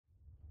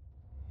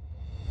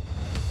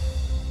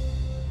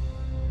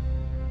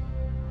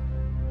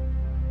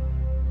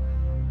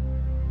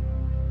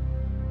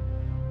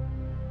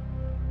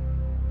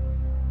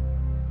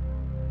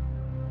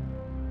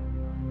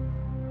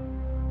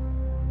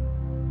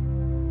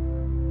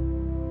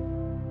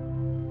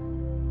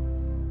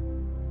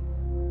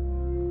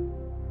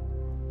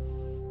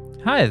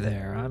Hi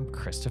there, I'm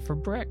Christopher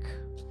Brick,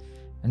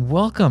 and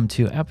welcome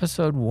to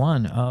episode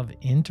 1 of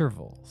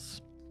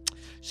Intervals.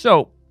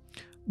 So,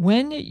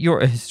 when you're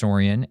a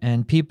historian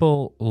and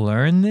people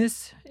learn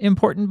this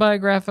important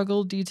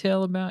biographical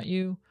detail about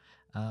you,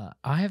 I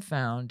have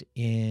found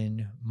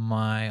in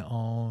my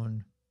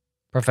own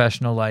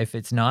professional life,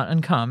 it's not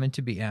uncommon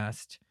to be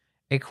asked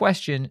a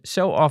question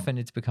so often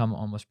it's become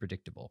almost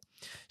predictable.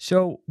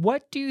 So,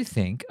 what do you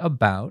think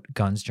about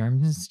guns,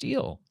 germs, and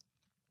steel?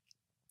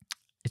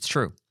 It's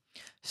true.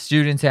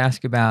 Students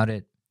ask about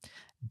it.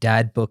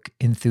 Dad book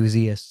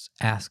enthusiasts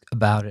ask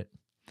about it.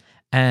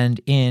 And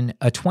in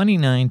a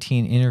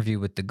 2019 interview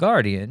with The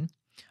Guardian,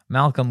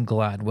 Malcolm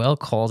Gladwell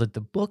called it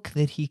the book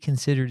that he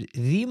considered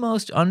the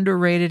most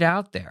underrated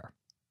out there,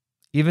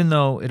 even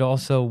though it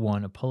also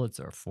won a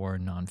Pulitzer for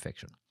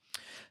nonfiction.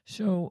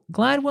 So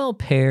Gladwell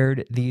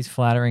paired these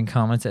flattering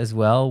comments as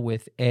well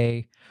with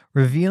a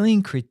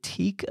revealing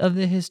critique of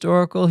the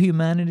historical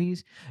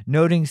humanities,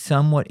 noting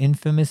somewhat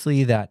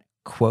infamously that,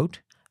 quote,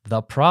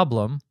 the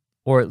problem,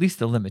 or at least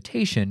the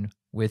limitation,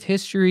 with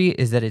history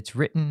is that it's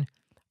written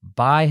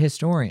by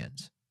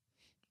historians.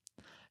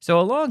 So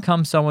along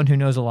comes someone who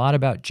knows a lot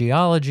about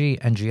geology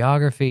and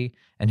geography,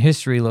 and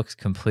history looks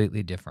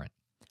completely different,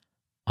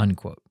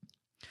 unquote.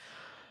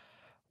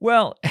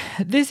 Well,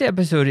 this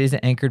episode is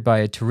anchored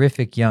by a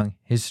terrific young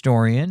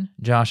historian,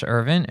 Josh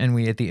Irvin, and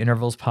we at the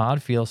Intervals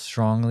Pod feel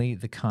strongly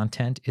the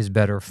content is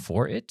better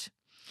for it.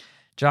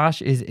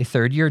 Josh is a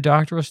third-year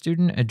doctoral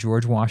student at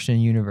George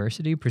Washington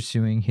University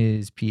pursuing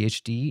his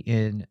PhD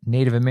in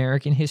Native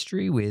American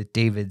history with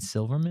David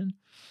Silverman.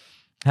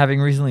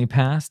 Having recently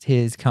passed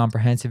his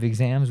comprehensive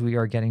exams, we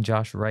are getting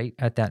Josh right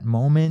at that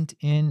moment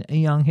in a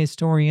young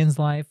historian's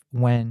life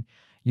when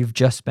you've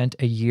just spent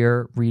a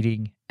year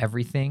reading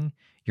everything.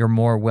 You're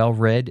more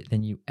well-read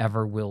than you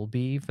ever will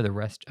be for the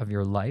rest of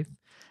your life.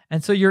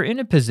 And so you're in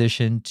a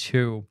position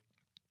to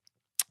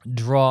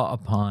draw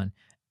upon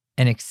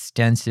an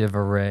extensive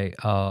array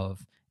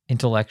of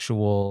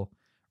intellectual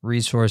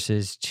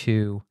resources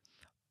to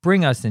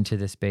bring us into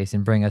this space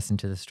and bring us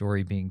into the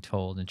story being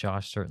told. And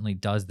Josh certainly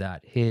does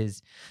that.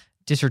 His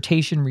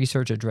dissertation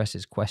research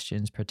addresses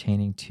questions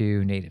pertaining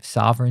to native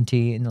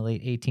sovereignty in the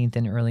late 18th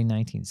and early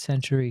 19th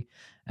century,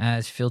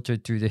 as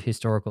filtered through the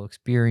historical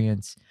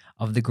experience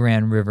of the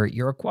Grand River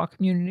Iroquois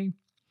community.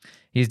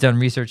 He's done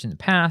research in the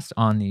past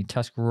on the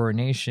Tuscarora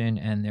Nation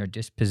and their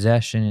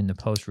dispossession in the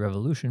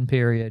post-revolution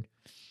period.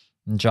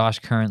 And Josh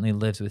currently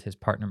lives with his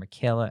partner,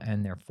 Michaela,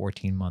 and their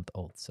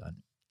 14-month-old son,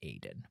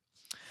 Aiden.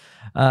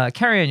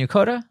 Carrie Ann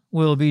Yokota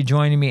will be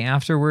joining me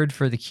afterward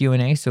for the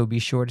Q&A, so be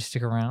sure to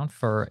stick around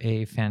for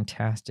a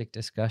fantastic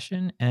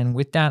discussion. And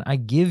with that, I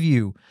give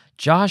you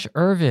Josh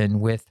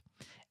Irvin with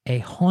A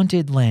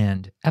Haunted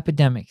Land,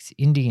 Epidemics,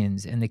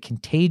 Indians, and the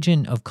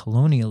Contagion of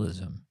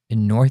Colonialism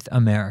in North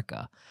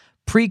America,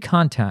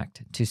 pre-contact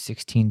to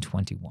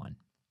 1621.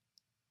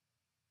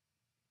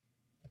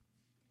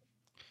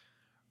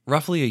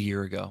 Roughly a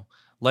year ago,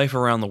 life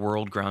around the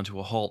world ground to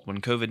a halt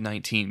when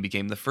COVID-19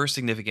 became the first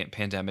significant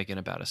pandemic in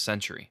about a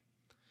century.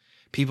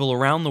 People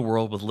around the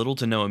world with little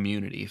to no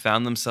immunity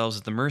found themselves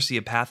at the mercy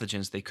of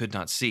pathogens they could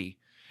not see,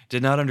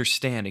 did not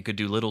understand, and could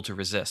do little to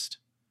resist.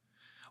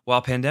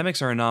 While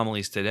pandemics are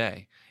anomalies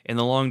today, in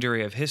the long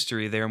array of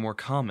history they are more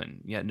common,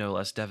 yet no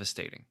less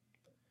devastating.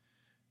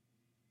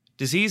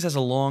 Disease has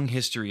a long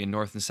history in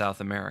North and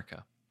South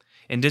America.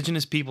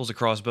 Indigenous peoples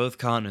across both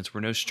continents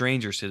were no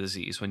strangers to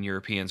disease when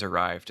Europeans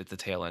arrived at the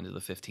tail end of the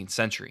 15th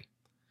century.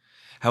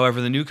 However,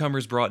 the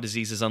newcomers brought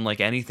diseases unlike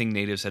anything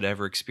natives had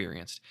ever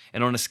experienced,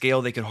 and on a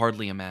scale they could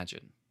hardly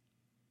imagine.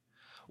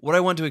 What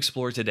I want to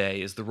explore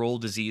today is the role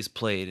disease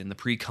played in the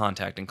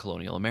pre-contact and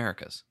colonial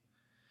Americas.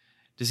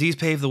 Disease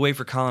paved the way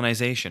for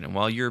colonization, and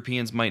while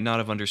Europeans might not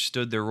have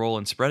understood their role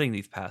in spreading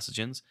these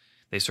pathogens,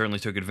 they certainly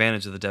took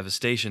advantage of the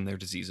devastation their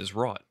diseases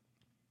wrought.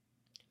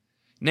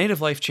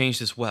 Native life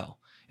changed as well,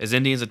 as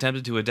Indians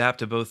attempted to adapt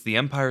to both the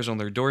empires on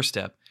their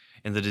doorstep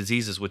and the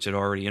diseases which had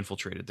already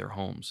infiltrated their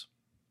homes.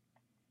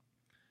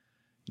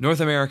 North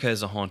America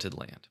is a haunted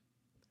land.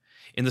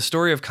 In the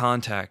story of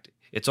contact,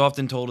 it's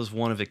often told as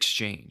one of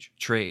exchange,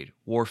 trade,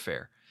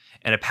 warfare,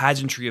 and a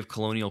pageantry of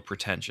colonial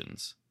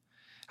pretensions.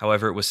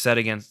 However, it was set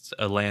against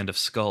a land of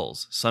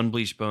skulls,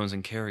 sun-bleached bones,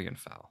 and carrion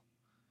fowl.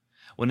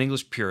 When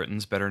English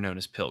Puritans, better known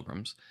as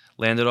Pilgrims,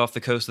 landed off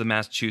the coast of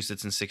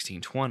Massachusetts in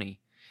 1620,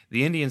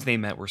 the Indians they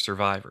met were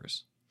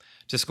survivors.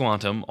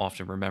 Tisquantum,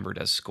 often remembered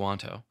as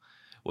Squanto,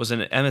 was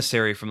an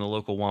emissary from the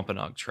local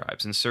Wampanoag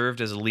tribes and served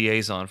as a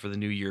liaison for the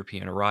new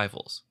European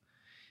arrivals.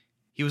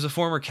 He was a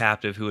former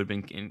captive who had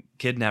been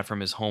kidnapped from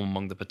his home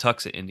among the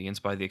Patuxet Indians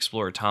by the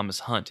explorer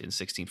Thomas Hunt in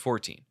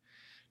 1614.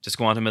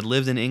 Tisquantum had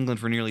lived in England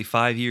for nearly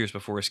 5 years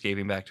before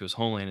escaping back to his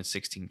homeland in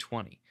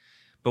 1620,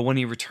 but when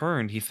he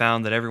returned, he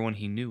found that everyone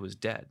he knew was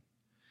dead,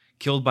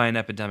 killed by an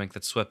epidemic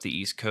that swept the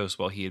East Coast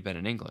while he had been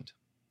in England.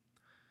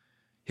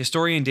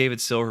 Historian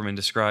David Silverman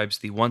describes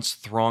the once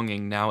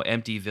thronging, now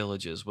empty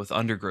villages with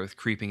undergrowth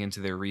creeping into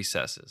their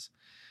recesses,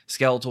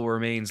 skeletal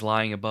remains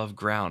lying above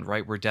ground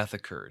right where death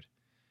occurred.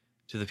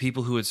 To the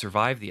people who had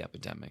survived the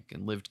epidemic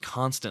and lived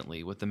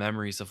constantly with the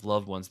memories of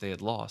loved ones they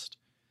had lost,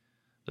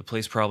 the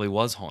place probably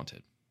was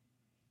haunted.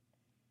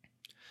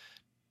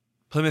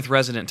 Plymouth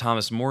resident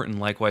Thomas Morton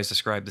likewise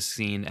described the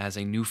scene as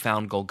a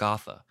newfound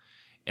Golgotha,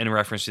 in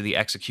reference to the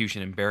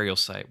execution and burial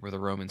site where the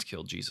Romans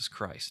killed Jesus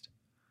Christ.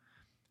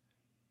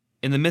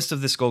 In the midst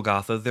of this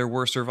Golgotha, there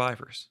were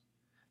survivors,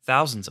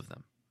 thousands of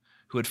them,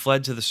 who had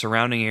fled to the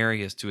surrounding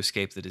areas to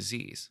escape the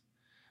disease.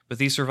 But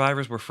these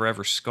survivors were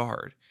forever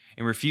scarred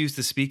and refused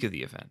to speak of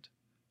the event.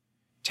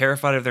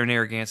 Terrified of their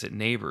Narragansett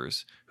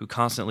neighbors, who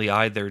constantly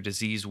eyed their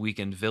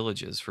disease-weakened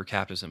villages for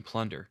captives and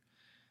plunder,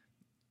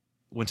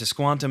 when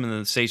Tisquantum and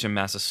the Sachem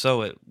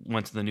Massasoit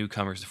went to the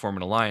newcomers to form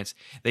an alliance,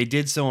 they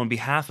did so on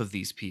behalf of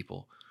these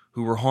people,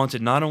 who were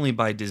haunted not only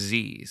by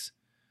disease,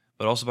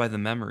 but also by the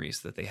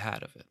memories that they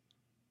had of it.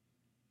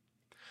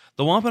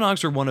 The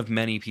Wampanoags were one of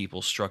many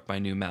people struck by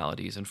new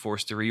maladies and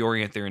forced to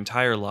reorient their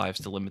entire lives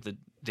to limit the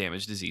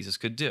damage diseases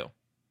could do.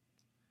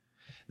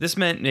 This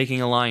meant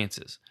making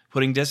alliances,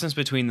 putting distance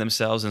between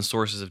themselves and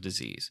sources of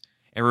disease,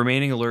 and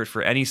remaining alert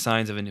for any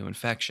signs of a new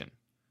infection.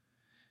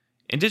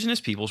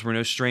 Indigenous peoples were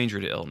no stranger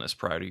to illness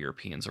prior to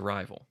Europeans'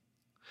 arrival.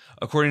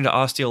 According to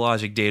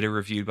osteologic data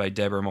reviewed by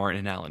Deborah Martin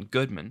and Alan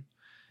Goodman,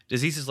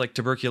 diseases like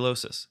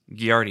tuberculosis,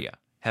 giardia,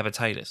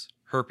 hepatitis,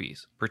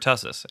 herpes,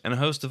 pertussis, and a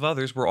host of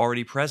others were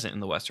already present in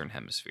the Western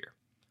Hemisphere.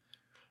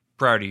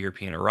 Prior to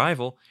European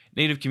arrival,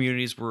 native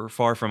communities were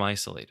far from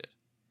isolated.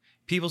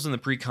 Peoples in the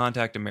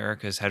pre-contact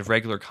Americas had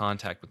regular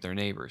contact with their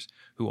neighbors,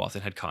 who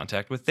often had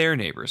contact with their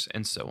neighbors,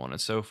 and so on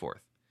and so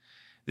forth.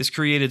 This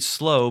created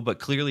slow but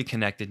clearly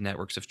connected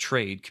networks of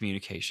trade,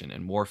 communication,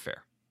 and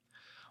warfare.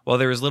 While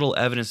there is little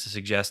evidence to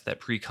suggest that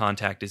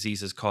pre-contact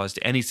diseases caused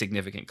any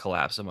significant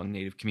collapse among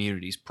native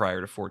communities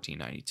prior to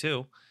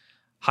 1492,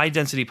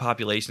 high-density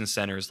population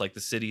centers like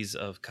the cities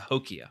of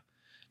Cahokia,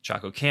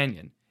 Chaco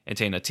Canyon, and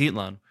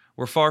Tenochtitlan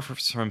were far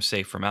from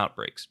safe from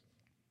outbreaks.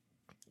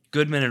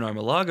 Goodman and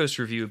Armalagos'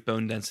 review of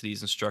bone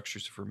densities and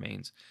structures of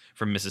remains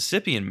from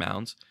Mississippian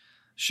mounds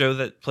show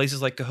that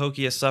places like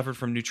Cahokia suffered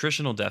from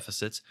nutritional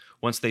deficits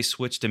once they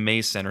switched to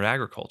maize-centered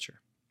agriculture.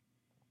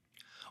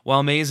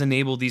 While maize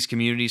enabled these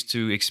communities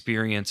to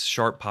experience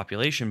sharp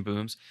population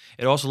booms,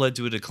 it also led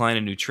to a decline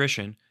in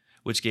nutrition,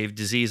 which gave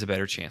disease a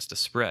better chance to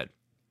spread.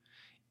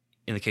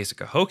 In the case of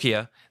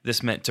Cahokia,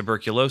 this meant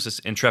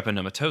tuberculosis and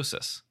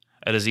trypanomatosis,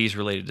 a disease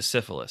related to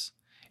syphilis,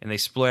 and they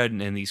spread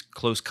in these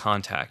close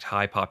contact,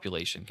 high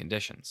population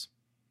conditions.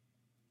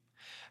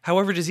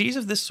 However, disease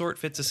of this sort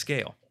fits a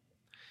scale.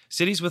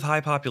 Cities with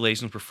high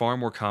populations were far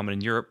more common in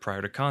Europe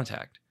prior to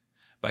contact.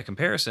 By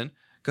comparison,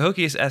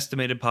 Cahokia's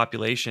estimated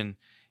population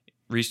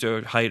reached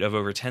a height of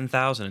over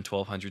 10,000 in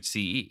 1200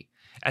 CE.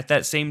 At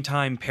that same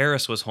time,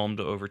 Paris was home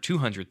to over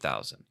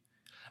 200,000.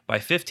 By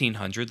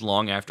 1500,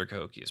 long after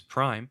Cahokia's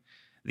prime,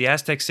 the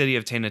Aztec city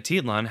of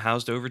Tenochtitlan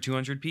housed over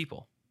 200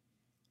 people.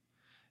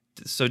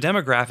 So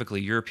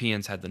demographically,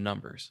 Europeans had the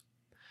numbers.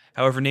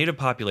 However, native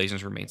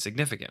populations remained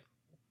significant.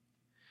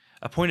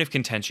 A point of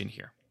contention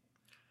here.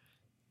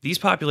 These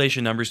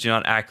population numbers do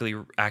not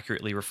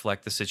accurately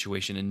reflect the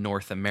situation in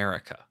North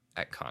America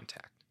at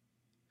contact.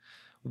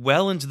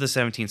 Well into the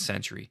 17th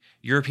century,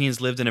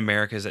 Europeans lived in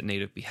Americas at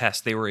native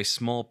behest. They were a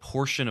small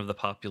portion of the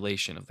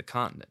population of the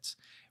continents,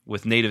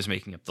 with natives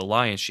making up the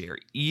lion's share,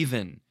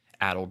 even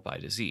addled by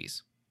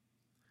disease.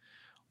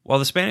 While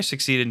the Spanish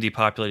succeeded in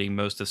depopulating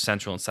most of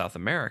Central and South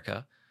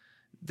America,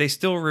 they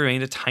still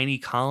remained a tiny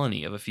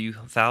colony of a few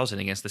thousand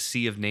against the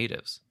sea of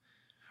natives.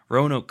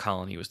 Roanoke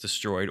Colony was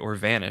destroyed, or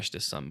vanished,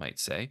 as some might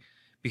say,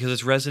 because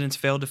its residents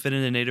failed to fit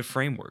into native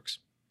frameworks.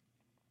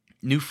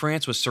 New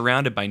France was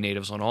surrounded by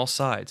natives on all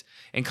sides,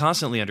 and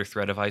constantly under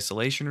threat of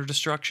isolation or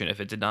destruction if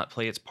it did not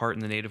play its part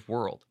in the native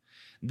world.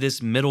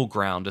 This middle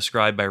ground,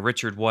 described by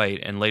Richard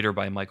White and later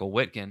by Michael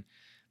Witkin,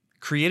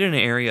 created an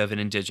area of an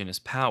indigenous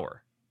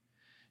power.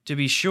 To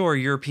be sure,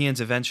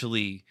 Europeans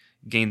eventually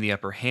gained the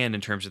upper hand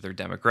in terms of their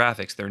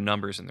demographics, their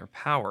numbers, and their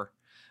power.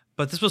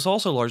 But this was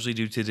also largely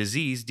due to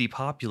disease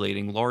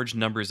depopulating large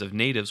numbers of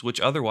natives which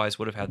otherwise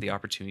would have had the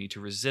opportunity to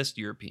resist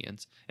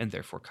Europeans and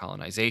therefore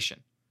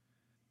colonization.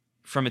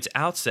 From its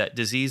outset,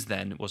 disease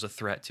then was a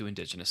threat to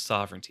indigenous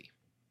sovereignty.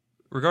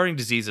 Regarding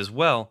disease as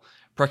well,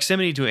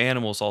 proximity to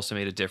animals also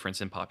made a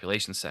difference in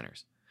population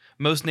centers.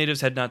 Most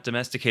natives had not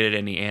domesticated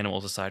any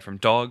animals aside from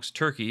dogs,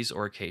 turkeys,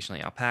 or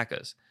occasionally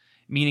alpacas,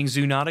 meaning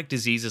zoonotic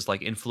diseases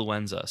like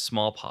influenza,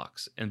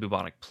 smallpox, and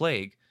bubonic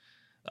plague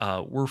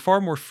were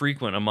far more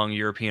frequent among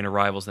European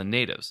arrivals than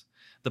natives.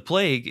 The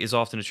plague is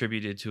often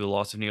attributed to a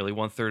loss of nearly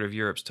one-third of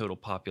Europe's total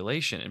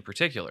population in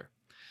particular,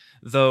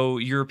 though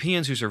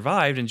Europeans who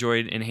survived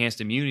enjoyed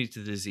enhanced immunity to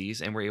the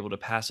disease and were able to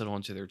pass it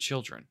on to their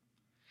children.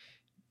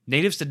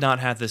 Natives did not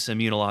have this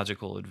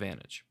immunological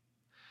advantage.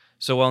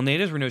 So while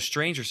natives were no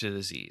strangers to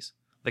disease,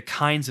 the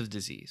kinds of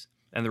disease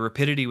and the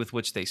rapidity with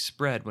which they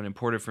spread when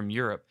imported from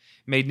Europe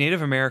made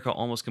Native America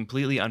almost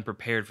completely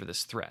unprepared for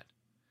this threat.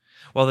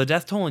 While the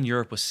death toll in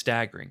Europe was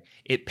staggering,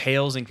 it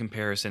pales in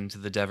comparison to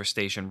the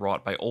devastation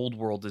wrought by Old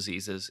World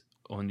diseases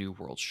on New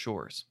World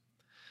shores.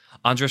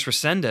 Andres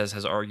Resendez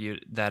has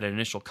argued that at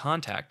initial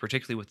contact,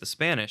 particularly with the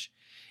Spanish,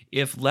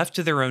 if left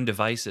to their own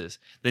devices,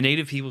 the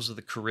native peoples of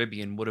the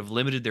Caribbean would have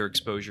limited their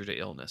exposure to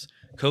illness,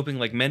 coping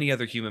like many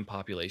other human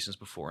populations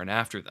before and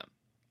after them.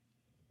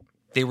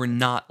 They were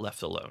not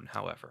left alone,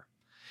 however,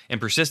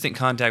 and persistent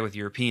contact with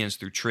Europeans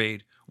through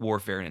trade,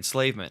 warfare, and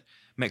enslavement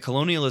meant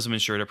colonialism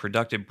ensured a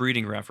productive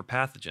breeding ground for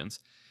pathogens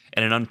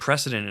and an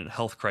unprecedented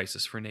health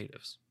crisis for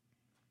natives.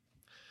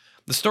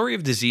 The story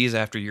of disease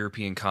after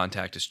European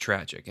contact is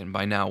tragic and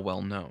by now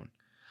well known.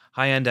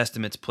 High-end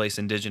estimates place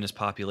indigenous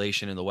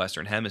population in the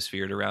Western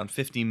Hemisphere at around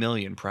 50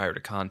 million prior to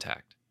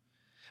contact.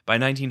 By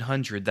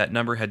 1900, that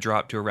number had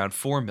dropped to around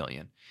 4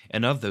 million,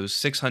 and of those,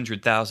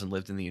 600,000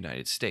 lived in the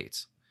United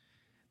States.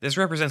 This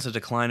represents a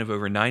decline of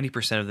over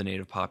 90% of the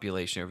native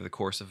population over the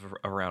course of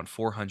around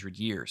 400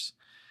 years.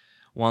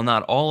 While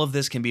not all of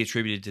this can be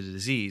attributed to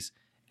disease,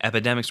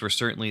 epidemics were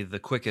certainly the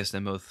quickest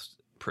and most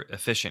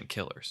efficient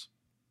killers.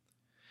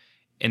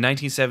 In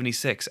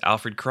 1976,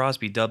 Alfred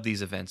Crosby dubbed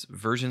these events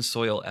virgin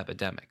soil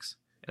epidemics,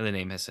 and the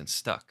name has since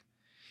stuck.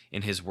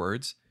 In his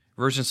words,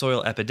 virgin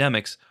soil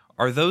epidemics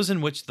are those in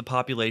which the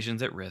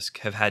populations at risk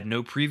have had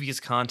no previous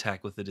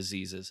contact with the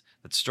diseases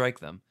that strike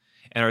them,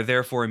 and are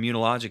therefore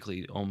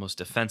immunologically almost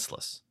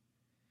defenseless.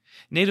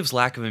 Natives'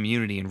 lack of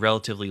immunity and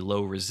relatively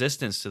low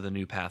resistance to the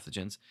new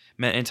pathogens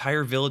meant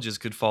entire villages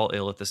could fall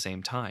ill at the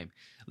same time,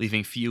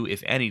 leaving few,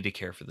 if any, to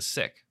care for the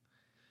sick.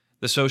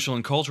 The social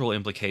and cultural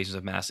implications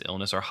of mass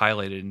illness are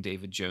highlighted in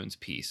David Jones'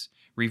 piece,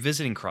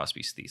 revisiting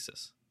Crosby's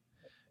thesis.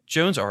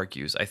 Jones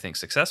argues, I think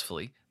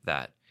successfully,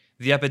 that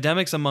the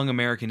epidemics among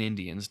American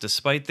Indians,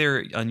 despite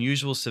their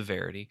unusual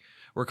severity,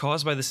 were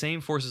caused by the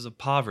same forces of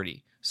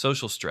poverty,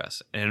 social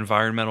stress, and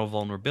environmental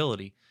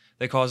vulnerability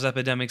that cause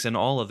epidemics in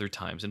all other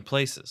times and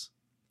places.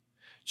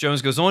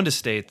 Jones goes on to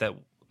state that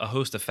a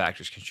host of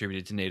factors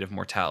contributed to native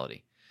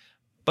mortality,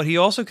 but he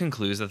also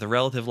concludes that the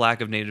relative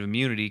lack of native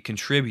immunity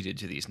contributed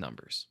to these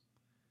numbers.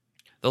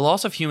 The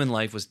loss of human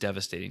life was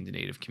devastating to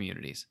native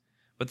communities,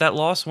 but that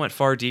loss went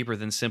far deeper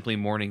than simply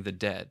mourning the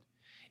dead.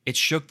 It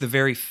shook the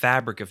very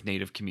fabric of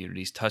native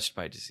communities touched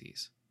by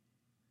disease.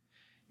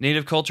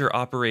 Native culture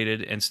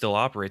operated and still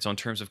operates on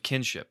terms of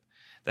kinship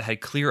that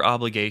had clear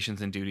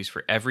obligations and duties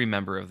for every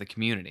member of the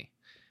community.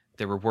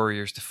 There were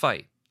warriors to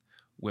fight,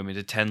 women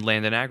to tend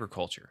land and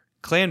agriculture,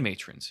 clan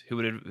matrons who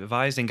would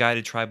advise and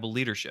guided tribal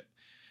leadership,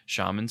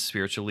 shamans,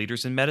 spiritual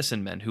leaders, and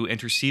medicine men who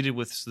interceded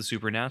with the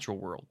supernatural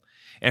world,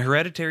 and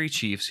hereditary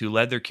chiefs who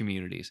led their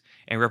communities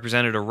and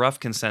represented a rough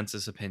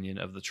consensus opinion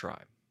of the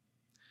tribe.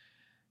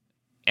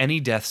 Any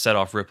death set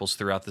off ripples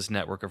throughout this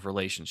network of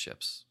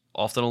relationships,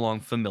 often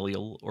along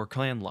familial or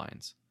clan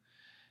lines,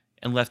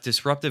 and left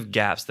disruptive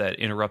gaps that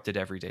interrupted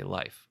everyday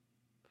life.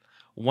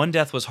 One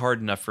death was hard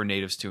enough for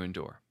natives to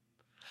endure,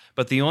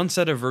 but the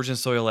onset of virgin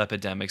soil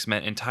epidemics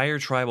meant entire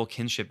tribal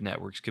kinship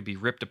networks could be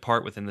ripped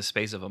apart within the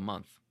space of a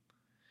month.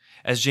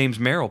 As James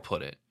Merrill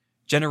put it,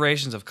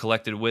 generations of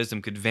collected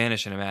wisdom could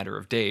vanish in a matter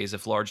of days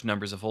if large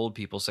numbers of old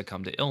people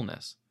succumbed to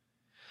illness.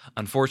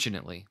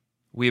 Unfortunately,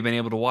 we have been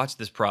able to watch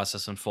this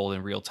process unfold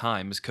in real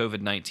time as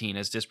COVID-19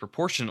 has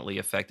disproportionately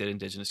affected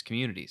indigenous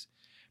communities,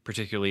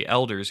 particularly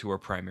elders who are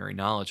primary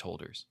knowledge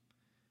holders.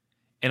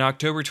 In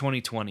October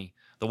 2020,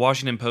 the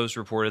Washington Post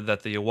reported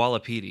that the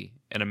Yawalapiti,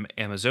 an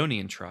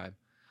Amazonian tribe,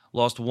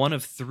 lost one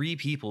of 3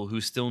 people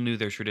who still knew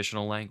their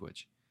traditional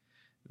language.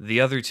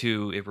 The other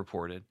 2, it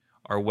reported,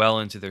 are well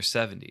into their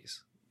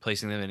 70s,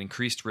 placing them at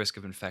increased risk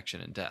of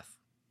infection and death.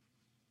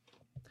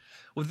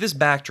 With this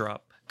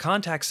backdrop,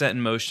 contact set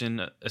in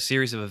motion a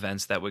series of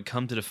events that would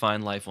come to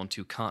define life on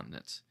 2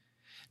 continents.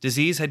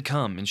 Disease had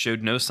come and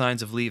showed no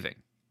signs of leaving.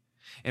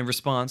 In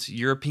response,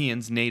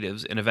 Europeans,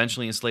 natives, and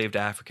eventually enslaved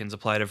Africans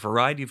applied a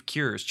variety of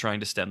cures trying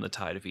to stem the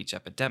tide of each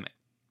epidemic.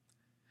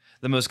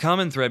 The most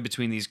common thread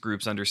between these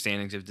groups'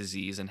 understandings of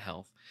disease and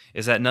health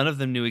is that none of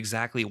them knew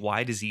exactly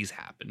why disease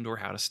happened or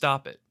how to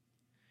stop it.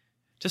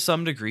 To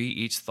some degree,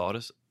 each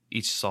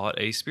sought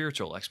a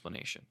spiritual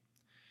explanation.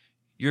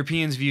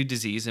 Europeans viewed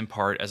disease in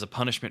part as a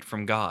punishment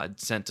from God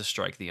sent to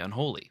strike the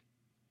unholy.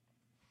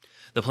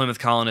 The Plymouth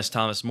colonist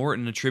Thomas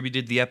Morton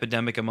attributed the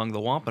epidemic among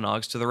the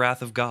Wampanoags to the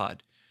wrath of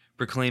God,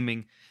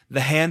 proclaiming,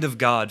 "The hand of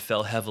God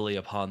fell heavily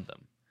upon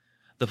them.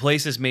 The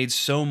place is made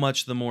so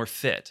much the more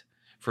fit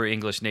for an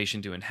English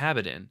nation to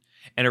inhabit in,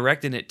 and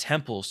erect in it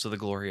temples to the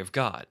glory of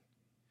God."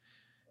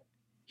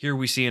 Here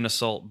we see an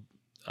assault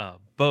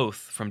both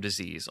from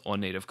disease on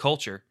native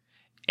culture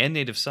and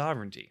native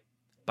sovereignty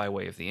by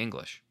way of the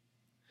English.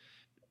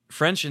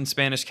 French and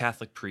Spanish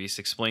Catholic priests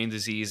explain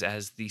disease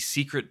as the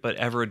secret but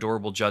ever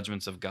adorable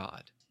judgments of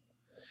God.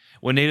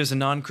 When natives and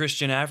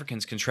non-Christian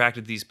Africans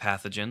contracted these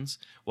pathogens,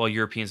 while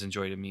Europeans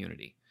enjoyed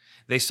immunity,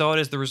 they saw it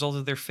as the result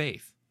of their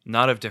faith,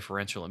 not of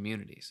differential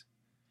immunities.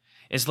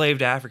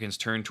 Enslaved Africans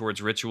turned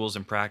towards rituals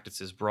and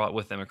practices brought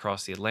with them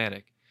across the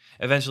Atlantic,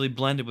 eventually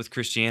blended with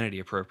Christianity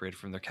appropriated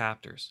from their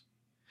captors.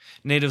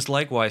 Natives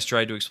likewise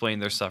tried to explain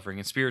their suffering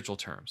in spiritual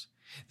terms.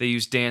 They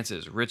used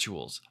dances,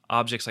 rituals,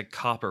 objects like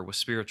copper with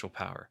spiritual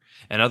power,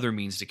 and other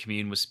means to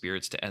commune with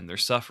spirits to end their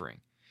suffering.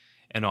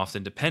 and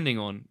often depending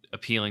on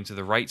appealing to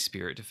the right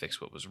spirit to fix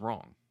what was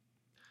wrong.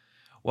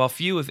 While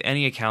few, if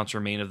any, accounts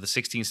remain of the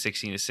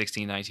 1616 to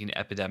 1619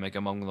 epidemic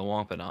among the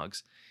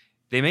Wampanoags,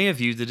 they may have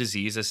viewed the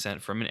disease as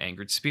sent from an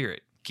angered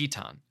spirit,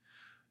 Khitan,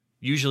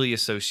 usually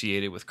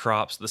associated with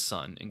crops, the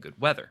sun, and good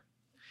weather.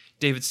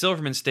 David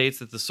Silverman states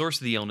that the source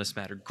of the illness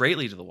mattered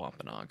greatly to the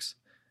Wampanoags.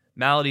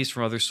 Maladies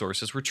from other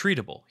sources were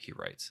treatable, he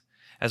writes,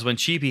 as when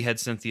Cheapy had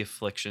sent the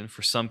affliction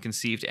for some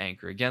conceived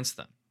anger against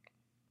them.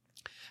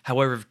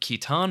 However, if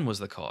Khitan was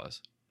the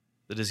cause,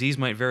 the disease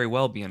might very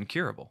well be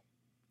incurable.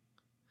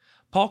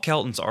 Paul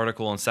Kelton's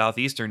article on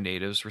southeastern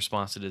natives'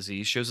 response to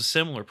disease shows a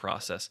similar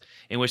process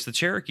in which the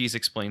Cherokees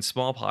explain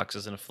smallpox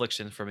as an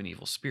affliction from an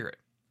evil spirit.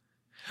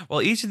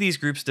 While each of these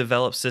groups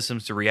developed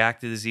systems to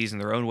react to disease in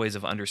their own ways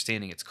of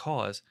understanding its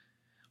cause,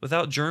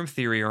 without germ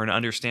theory or an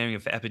understanding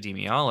of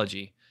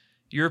epidemiology,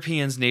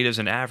 Europeans, natives,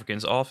 and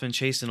Africans often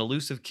chased an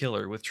elusive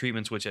killer with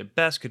treatments which at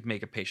best could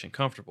make a patient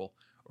comfortable,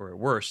 or at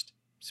worst,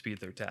 speed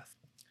their death.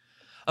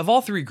 Of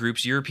all three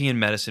groups, European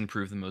medicine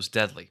proved the most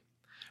deadly.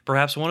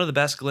 Perhaps one of the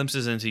best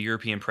glimpses into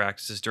European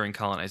practices during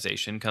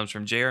colonization comes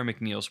from J.R.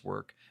 McNeill's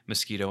work,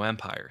 Mosquito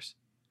Empires.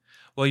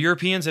 While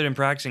Europeans had been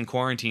practicing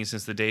quarantine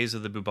since the days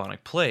of the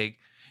bubonic plague,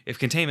 if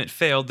containment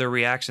failed, their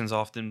reactions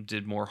often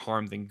did more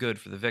harm than good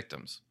for the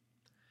victims.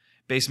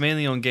 Based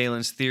mainly on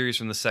Galen's theories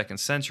from the 2nd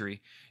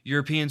century,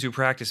 Europeans who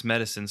practiced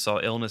medicine saw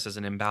illness as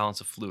an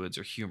imbalance of fluids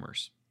or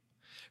humors.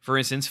 For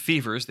instance,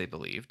 fevers, they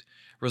believed,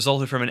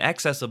 resulted from an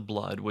excess of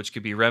blood which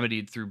could be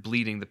remedied through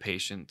bleeding the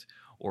patient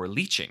or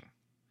leeching,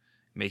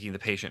 making the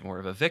patient more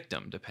of a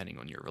victim depending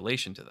on your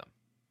relation to them.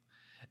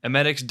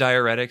 Emetics,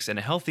 diuretics, and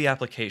a healthy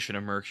application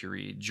of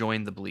mercury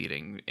joined the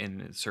bleeding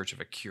in search of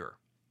a cure.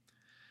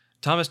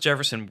 Thomas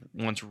Jefferson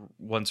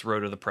once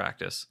wrote of the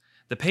practice,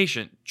 "The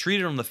patient,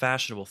 treated on the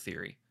fashionable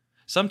theory,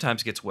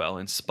 sometimes gets well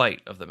in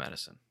spite of the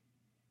medicine."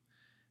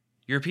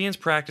 Europeans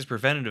practiced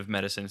preventative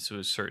medicine to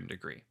a certain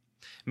degree.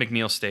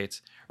 McNeill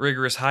states,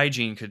 rigorous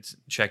hygiene could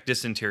check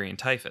dysentery and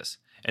typhus,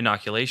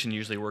 inoculation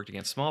usually worked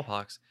against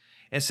smallpox,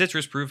 and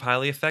citrus proved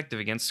highly effective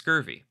against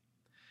scurvy.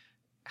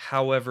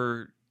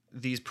 However,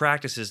 these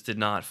practices did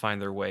not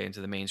find their way into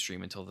the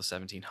mainstream until the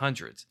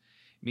 1700s,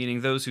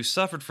 meaning those who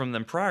suffered from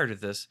them prior to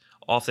this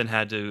often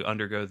had to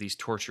undergo these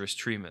torturous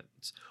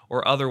treatments,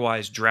 or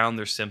otherwise drown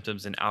their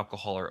symptoms in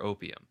alcohol or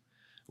opium,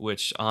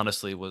 which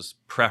honestly was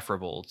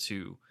preferable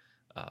to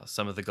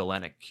some of the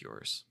Galenic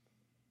cures.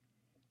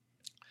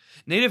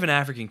 Native and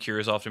African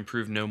cures often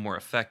proved no more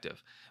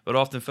effective, but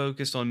often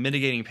focused on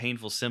mitigating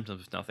painful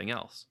symptoms if nothing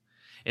else.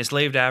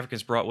 Enslaved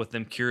Africans brought with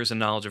them cures and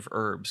knowledge of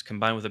herbs,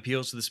 combined with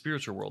appeals to the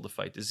spiritual world to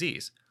fight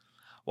disease.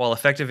 While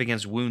effective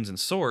against wounds and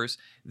sores,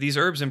 these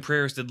herbs and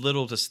prayers did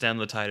little to stem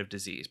the tide of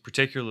disease,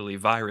 particularly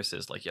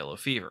viruses like yellow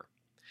fever.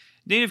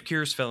 Native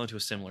cures fell into a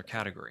similar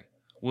category.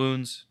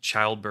 Wounds,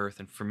 childbirth,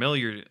 and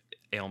familiar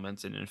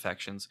ailments and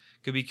infections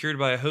could be cured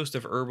by a host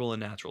of herbal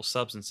and natural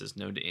substances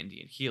known to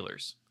Indian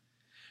healers.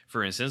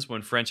 For instance,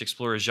 when French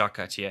explorer Jacques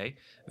Cartier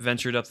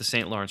ventured up the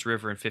St. Lawrence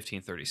River in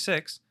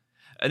 1536,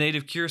 a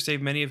native cure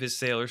saved many of his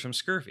sailors from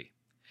scurvy.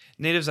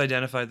 Natives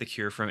identified the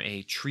cure from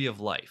a tree of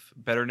life,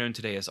 better known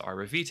today as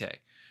arbor vitae,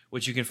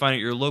 which you can find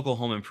at your local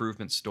home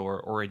improvement store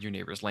or in your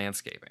neighbor's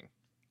landscaping.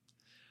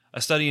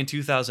 A study in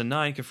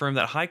 2009 confirmed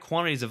that high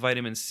quantities of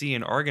vitamin C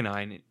and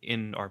arginine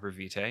in arbor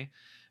vitae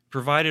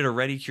provided a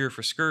ready cure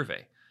for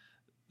scurvy,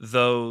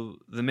 though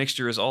the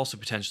mixture is also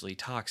potentially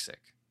toxic.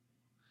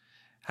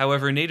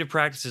 However, native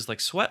practices like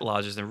sweat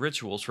lodges and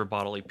rituals for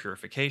bodily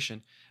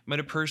purification might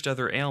have purged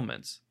other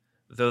ailments,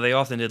 though they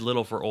often did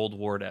little for old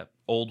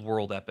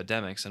world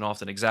epidemics and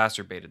often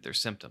exacerbated their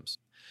symptoms.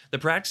 The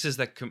practices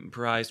that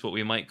comprised what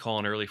we might call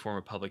an early form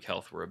of public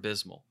health were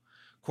abysmal.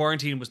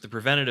 Quarantine was the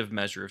preventative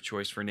measure of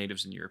choice for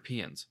natives and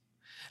Europeans.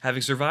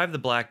 Having survived the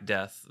Black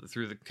Death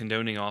through the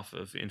condoning off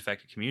of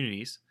infected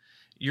communities,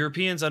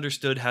 Europeans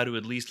understood how to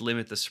at least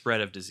limit the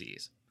spread of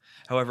disease.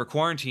 However,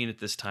 quarantine at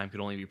this time could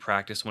only be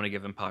practiced when a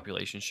given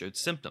population showed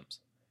symptoms.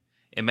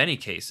 In many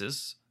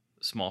cases,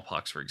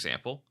 smallpox for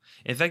example,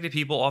 infected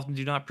people often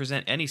do not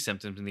present any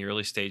symptoms in the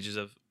early stages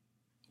of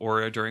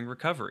or during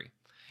recovery,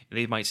 and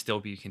they might still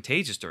be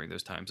contagious during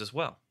those times as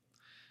well.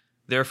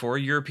 Therefore,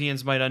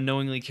 Europeans might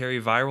unknowingly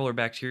carry viral or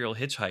bacterial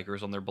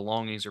hitchhikers on their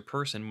belongings or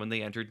person when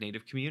they entered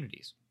native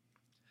communities.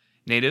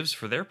 Natives,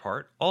 for their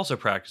part, also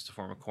practiced a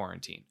form of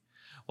quarantine.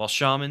 While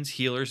shamans,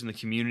 healers, and the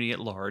community at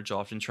large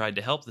often tried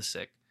to help the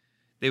sick,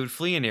 they would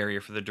flee an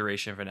area for the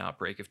duration of an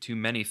outbreak if too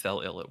many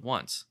fell ill at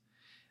once.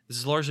 This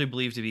is largely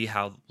believed to be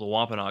how the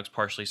Wampanoags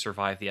partially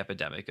survived the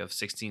epidemic of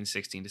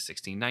 1616 to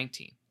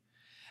 1619.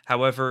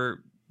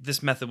 However,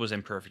 this method was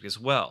imperfect as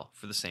well,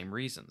 for the same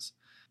reasons.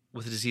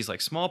 With a disease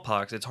like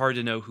smallpox, it's hard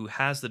to know who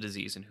has the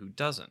disease and who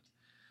doesn't.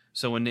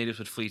 So when natives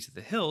would flee to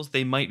the hills,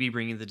 they might be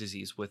bringing the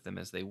disease with them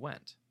as they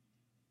went.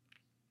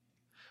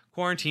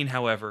 Quarantine,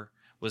 however,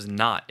 was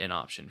not an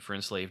option for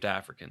enslaved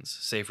Africans,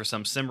 save for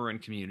some Cimarron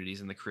communities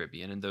in the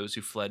Caribbean and those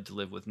who fled to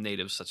live with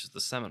natives such as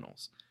the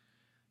Seminoles.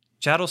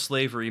 Chattel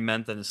slavery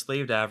meant that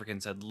enslaved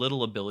Africans had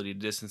little ability to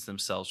distance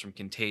themselves from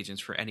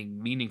contagions for any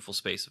meaningful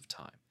space of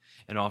time,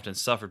 and often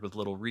suffered with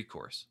little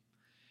recourse.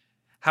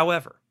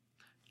 However,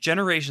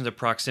 generations of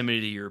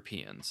proximity to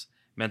Europeans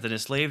meant that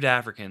enslaved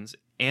Africans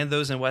and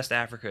those in West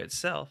Africa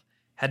itself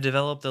had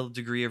developed a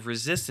degree of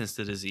resistance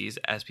to disease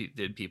as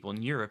did people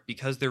in Europe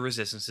because their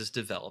resistances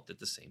developed at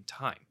the same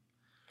time.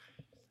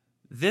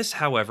 This,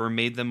 however,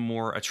 made them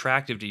more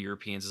attractive to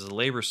Europeans as a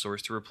labor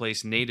source to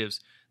replace natives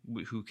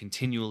who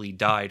continually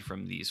died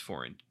from these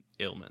foreign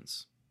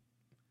ailments.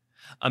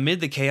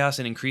 Amid the chaos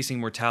and increasing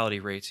mortality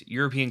rates,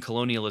 European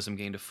colonialism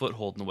gained a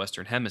foothold in the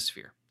Western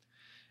Hemisphere.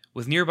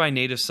 With nearby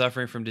natives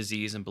suffering from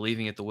disease and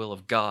believing it the will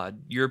of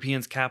God,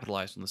 Europeans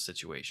capitalized on the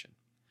situation.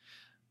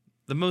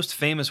 The most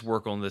famous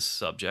work on this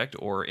subject,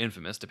 or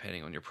infamous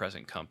depending on your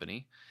present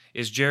company,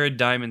 is Jared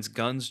Diamond's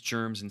Guns,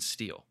 Germs, and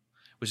Steel,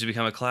 which has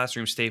become a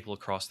classroom staple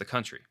across the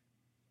country.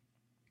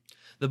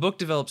 The book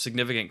developed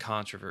significant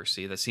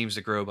controversy that seems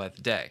to grow by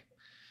the day.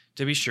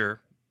 To be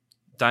sure,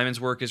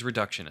 Diamond's work is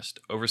reductionist,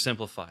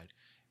 oversimplified,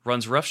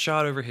 runs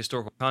roughshod over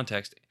historical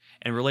context,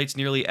 and relates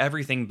nearly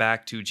everything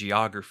back to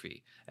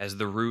geography as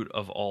the root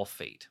of all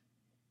fate.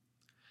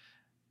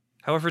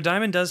 However,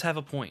 Diamond does have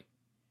a point.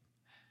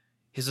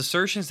 His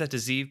assertions that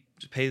disease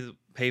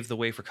paved the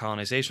way for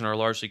colonization are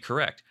largely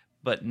correct,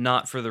 but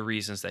not for the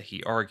reasons that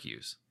he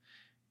argues.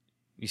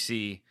 You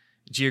see,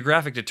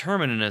 geographic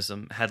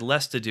determinism had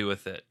less to do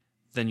with it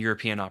than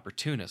European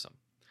opportunism.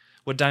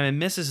 What Diamond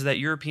misses is that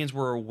Europeans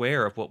were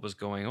aware of what was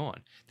going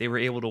on. They were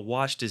able to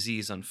watch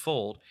disease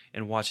unfold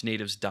and watch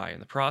natives die in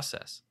the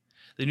process.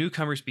 The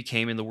newcomers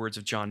became, in the words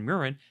of John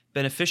Murren,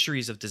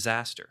 beneficiaries of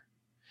disaster.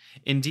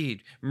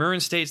 Indeed,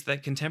 Murren states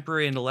that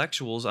contemporary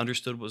intellectuals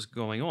understood what was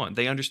going on.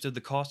 They understood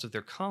the cost of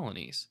their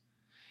colonies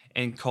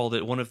and called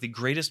it one of the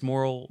greatest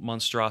moral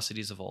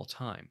monstrosities of all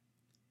time.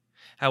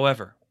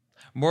 However,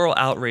 moral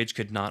outrage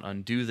could not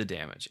undo the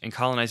damage, and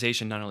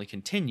colonization not only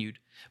continued,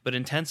 but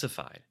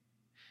intensified.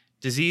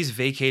 Disease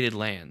vacated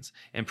lands,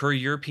 and per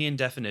European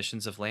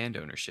definitions of land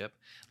ownership,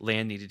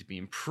 land needed to be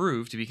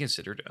improved to be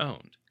considered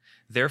owned.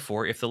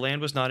 Therefore, if the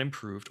land was not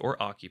improved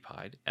or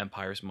occupied,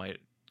 empires might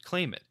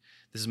claim it.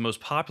 This has most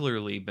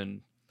popularly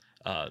been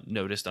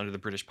noticed under the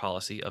British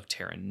policy of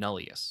terra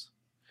nullius.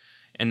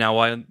 And now,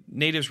 while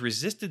natives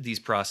resisted these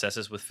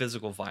processes with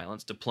physical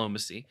violence,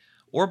 diplomacy,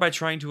 or by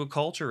trying to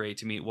acculturate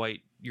to meet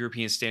white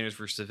European standards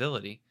for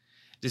civility,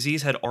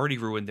 disease had already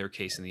ruined their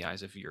case in the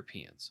eyes of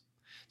Europeans.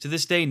 To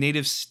this day,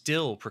 natives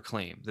still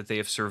proclaim that they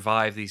have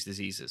survived these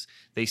diseases.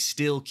 They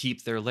still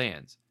keep their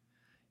lands.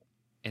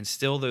 And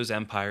still those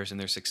empires and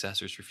their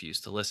successors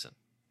refuse to listen.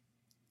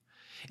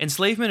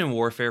 Enslavement and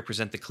warfare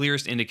present the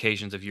clearest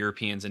indications of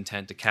Europeans'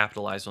 intent to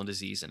capitalize on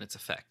disease and its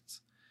effects.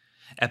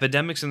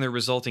 Epidemics and their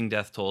resulting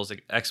death tolls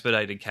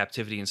expedited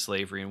captivity and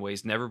slavery in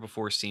ways never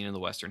before seen in the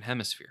Western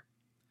Hemisphere.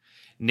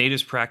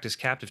 Natives practiced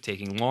captive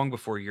taking long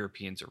before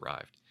Europeans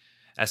arrived,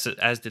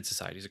 as did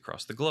societies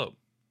across the globe.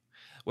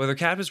 Whether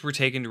captives were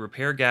taken to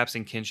repair gaps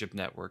in kinship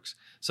networks,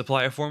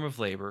 supply a form of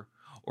labor,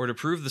 or to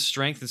prove the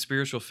strength and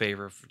spiritual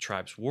favor of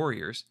tribes'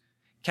 warriors,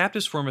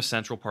 captives form a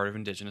central part of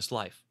indigenous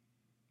life.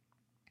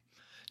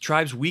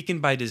 Tribes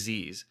weakened by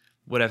disease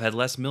would have had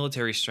less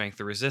military strength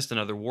to resist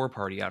another war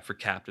party out for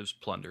captives,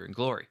 plunder, and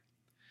glory.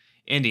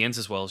 Indians,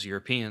 as well as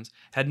Europeans,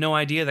 had no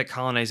idea that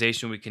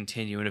colonization would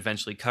continue and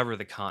eventually cover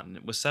the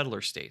continent with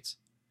settler states.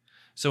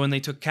 So when they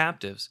took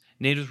captives,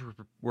 natives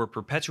were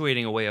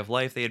perpetuating a way of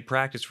life they had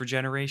practiced for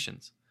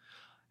generations.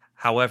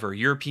 However,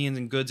 Europeans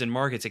and goods and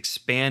markets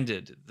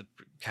expanded the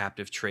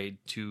captive trade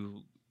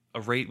to a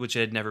rate which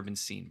had never been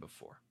seen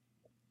before.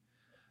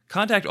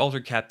 Contact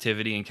altered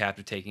captivity and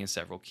captive taking in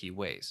several key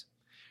ways.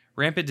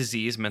 Rampant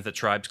disease meant that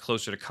tribes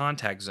closer to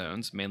contact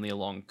zones, mainly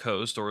along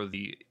coast or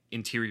the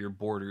interior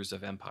borders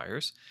of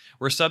empires,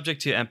 were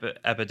subject to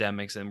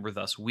epidemics and were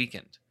thus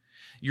weakened.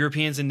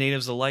 Europeans and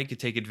natives alike could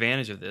take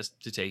advantage of this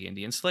to take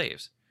Indian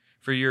slaves.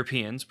 For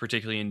Europeans,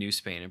 particularly in New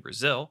Spain and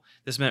Brazil,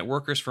 this meant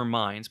workers for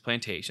mines,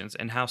 plantations,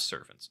 and house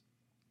servants.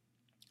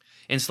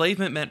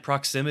 Enslavement meant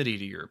proximity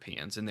to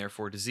Europeans and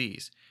therefore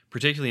disease,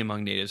 particularly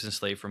among natives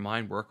enslaved for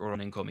mine work or on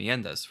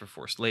encomiendas for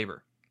forced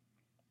labor.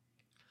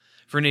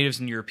 For natives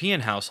in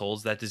European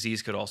households, that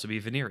disease could also be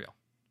venereal.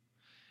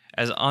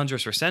 As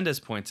Andres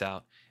Resendez points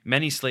out,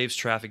 many slaves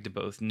trafficked to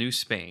both New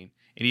Spain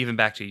and even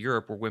back to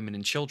Europe were women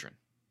and children.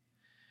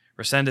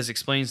 Resendez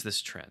explains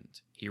this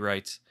trend. He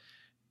writes,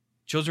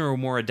 "Children were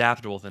more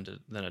adaptable than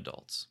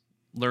adults,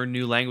 learned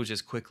new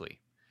languages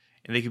quickly,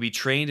 and they could be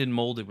trained and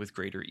molded with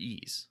greater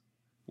ease.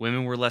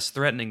 Women were less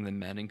threatening than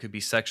men and could be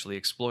sexually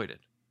exploited.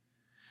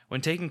 When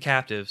taking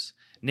captives,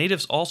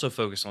 natives also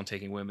focused on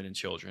taking women and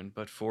children,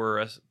 but for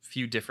a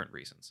few different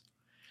reasons.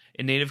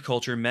 In native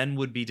culture, men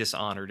would be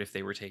dishonored if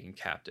they were taken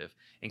captive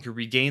and could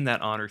regain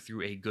that honor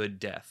through a good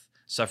death,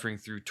 suffering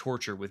through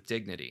torture with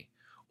dignity,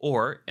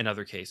 or, in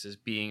other cases,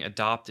 being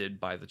adopted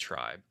by the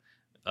tribe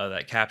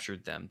that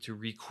captured them to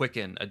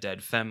requicken a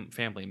dead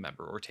family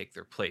member or take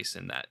their place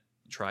in that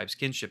tribe's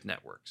kinship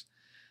networks.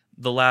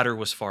 The latter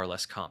was far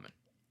less common.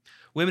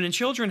 Women and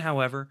children,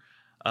 however,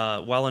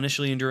 while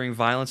initially enduring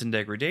violence and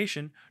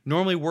degradation,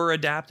 normally were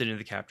adapted into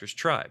the captor's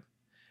tribe.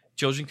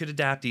 Children could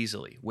adapt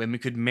easily. Women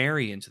could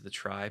marry into the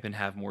tribe and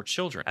have more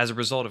children. As a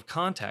result of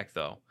contact,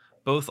 though,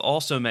 both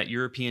also met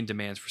European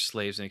demands for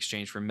slaves in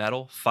exchange for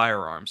metal,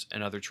 firearms,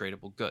 and other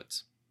tradable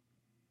goods.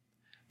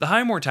 The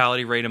high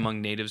mortality rate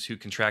among natives who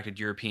contracted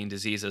European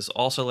diseases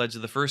also led to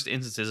the first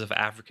instances of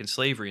African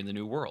slavery in the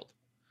New World.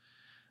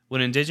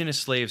 When indigenous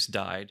slaves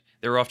died,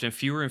 there were often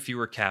fewer and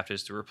fewer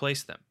captives to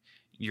replace them.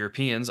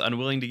 Europeans,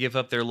 unwilling to give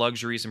up their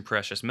luxuries and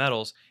precious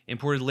metals,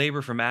 imported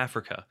labor from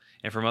Africa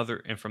and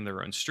from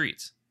their own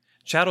streets.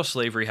 Chattel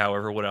slavery,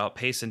 however, would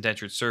outpace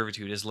indentured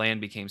servitude as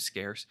land became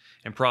scarce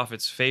and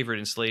profits favored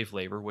enslaved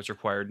labor, which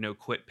required no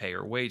quit pay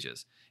or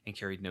wages and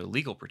carried no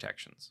legal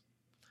protections.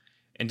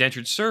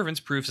 Indentured servants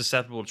proved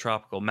susceptible to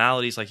tropical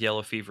maladies like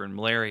yellow fever and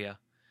malaria,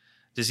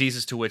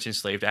 diseases to which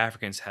enslaved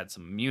Africans had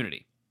some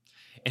immunity.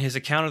 In his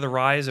account of the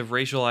rise of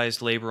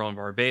racialized labor on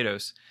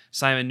Barbados,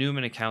 Simon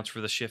Newman accounts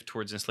for the shift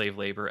towards enslaved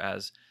labor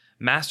as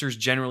masters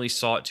generally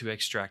sought to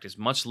extract as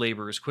much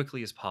labor as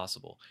quickly as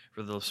possible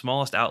for the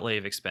smallest outlay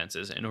of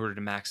expenses in order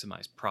to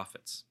maximize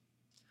profits.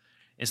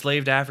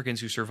 Enslaved Africans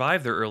who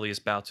survived their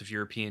earliest bouts of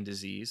European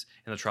disease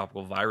and the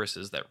tropical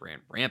viruses that ran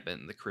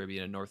rampant in the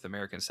Caribbean and North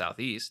American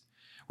Southeast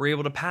were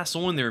able to pass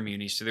on their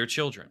immunities to their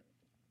children.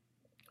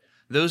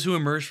 Those who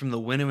emerged from the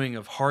winnowing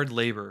of hard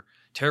labor,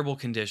 terrible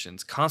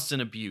conditions,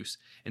 constant abuse,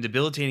 and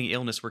debilitating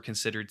illness were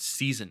considered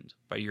seasoned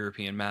by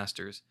European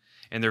masters,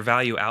 and their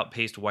value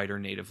outpaced white or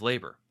native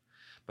labor.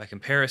 By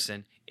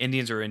comparison,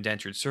 Indians or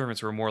indentured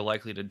servants were more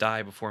likely to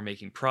die before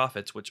making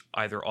profits which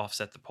either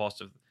offset the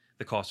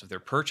cost of their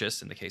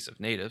purchase in the case of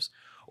natives,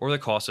 or the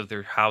cost of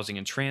their housing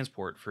and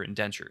transport for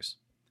indentures.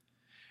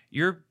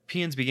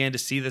 Europeans began to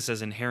see this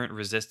as inherent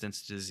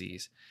resistance to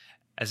disease,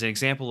 as an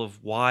example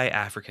of why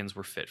Africans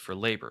were fit for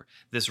labor,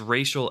 this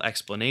racial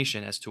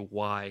explanation as to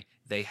why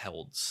they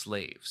held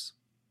slaves.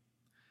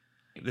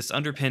 This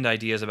underpinned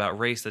ideas about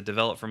race that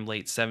developed from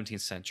late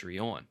 17th century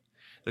on.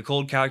 The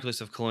cold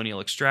calculus of colonial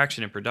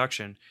extraction and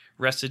production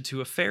rested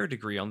to a fair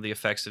degree on the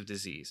effects of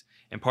disease,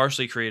 and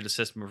partially created a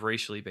system of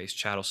racially based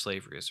chattel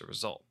slavery as a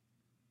result.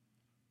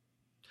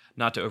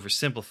 Not to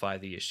oversimplify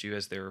the issue,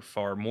 as there are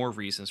far more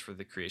reasons for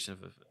the creation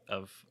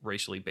of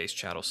racially based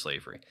chattel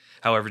slavery.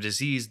 However,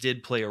 disease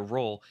did play a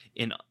role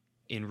in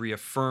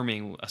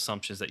reaffirming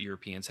assumptions that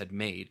Europeans had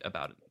made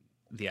about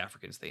the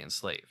Africans they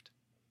enslaved.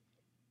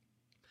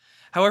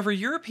 However,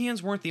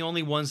 Europeans weren't the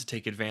only ones to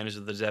take advantage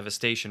of the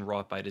devastation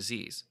wrought by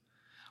disease.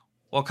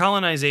 While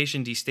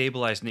colonization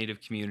destabilized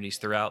native communities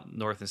throughout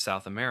North and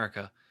South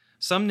America,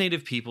 some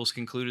native peoples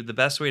concluded the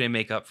best way to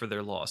make up for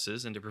their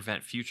losses and to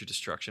prevent future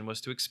destruction was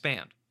to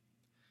expand.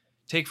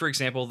 Take, for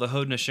example, the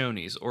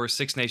Haudenosaunees, or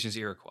Six Nations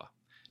Iroquois,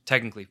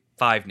 technically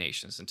 5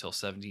 nations until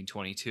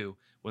 1722,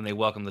 when they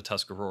welcomed the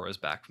Tuscaroras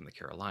back from the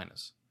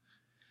Carolinas.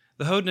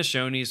 The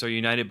Haudenosaunees are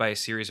united by a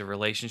series of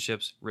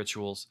relationships,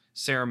 rituals,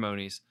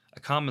 ceremonies, a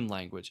common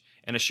language,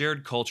 and a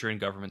shared culture and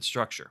government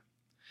structure.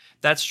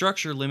 That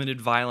structure limited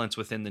violence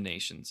within the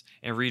nations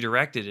and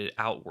redirected it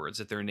outwards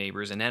at their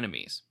neighbors and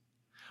enemies.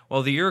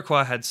 While the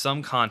Iroquois had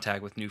some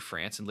contact with New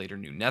France and later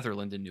New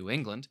Netherland and New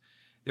England,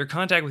 their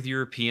contact with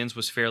Europeans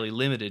was fairly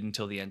limited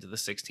until the end of the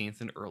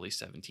 16th and early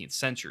 17th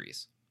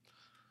centuries.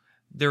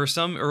 There were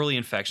some early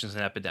infections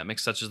and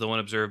epidemics, such as the one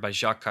observed by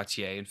Jacques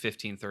Cartier in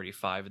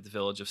 1535 at the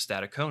village of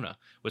Stadacona,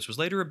 which was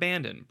later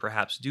abandoned,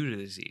 perhaps due to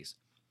disease.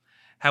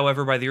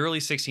 However, by the early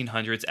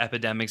 1600s,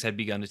 epidemics had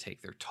begun to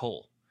take their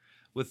toll.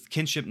 With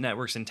kinship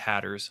networks in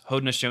tatters,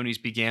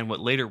 Haudenosaunees began what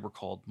later were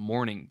called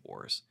mourning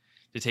wars,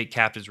 to take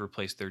captives to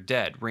replace their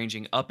dead,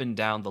 ranging up and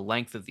down the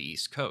length of the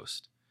East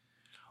Coast.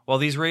 While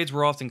these raids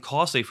were often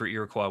costly for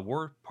Iroquois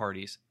war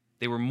parties,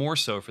 they were more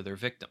so for their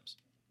victims.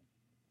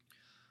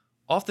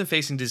 Often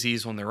facing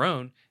disease on their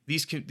own,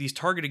 these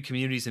targeted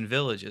communities and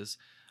villages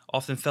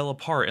often fell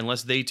apart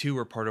unless they too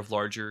were part of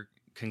larger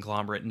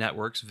conglomerate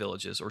networks,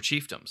 villages, or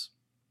chiefdoms.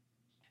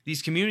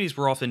 These communities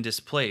were often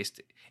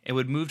displaced and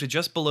would move to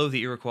just below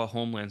the Iroquois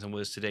homelands in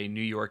what is today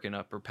New York and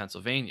Upper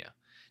Pennsylvania,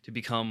 to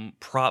become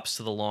props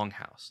to the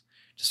Longhouse,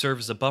 to serve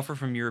as a buffer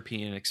from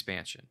European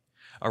expansion,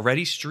 a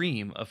ready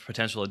stream of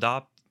potential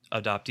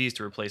adoptees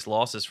to replace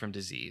losses from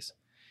disease,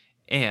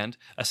 and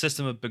a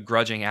system of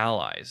begrudging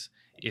allies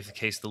if in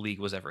case the League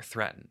was ever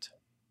threatened.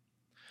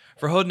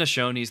 For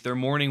Haudenosaunees, their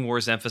mourning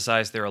wars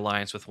emphasized their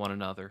alliance with one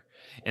another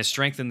and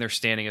strengthened their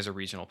standing as a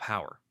regional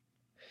power.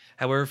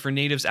 However, for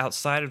natives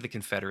outside of the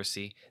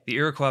Confederacy, the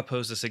Iroquois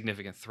posed a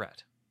significant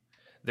threat.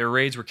 Their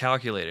raids were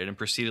calculated and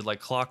proceeded like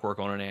clockwork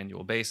on an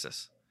annual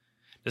basis.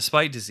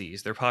 Despite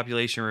disease, their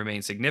population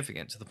remained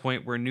significant to the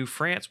point where New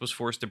France was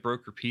forced to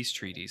broker peace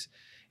treaties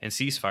and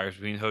ceasefires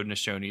between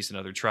Haudenosaunees and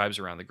other tribes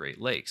around the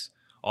Great Lakes,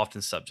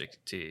 often subject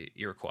to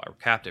Iroquois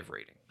captive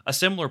raiding. A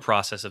similar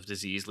process of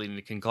disease leading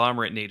to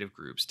conglomerate native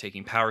groups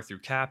taking power through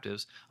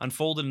captives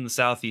unfolded in the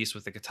southeast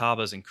with the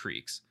Catawbas and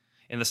Creeks,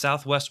 in the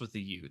southwest with the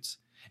Utes,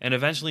 and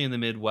eventually in the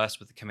Midwest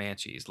with the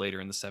Comanches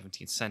later in the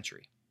 17th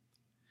century.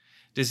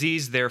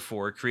 Disease,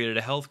 therefore, created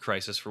a health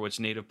crisis for which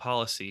native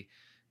policy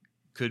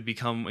could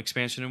become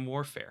expansion and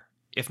warfare,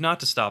 if not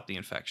to stop the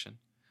infection,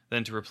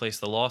 then to replace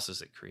the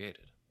losses it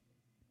created.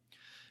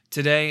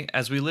 Today,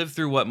 as we live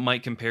through what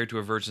might compare to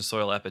a virgin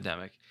soil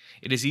epidemic,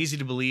 it is easy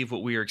to believe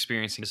what we are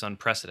experiencing is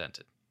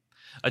unprecedented.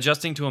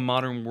 Adjusting to a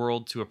modern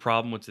world to a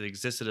problem which has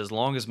existed as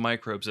long as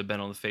microbes have been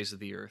on the face of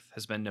the earth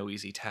has been no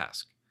easy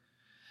task.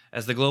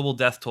 As the global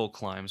death toll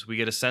climbs, we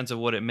get a sense of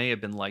what it may have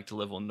been like to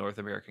live on the North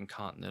American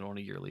continent on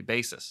a yearly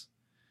basis.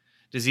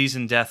 Disease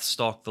and death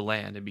stalked the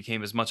land and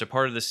became as much a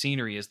part of the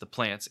scenery as the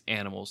plants,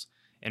 animals,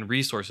 and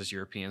resources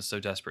Europeans so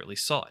desperately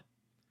sought.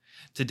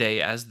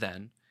 Today, as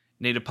then,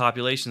 native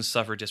populations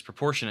suffer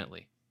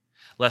disproportionately.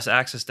 Less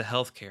access to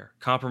health care,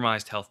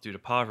 compromised health due to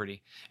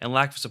poverty, and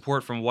lack of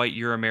support from white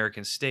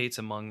Euro-American states,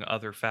 among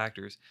other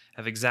factors,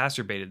 have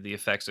exacerbated the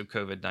effects of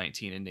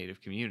COVID-19 in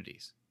native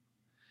communities.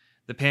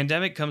 The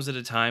pandemic comes at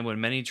a time when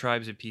many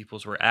tribes and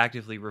peoples were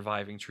actively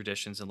reviving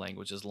traditions and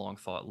languages long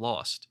thought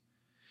lost.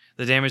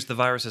 The damage the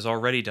virus has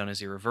already done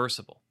is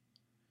irreversible.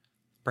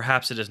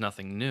 Perhaps it is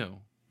nothing new,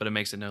 but it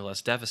makes it no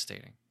less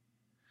devastating.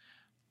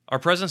 Our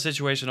present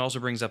situation also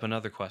brings up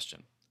another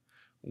question.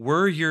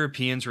 Were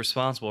Europeans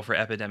responsible for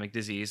epidemic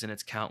disease and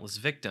its countless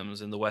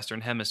victims in the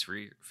Western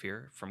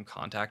Hemisphere from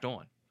contact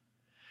on?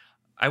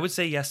 I would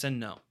say yes and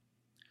no.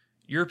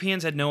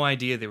 Europeans had no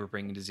idea they were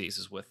bringing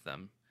diseases with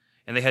them,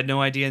 and they had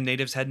no idea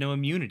natives had no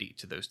immunity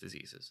to those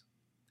diseases.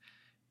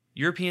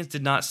 Europeans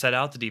did not set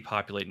out to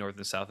depopulate North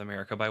and South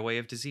America by way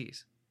of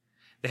disease.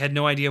 They had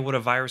no idea what a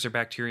virus or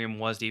bacterium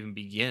was to even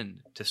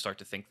begin to start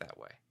to think that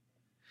way.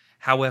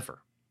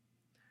 However,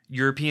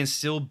 Europeans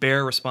still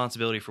bear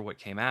responsibility for what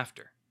came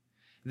after.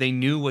 They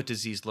knew what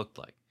disease looked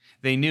like.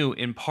 They knew,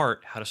 in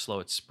part, how to slow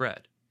its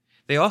spread.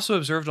 They also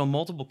observed on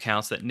multiple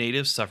counts that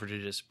natives suffered at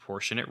a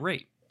disproportionate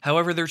rate.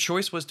 However, their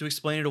choice was to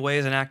explain it away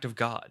as an act of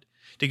God,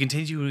 to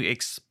continue to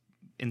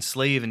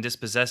enslave and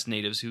dispossess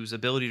natives whose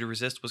ability to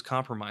resist was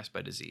compromised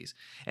by disease,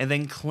 and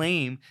then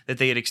claim that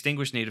they had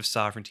extinguished native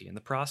sovereignty in the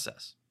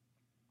process.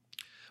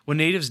 When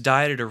natives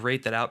died at a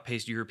rate that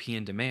outpaced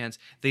European demands,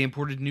 they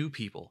imported new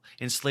people,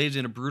 enslaved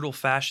in a brutal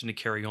fashion to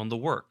carry on the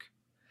work.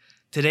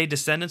 Today,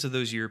 descendants of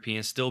those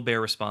Europeans still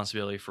bear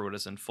responsibility for what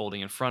is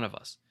unfolding in front of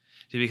us,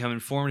 to become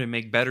informed and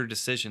make better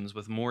decisions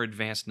with more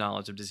advanced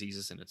knowledge of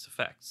diseases and its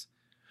effects.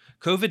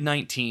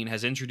 COVID-19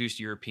 has introduced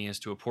Europeans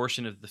to a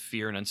portion of the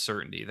fear and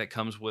uncertainty that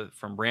comes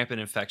from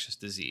rampant infectious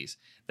disease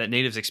that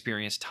natives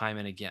experience time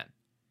and again.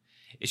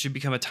 It should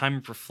become a time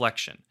of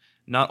reflection,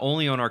 not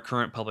only on our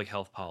current public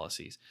health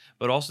policies,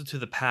 but also to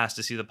the past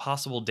to see the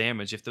possible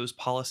damage if those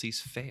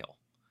policies fail.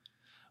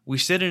 We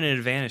sit in an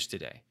advantage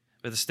today,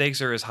 but the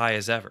stakes are as high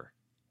as ever.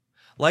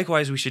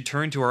 Likewise, we should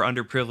turn to our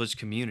underprivileged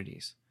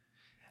communities,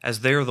 as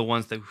they're the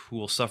ones who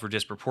will suffer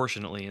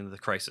disproportionately in the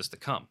crisis to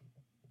come.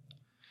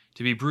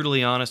 To be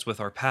brutally honest with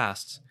our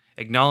pasts,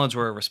 acknowledge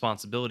where our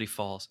responsibility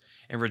falls,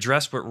 and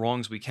redress what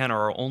wrongs we can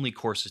are our only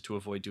courses to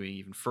avoid doing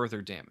even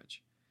further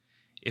damage.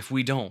 If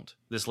we don't,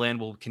 this land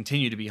will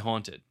continue to be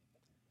haunted,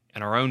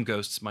 and our own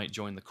ghosts might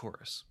join the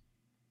chorus.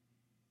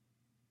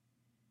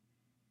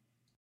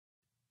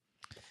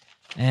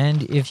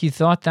 And if you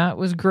thought that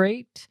was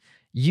great,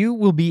 you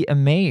will be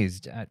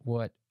amazed at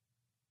what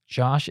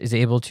Josh is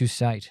able to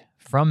cite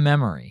from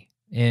memory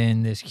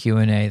in this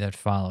Q&A that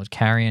followed.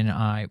 Carrie and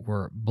I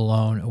were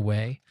blown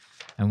away,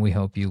 and we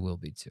hope you will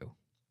be too.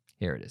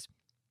 Here it is.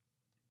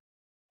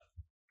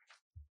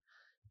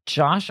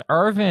 Josh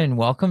Irvin,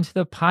 welcome to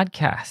the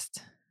podcast.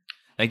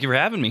 Thank you for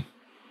having me.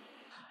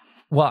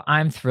 Well,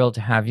 I'm thrilled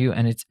to have you,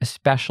 and it's a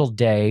special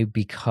day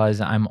because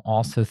I'm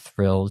also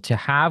thrilled to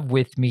have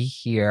with me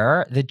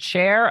here the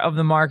chair of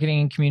the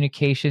Marketing and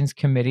Communications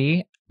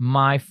Committee,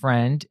 my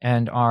friend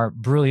and our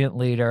brilliant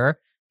leader,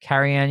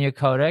 Carrie Ann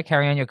Yokota.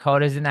 Carrie Ann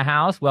Yokota is in the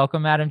house.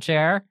 Welcome, Madam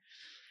Chair.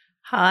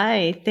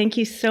 Hi, thank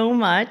you so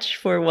much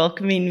for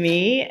welcoming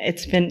me.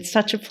 It's been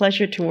such a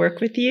pleasure to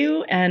work with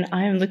you, and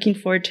I am looking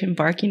forward to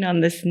embarking on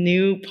this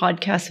new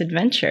podcast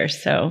adventure.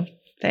 So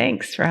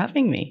thanks for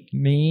having me.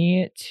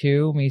 Me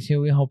too.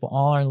 We hope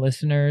all our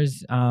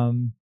listeners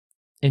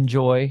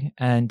enjoy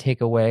and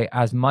take away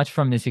as much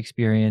from this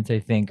experience. I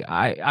think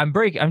I'm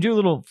doing a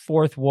little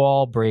fourth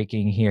wall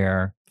breaking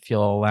here, if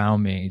you'll allow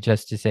me,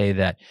 just to say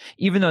that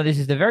even though this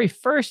is the very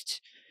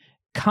first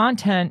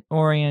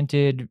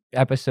content-oriented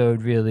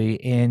episode really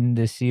in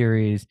the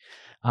series,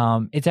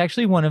 it's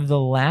actually one of the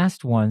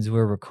last ones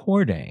we're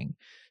recording.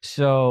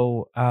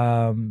 So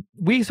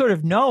we sort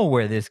of know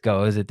where this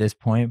goes at this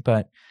point,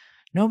 but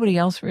nobody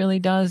else really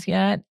does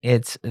yet.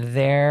 It's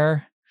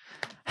there.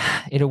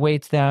 It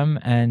awaits them.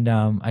 And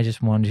I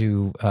just want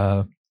to,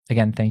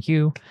 again, thank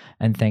you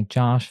and thank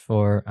Josh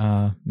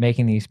for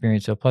making the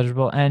experience so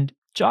pleasurable. And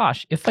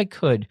Josh, if I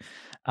could,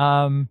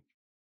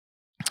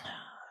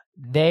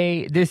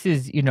 this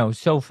is,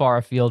 so far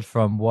afield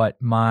from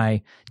what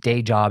my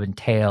day job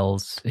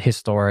entails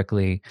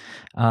historically.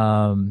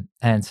 And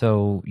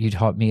so you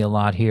taught me a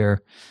lot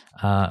here.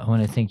 I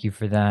want to thank you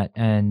for that.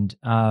 And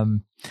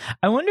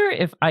I wonder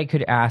if I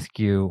could ask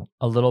you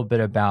a little bit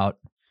about,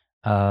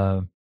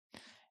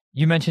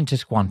 you mentioned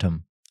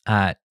Tisquantum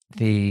at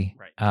the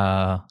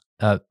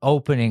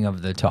opening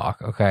of the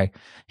talk. Okay.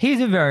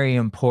 He's a very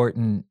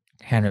important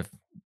kind of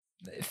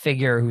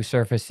figure who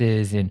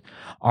surfaces in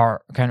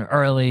our kind of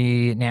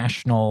early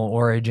national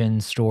origin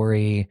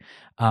story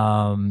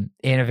in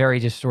a very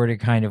distorted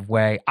kind of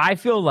way. I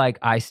feel like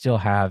I still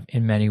have,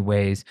 in many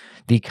ways,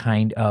 the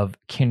kind of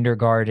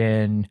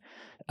kindergarten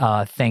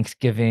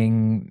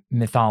Thanksgiving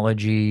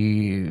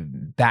mythology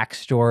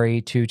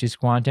backstory to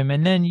Tisquantum.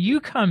 And then you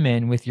come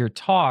in with your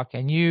talk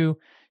and you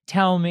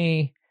tell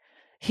me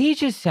he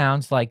just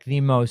sounds like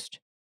the most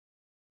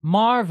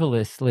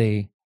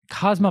marvelously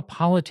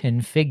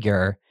cosmopolitan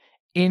figure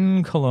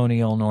in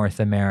colonial North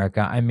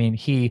America. I mean,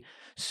 he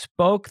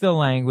spoke the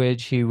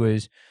language. He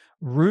was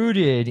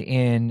rooted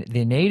in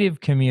the native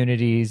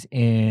communities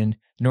in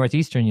what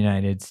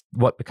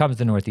becomes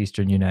the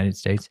northeastern United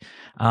States.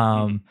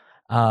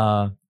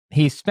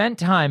 He spent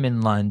time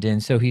in London,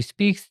 so he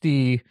speaks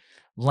the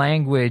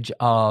language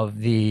of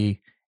the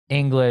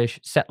English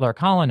settler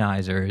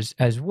colonizers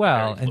as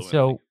well. And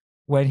so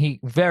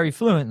very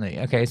fluently.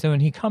 Okay, so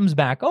when he comes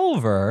back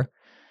over,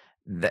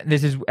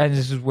 this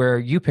is where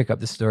you pick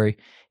up the story.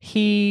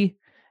 He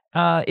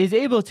is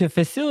able to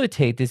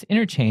facilitate this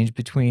interchange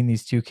between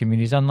these two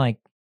communities, unlike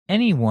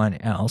anyone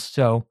else.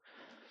 So,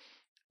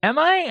 am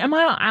I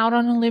out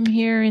on a limb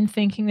here in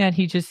thinking that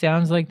he just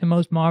sounds like the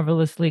most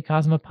marvelously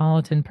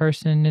cosmopolitan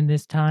person in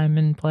this time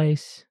and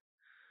place?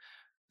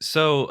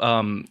 So,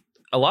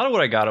 a lot of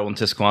what I got on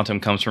Tisquantum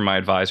comes from my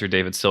advisor,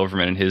 David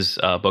Silverman, in his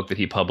book that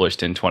he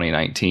published in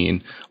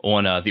 2019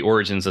 on the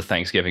origins of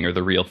Thanksgiving, or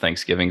the real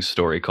Thanksgiving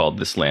story, called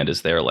This Land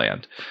is Their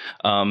Land.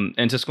 And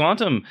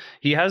Tisquantum,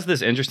 he has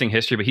this interesting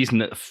history, but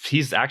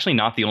he's actually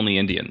not the only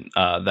Indian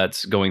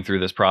that's going through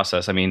this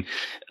process. I mean,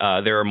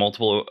 there are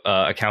multiple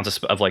accounts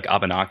of like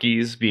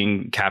Abenakis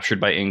being captured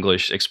by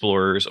English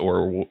explorers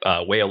or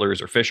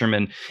whalers or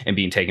fishermen and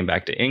being taken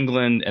back to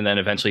England, and then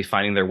eventually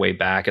finding their way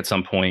back at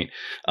some point.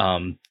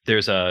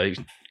 There's a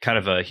kind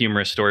of a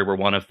humorous story where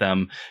one of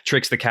them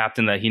tricks the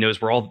captain that he knows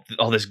where all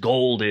this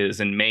gold is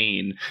in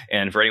Maine.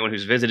 And for anyone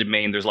who's visited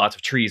Maine, there's lots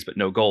of trees, but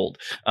no gold.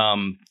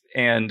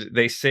 And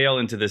they sail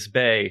into this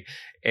bay,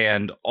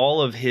 and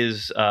all of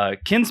his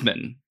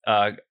kinsmen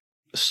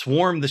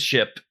swarm the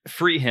ship,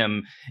 free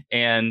him,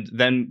 and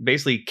then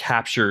basically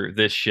capture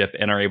this ship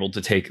and are able to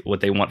take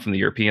what they want from the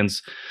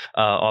Europeans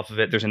off of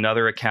it. There's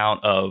another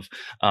account of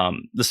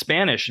the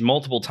Spanish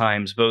multiple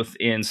times, both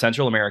in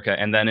Central America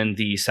and then in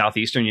the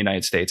southeastern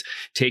United States,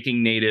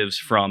 taking natives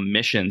from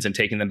missions and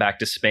taking them back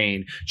to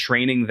Spain,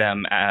 training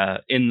them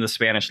in the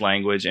Spanish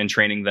language and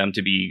training them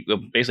to be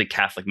basically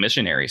Catholic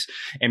missionaries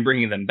and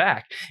bringing them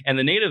back. And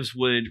the natives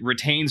would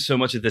retain so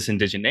much of this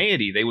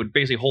indigeneity. They would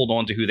basically hold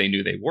on to who they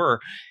knew they were.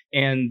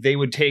 And they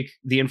would take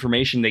the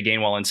information they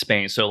gained while in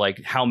Spain. So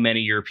like how many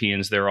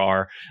Europeans there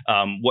are,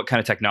 what kind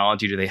of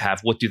technology do they have,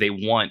 what do they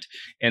want?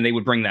 And they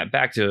would bring that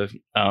back to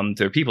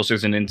their people. So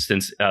there's an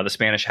instance, the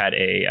Spanish had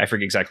I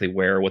forget exactly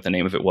what the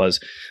name of it was,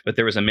 but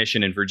there was a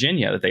mission in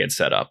Virginia that they had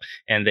set up.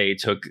 And they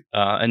took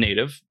a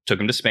native, took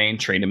him to Spain,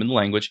 trained him in the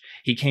language.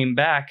 He came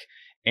back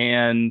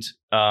and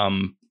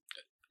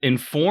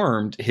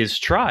informed his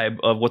tribe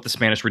of what the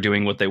Spanish were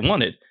doing, what they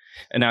wanted.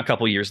 And now a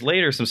couple of years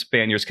later, some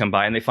Spaniards come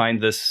by and they find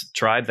this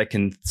tribe that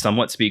can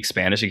somewhat speak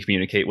Spanish and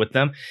communicate with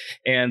them.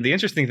 And the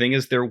interesting thing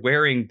is they're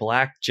wearing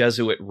black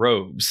Jesuit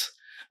robes,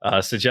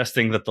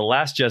 suggesting that the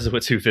last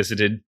Jesuits who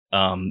visited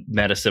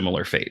met a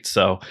similar fate.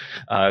 So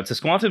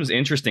Tisquantum's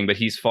interesting, but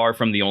he's far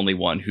from the only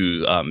one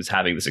who is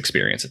having this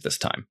experience at this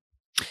time.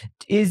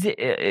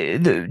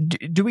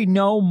 Do we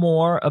know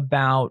more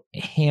about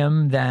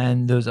him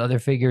than those other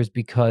figures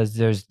because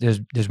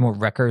there's more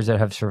records that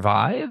have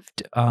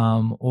survived,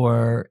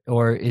 or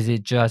is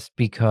it just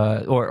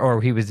because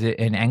or he was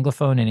an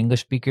Anglophone, an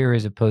English speaker,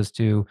 as opposed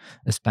to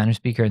a Spanish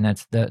speaker, and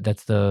that's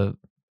the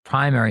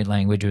primary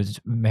language as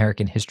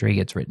American history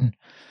gets written?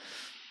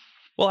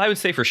 Well, I would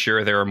say for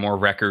sure there are more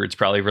records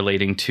probably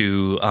relating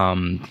to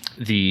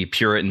the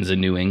Puritans in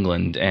New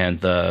England and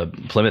the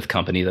Plymouth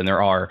Company than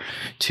there are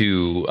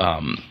to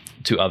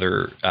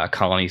other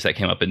colonies that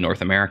came up in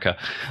North America.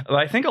 But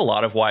I think a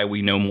lot of why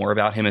we know more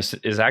about him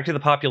is actually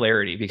the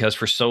popularity, because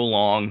for so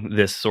long,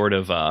 this sort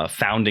of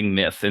founding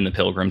myth in the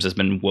Pilgrims has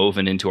been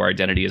woven into our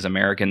identity as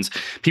Americans.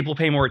 People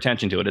pay more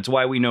attention to it. It's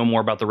why we know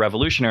more about the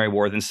Revolutionary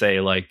War than,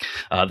 say, like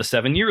the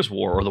 7 Years'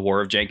 War or the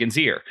War of Jenkins'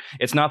 Ear.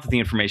 It's not that the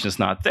information is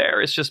not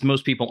there. It's just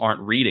most people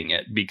aren't reading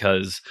it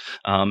because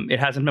it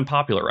hasn't been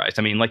popularized.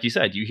 I mean, like you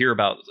said, you hear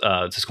about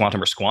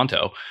Tisquantum or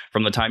Squanto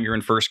from the time you're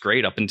in first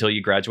grade up until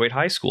you graduate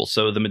high school.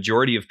 So the majority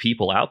of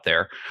people out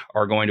there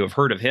are going to have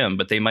heard of him,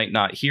 but they might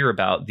not hear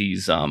about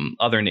these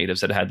other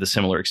natives that had the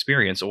similar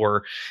experience,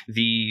 or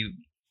the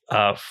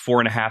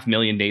 4.5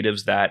 million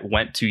natives that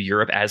went to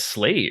Europe as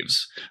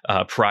slaves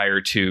prior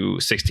to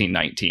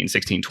 1619,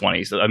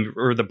 1620,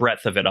 or the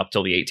breadth of it up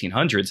till the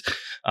 1800s.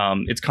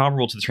 It's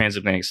comparable to the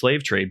transatlantic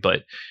slave trade,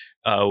 but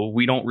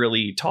we don't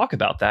really talk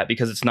about that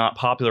because it's not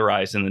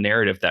popularized in the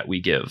narrative that we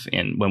give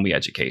when we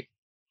educate.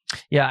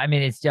 Yeah, I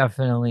mean, it's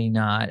definitely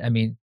not. I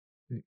mean,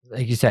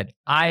 like you said,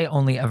 I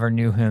only ever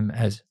knew him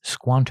as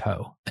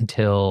Squanto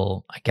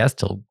till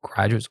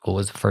graduate school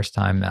was the first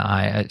time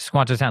that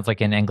Squanto sounds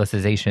like an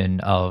anglicization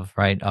of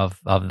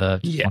the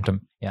Squantum.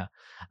 Yeah.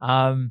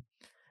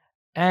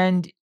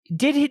 And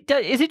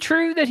is it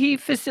true that he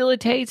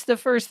facilitates the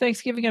first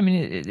Thanksgiving? I mean,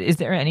 is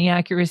there any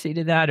accuracy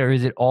to that, or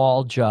is it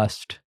all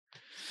just,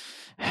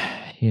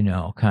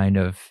 kind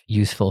of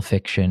useful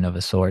fiction of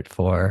a sort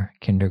for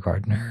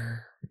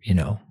kindergartner,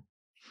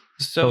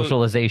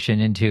 socialization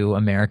into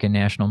American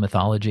national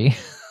mythology?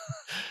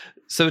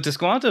 So to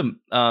Squantum,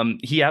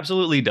 he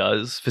absolutely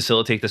does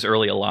facilitate this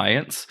early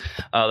alliance.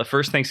 The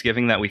first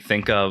Thanksgiving that we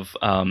think of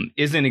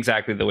isn't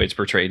exactly the way it's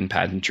portrayed in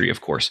pageantry, of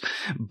course,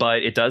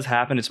 but it does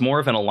happen. It's more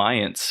of an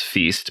alliance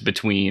feast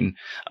between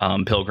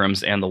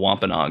Pilgrims and the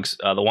Wampanoags.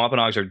 The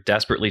Wampanoags are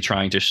desperately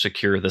trying to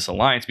secure this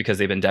alliance because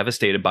they've been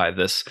devastated by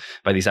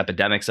these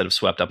epidemics that have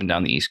swept up and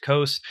down the East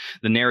Coast.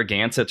 The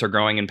Narragansetts are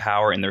growing in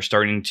power, and they're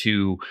starting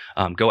to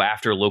go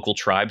after local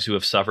tribes who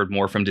have suffered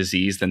more from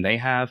disease than they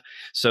have.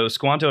 So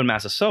Squanto and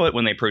Massasoit,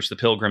 when they approached the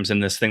Pilgrims in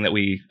this thing that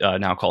we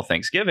now call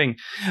Thanksgiving,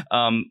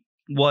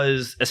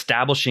 was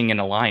establishing an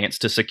alliance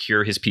to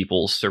secure his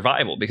people's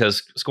survival,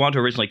 because Squanto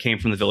originally came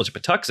from the village of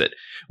Patuxet,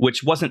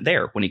 which wasn't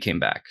there when he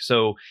came back.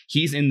 So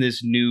he's in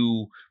this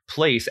new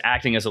place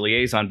acting as a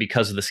liaison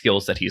because of the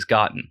skills that he's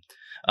gotten.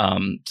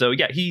 So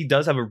yeah, he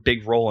does have a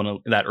big role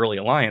in that early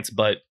alliance,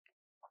 but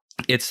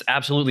it's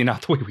absolutely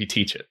not the way we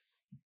teach it.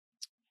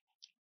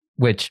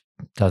 Which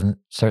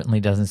certainly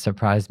doesn't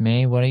surprise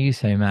me. What do you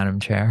say, Madam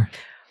Chair?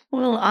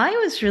 Well, I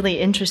was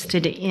really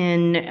interested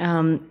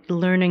in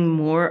learning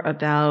more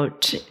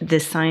about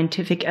the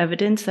scientific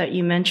evidence that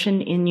you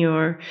mentioned in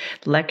your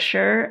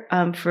lecture.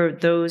 For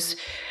those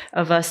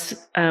of us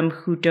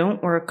who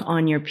don't work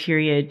on your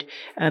period,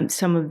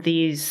 some of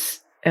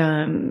these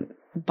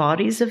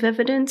bodies of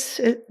evidence,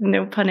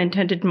 no pun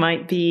intended,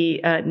 might be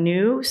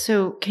new.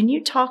 So can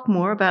you talk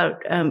more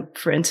about,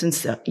 for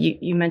instance,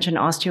 you mentioned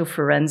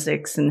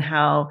osteoforensics and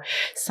how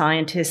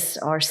scientists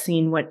are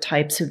seeing what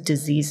types of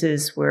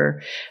diseases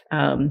were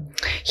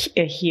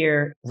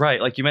here?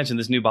 Right. Like you mentioned,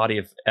 this new body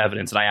of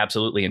evidence, and I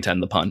absolutely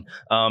intend the pun,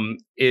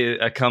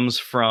 it comes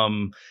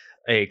from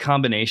a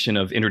combination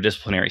of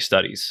interdisciplinary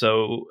studies.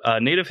 So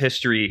Native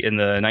history in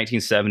the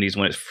 1970s,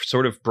 when it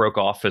sort of broke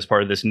off as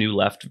part of this new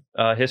left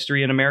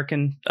history in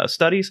American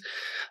studies,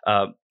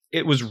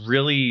 it was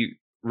really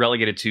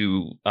relegated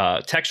to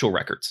textual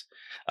records.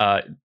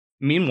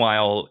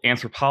 Meanwhile,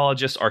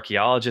 anthropologists,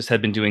 archaeologists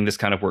had been doing this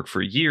kind of work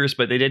for years,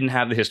 but they didn't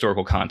have the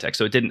historical context.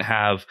 So it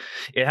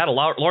had a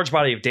large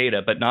body of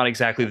data, but not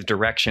exactly the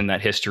direction that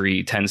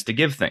history tends to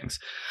give things.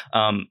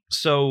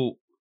 So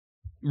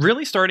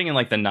really starting in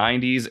like the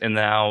 90s and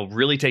now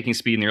really taking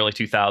speed in the early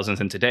 2000s,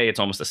 and today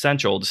it's almost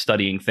essential to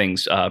studying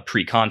things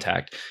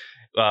pre-contact.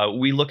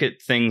 We look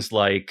at things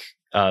like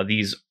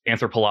these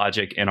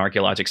anthropologic and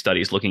archaeologic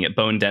studies, looking at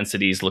bone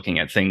densities, looking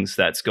at things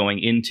that's going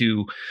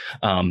into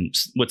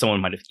what someone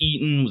might have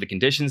eaten, the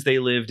conditions they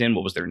lived in,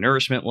 what was their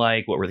nourishment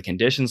like, what were the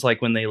conditions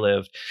like when they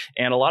lived.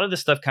 And a lot of this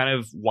stuff kind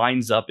of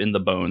winds up in the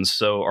bones.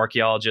 So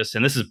archaeologists,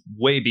 and this is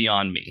way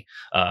beyond me,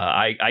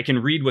 I can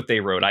read what they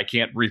wrote. I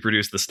can't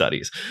reproduce the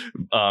studies,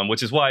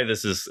 which is why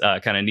this is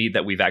kind of neat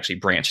that we've actually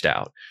branched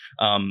out.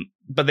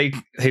 But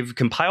they've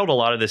compiled a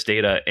lot of this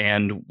data,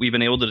 and we've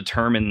been able to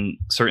determine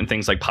certain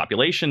things like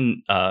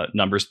population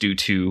numbers due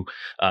to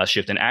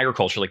shift in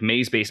agriculture, like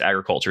maize-based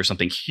agriculture,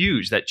 something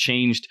huge that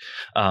changed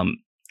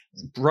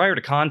prior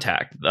to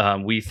contact.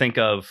 We think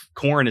of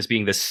corn as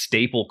being this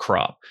staple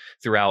crop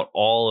throughout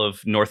all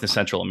of North and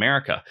Central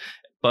America.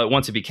 But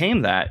once it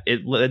became that,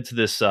 it led to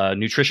this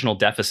nutritional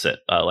deficit.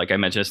 Like I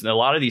mentioned, and a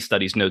lot of these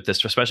studies note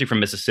this, especially from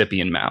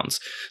Mississippian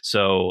mounds.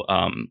 So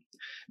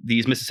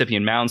these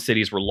Mississippian mound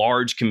cities were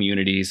large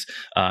communities.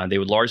 They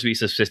would largely be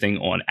subsisting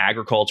on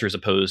agriculture as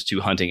opposed to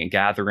hunting and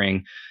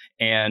gathering.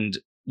 And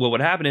what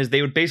would happen is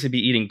they would basically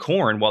be eating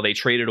corn while they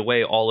traded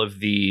away all of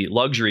the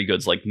luxury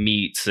goods like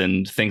meats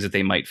and things that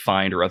they might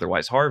find or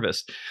otherwise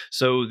harvest.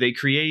 So they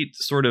create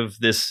sort of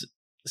this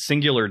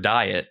singular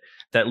diet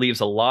that leaves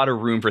a lot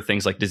of room for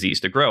things like disease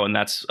to grow. And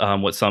that's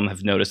what some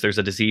have noticed. There's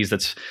a disease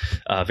that's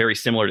very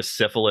similar to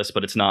syphilis,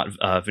 but it's not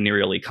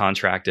venereally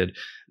contracted,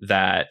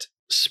 that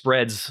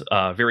spreads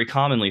very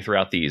commonly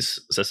throughout these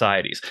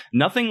societies.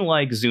 Nothing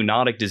like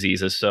zoonotic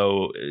diseases,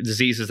 so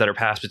diseases that are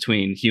passed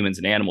between humans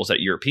and animals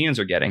that Europeans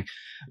are getting,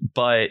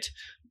 but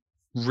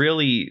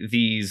really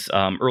these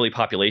early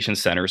population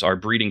centers are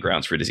breeding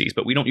grounds for disease.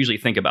 But we don't usually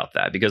think about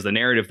that because the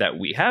narrative that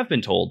we have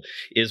been told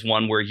is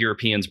one where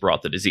Europeans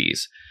brought the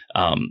disease.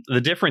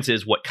 The difference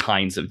is what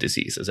kinds of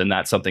diseases, and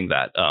that's something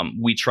that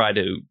we try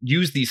to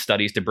use these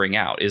studies to bring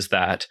out, is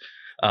that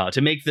to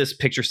make this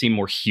picture seem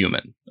more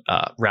human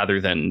rather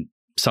than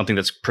something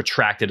that's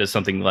protracted as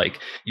something like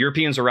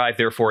Europeans arrived,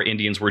 therefore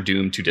Indians were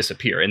doomed to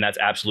disappear. And that's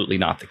absolutely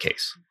not the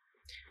case.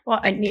 Well,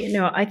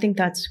 I think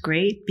that's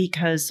great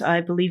because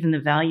I believe in the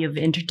value of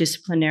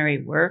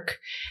interdisciplinary work.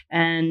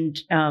 And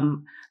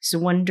so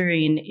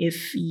wondering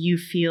if you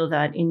feel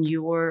that in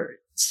your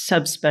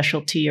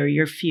subspecialty or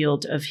your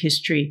field of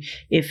history,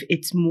 if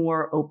it's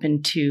more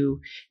open to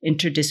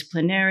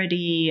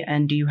interdisciplinarity,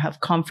 and do you have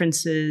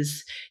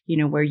conferences,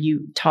 where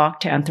you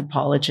talk to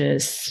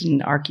anthropologists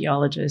and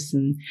archaeologists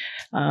and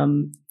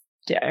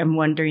I'm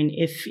wondering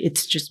if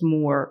it's just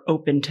more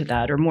open to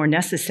that or more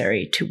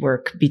necessary to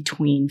work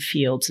between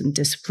fields and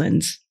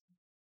disciplines.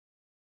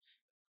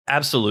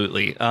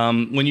 Absolutely.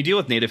 When you deal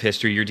with Native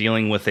history, you're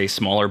dealing with a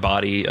smaller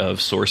body of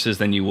sources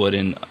than you would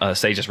in,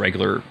 say, just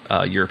regular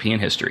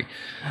European history.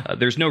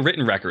 There's no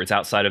written records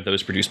outside of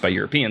those produced by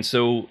Europeans.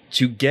 So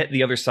to get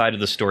the other side of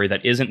the story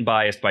that isn't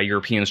biased by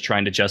Europeans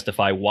trying to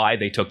justify why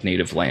they took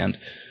Native land,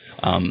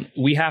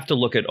 we have to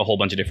look at a whole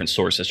bunch of different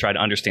sources, try to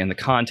understand the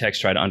context,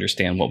 try to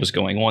understand what was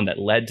going on that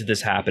led to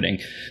this happening.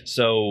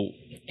 So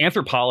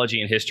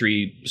anthropology and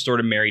history sort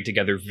of married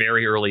together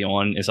very early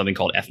on in something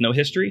called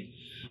ethnohistory.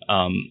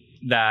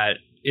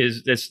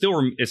 It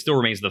still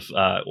remains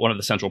one of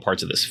the central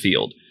parts of this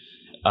field,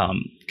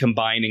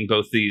 combining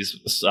both these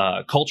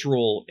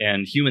cultural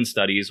and human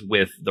studies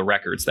with the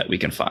records that we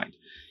can find.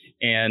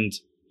 And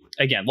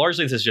again,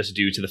 largely this is just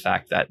due to the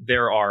fact that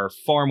there are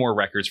far more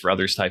records for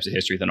other types of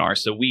history than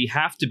ours. So we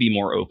have to be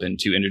more open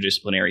to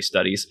interdisciplinary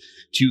studies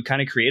to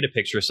kind of create a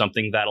picture of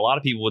something that a lot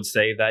of people would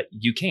say that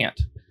you can't.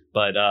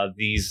 But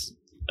these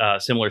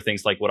similar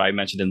things like what I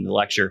mentioned in the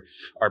lecture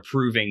are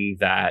proving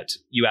that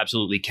you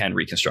absolutely can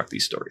reconstruct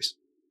these stories.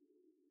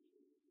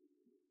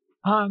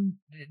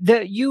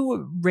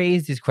 You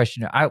raised this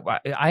question.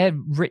 I had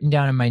written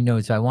down in my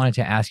notes, so I wanted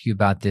to ask you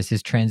about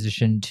this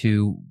transition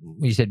to,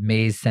 you said,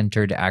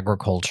 maize-centered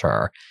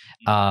agriculture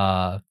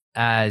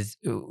as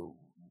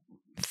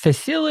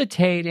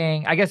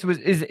facilitating, I guess,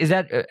 is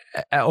that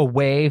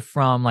away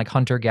from like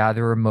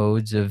hunter-gatherer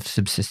modes of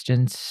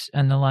subsistence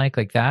and the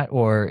like that,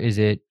 or is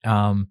it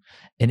an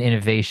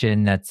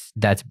innovation that's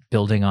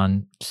building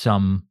on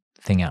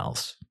something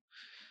else?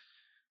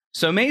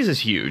 So maize is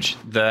huge.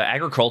 The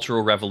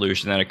agricultural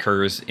revolution that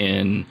occurs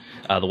in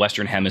the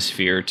Western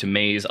Hemisphere to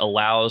maize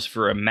allows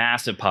for a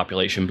massive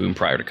population boom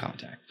prior to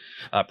contact.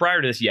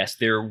 Prior to this, yes,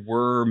 there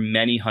were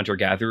many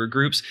hunter-gatherer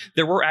groups.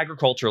 There were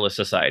agriculturalist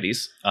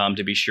societies,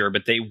 to be sure,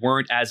 but they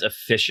weren't as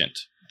efficient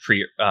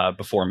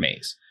before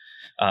maize.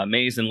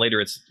 Maize and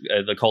later it's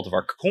the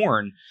cultivar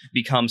corn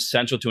becomes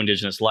central to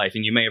indigenous life.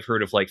 And you may have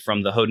heard of, like,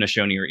 from the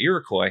Haudenosaunee or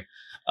Iroquois,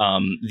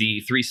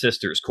 the three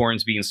sisters,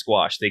 corns, beans,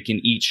 squash. They can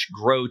each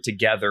grow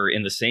together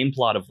in the same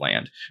plot of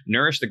land,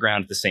 nourish the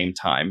ground at the same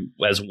time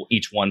as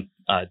each one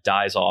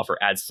dies off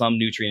or adds some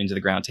nutrient into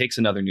the ground, takes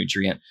another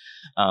nutrient.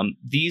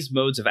 These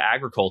modes of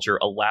agriculture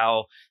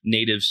allow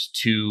natives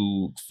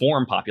to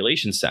form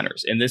population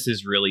centers. And this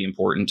is really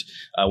important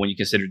when you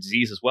consider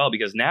disease as well,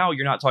 because now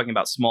you're not talking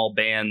about small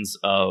bands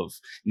of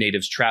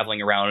natives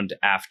traveling around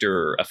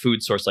after a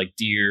food source like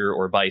deer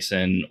or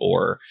bison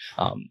or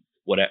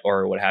what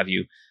have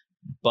you.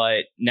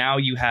 But now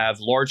you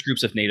have large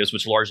groups of natives,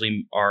 which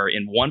largely are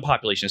in one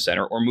population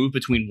center or move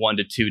between 1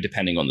 to 2,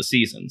 depending on the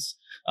seasons.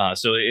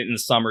 So in the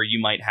summer, you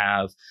might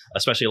have,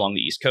 especially along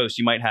the East Coast,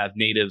 you might have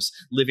natives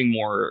living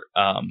more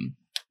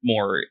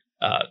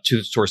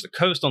towards the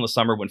coast on the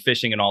summer when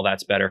fishing and all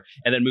that's better,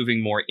 and then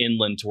moving more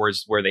inland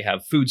towards where they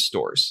have food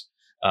stores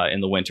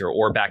in the winter,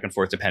 or back and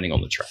forth depending on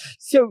the tribe.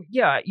 So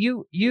yeah,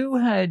 you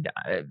had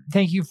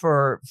thank you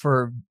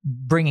for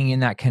bringing in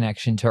that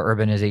connection to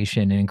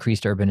urbanization and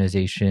increased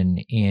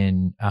urbanization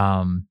in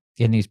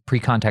these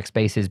pre-contact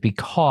spaces,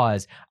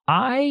 because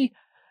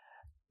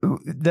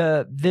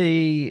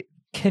the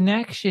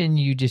connection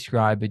you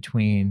describe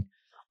between,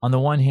 on the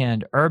one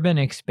hand, urban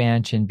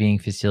expansion being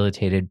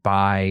facilitated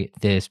by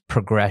this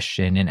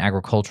progression in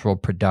agricultural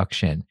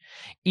production,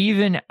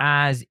 even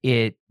as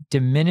it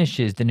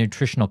diminishes the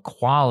nutritional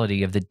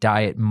quality of the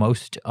diet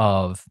most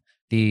of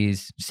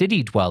these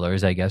city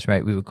dwellers, I guess,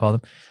 right, we would call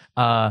them,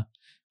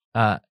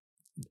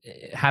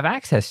 have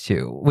access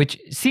to, which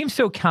seems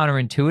so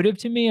counterintuitive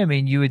to me. I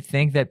mean, you would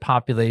think that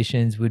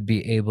populations would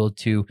be able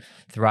to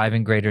thrive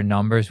in greater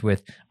numbers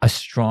with a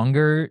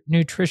stronger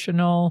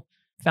nutritional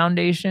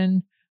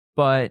foundation,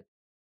 but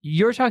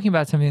you're talking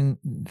about something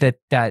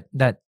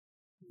that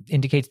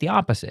indicates the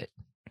opposite.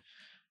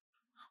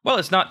 Well,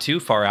 it's not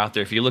too far out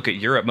there. If you look at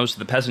Europe, most of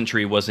the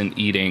peasantry wasn't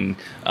eating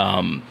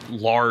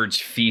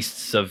large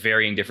feasts of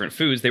varying different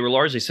foods. They were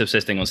largely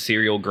subsisting on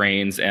cereal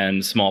grains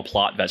and small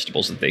plot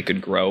vegetables that they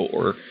could grow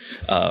or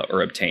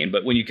obtain.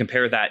 But when you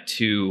compare that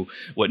to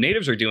what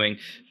natives are doing,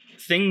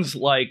 things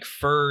like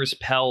furs,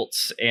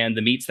 pelts, and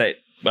the meats that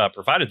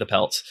provided the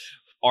pelts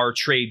are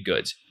trade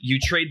goods. You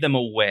trade them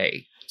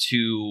away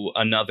to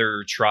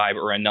another tribe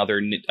or another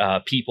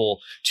people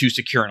to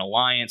secure an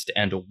alliance, to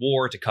end a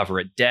war, to cover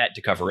a debt,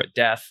 to cover a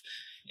death.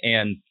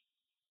 And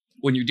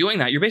when you're doing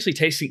that, you're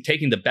basically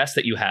taking the best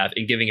that you have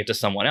and giving it to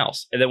someone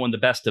else. And then when the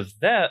best of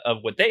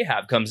what they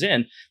have comes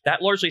in,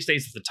 that largely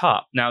stays at the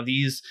top. Now,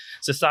 these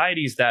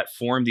societies that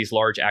form these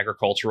large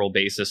agricultural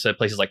bases at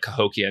places like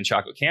Cahokia and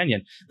Chaco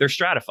Canyon, they're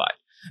stratified.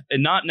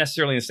 And not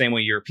necessarily in the same way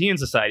European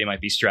society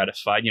might be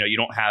stratified. You know, you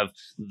don't have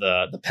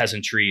the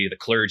peasantry, the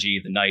clergy,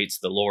 the knights,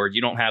 the lord.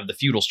 You don't have the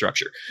feudal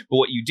structure. But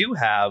what you do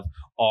have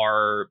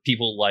are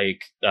people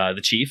like the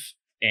chief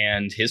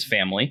and his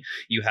family.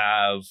 You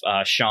have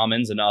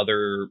shamans and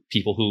other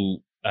people who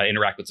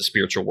interact with the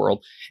spiritual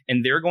world.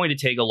 And they're going to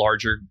take a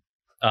larger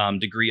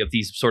degree of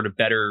these sort of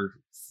better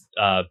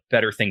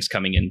better things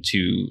coming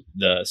into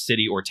the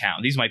city or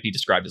town. These might be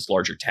described as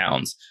larger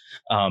towns.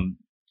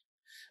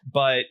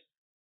 But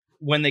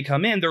when they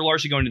come in, they're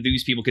largely going to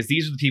these people because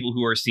these are the people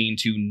who are seen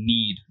to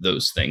need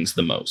those things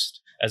the most,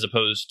 as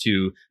opposed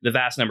to the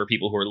vast number of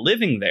people who are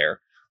living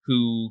there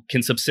who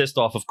can subsist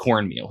off of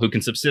cornmeal, who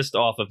can subsist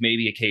off of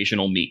maybe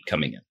occasional meat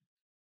coming in.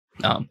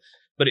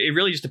 But it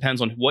really just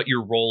depends on what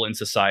your role in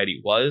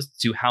society was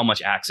to how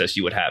much access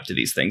you would have to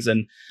these things.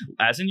 And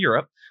as in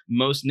Europe,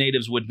 most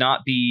natives would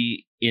not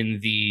be in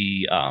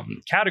the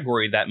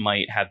category that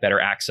might have better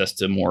access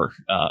to more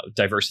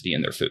diversity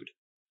in their food.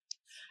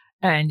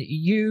 And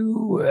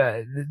you,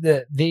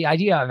 the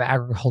idea of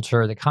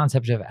agriculture, the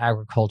concept of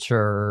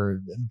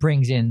agriculture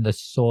brings in the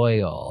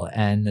soil,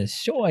 and the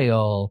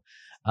soil,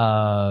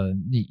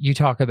 you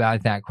talk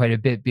about that quite a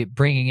bit,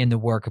 bringing in the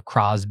work of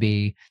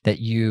Crosby that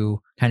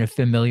you kind of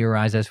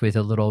familiarize us with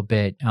a little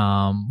bit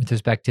with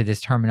respect to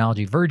this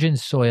terminology, virgin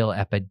soil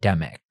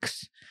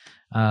epidemics.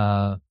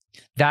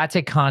 That's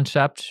a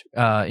concept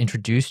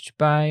introduced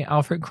by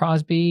Alfred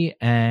Crosby,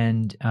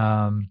 and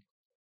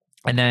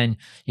then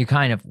you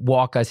kind of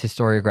walk us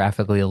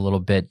historiographically a little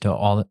bit to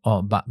all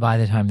by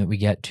the time that we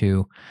get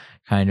to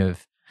kind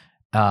of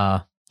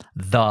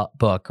the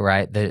book,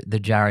 right? The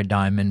Jared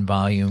Diamond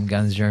volume,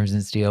 Guns, Germs,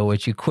 and Steel,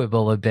 which you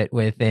quibble a bit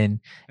with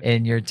in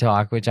your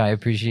talk, which I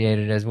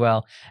appreciated as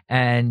well.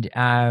 And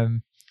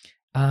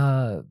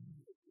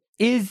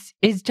is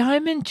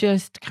Diamond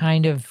just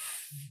kind of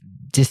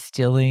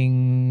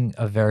distilling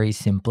a very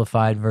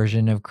simplified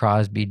version of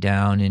Crosby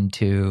down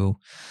into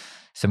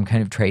some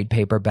kind of trade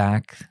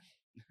paperback?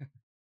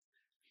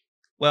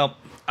 Well,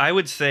 I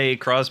would say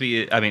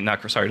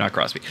not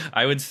Crosby.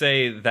 I would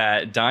say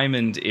that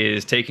Diamond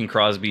is taking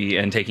Crosby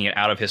and taking it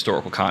out of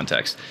historical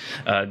context.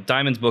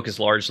 Diamond's book is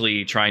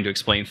largely trying to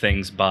explain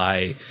things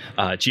by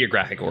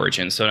geographic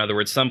origin. So in other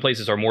words, some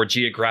places are more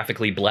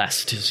geographically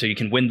blessed. So you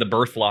can win the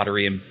birth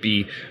lottery and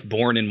be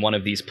born in one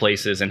of these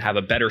places and have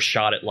a better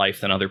shot at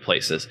life than other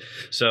places.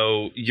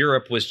 So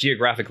Europe was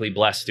geographically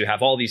blessed to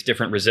have all these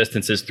different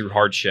resistances through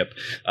hardship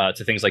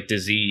to things like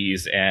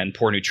disease and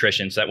poor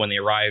nutrition, so that when they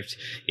arrived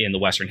in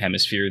the Western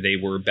Hemisphere, they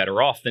were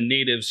better off than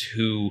natives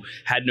who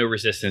had no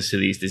resistance to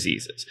these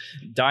diseases.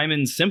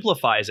 Diamond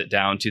simplifies it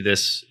down to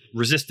this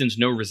resistance,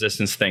 no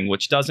resistance thing,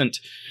 which doesn't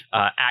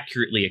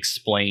accurately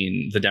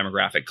explain the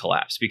demographic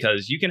collapse,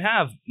 because you can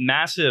have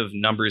massive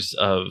numbers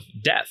of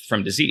death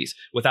from disease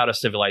without a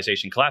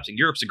civilization collapsing.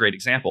 Europe's a great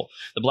example.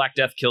 The Black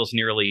Death kills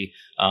nearly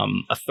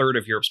a third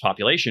of Europe's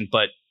population,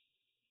 but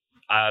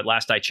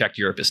last I checked,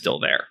 Europe is still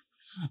there.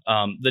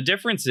 The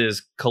difference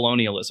is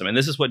colonialism, and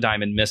this is what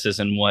Diamond misses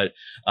and what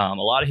a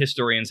lot of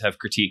historians have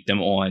critiqued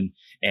him on,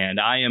 and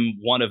I am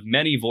one of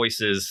many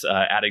voices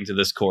adding to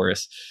this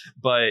chorus,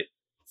 but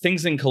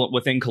things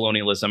within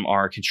colonialism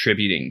are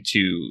contributing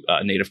to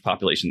native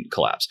population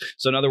collapse.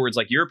 So in other words,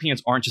 like,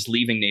 Europeans aren't just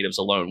leaving natives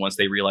alone once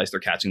they realize they're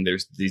catching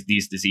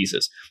these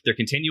diseases. They're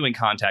continuing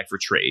contact for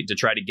trade to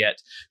try to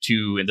get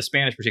to, in the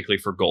Spanish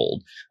particularly, for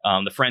gold,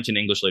 the French and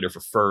English later for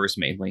furs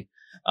mainly.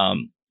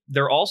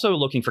 They're also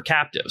looking for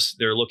captives.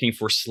 They're looking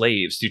for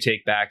slaves to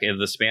take back.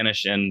 The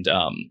Spanish and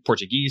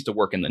Portuguese to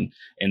work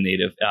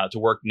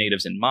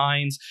natives in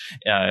mines.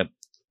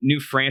 New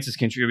France is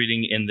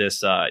contributing in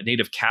this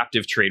native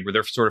captive trade, where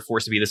they're sort of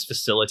forced to be this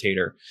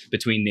facilitator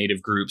between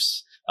native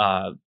groups,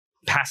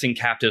 passing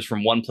captives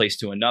from one place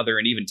to another,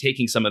 and even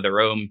taking some of their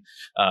own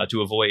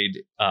to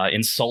avoid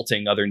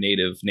insulting other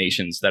native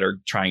nations that are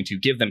trying to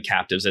give them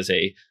captives as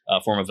a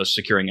form of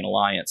securing an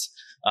alliance.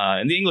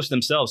 And the English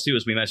themselves, too,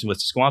 as we mentioned with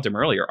Squantum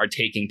earlier, are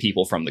taking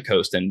people from the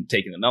coast and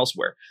taking them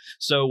elsewhere.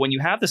 So when you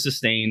have the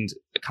sustained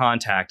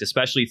contact,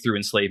 especially through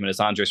enslavement, as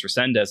Andres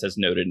Resendez has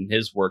noted in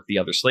his work, The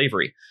Other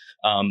Slavery,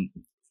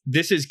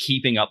 this is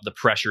keeping up the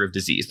pressure of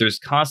disease. There's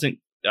constant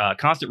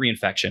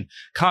reinfection,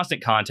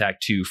 constant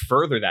contact to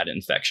further that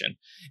infection.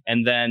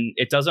 And then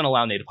it doesn't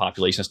allow native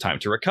populations time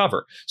to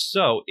recover.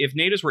 So if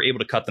natives were able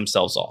to cut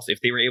themselves off,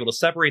 if they were able to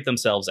separate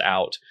themselves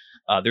out,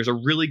 there's a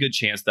really good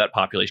chance that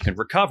population can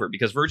recover,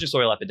 because virgin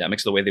soil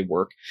epidemics, the way they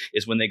work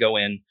is when they go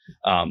in,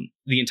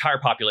 the entire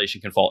population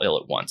can fall ill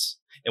at once.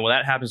 And when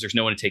that happens, there's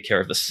no one to take care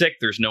of the sick.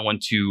 There's no one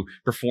to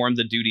perform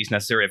the duties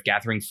necessary of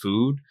gathering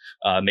food,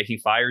 making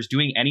fires,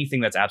 doing anything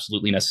that's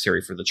absolutely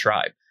necessary for the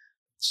tribe.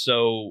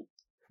 So,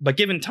 but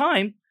given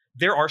time,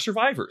 there are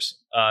survivors.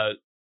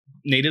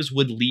 Natives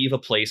would leave a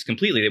place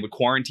completely. They would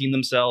quarantine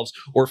themselves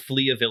or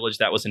flee a village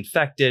that was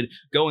infected,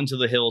 go into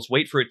the hills,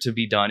 wait for it to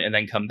be done, and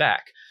then come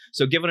back.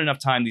 So given enough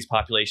time, these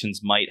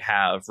populations might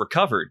have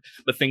recovered.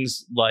 But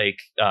things like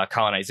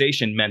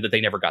colonization meant that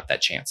they never got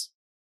that chance.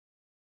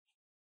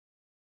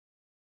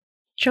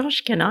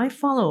 Josh, can I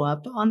follow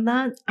up on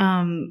that?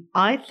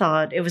 I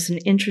thought it was an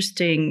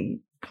interesting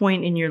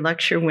point in your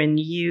lecture when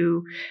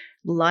you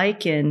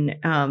liken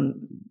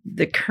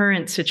the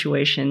current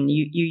situation.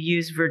 You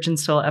use virgin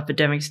soil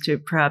epidemics to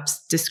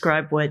perhaps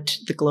describe what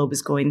the globe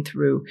is going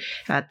through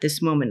at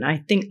this moment.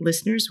 I think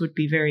listeners would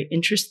be very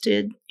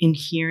interested in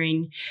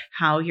hearing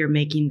how you're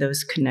making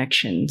those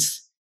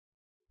connections.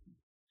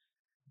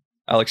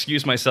 I'll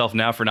excuse myself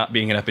now for not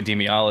being an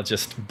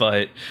epidemiologist,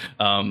 but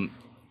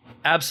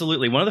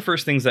absolutely. One of the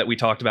first things that we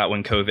talked about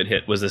when COVID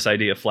hit was this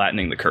idea of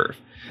flattening the curve.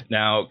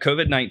 Now,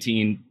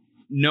 COVID-19,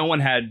 no one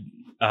had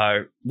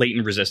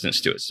latent resistance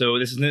to it. So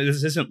this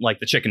isn't like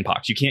the chicken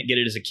pox. You can't get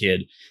it as a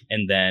kid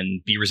and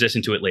then be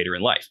resistant to it later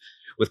in life.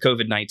 With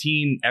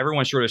COVID-19,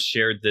 everyone sort of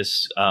shared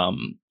this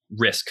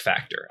risk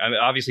factor. I mean,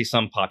 obviously,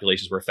 some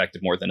populations were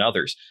affected more than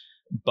others,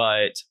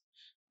 but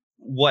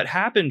what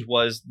happened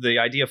was the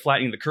idea of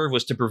flattening the curve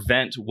was to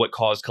prevent what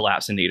caused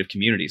collapse in Native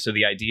communities. So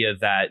the idea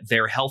that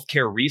their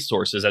healthcare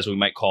resources, as we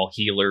might call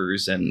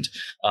healers and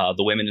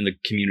the women in the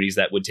communities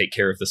that would take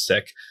care of the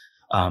sick,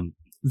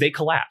 they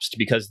collapsed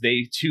because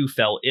they too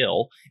fell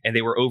ill and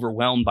they were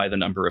overwhelmed by the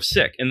number of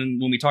sick. And then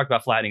when we talk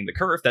about flattening the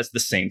curve, that's the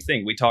same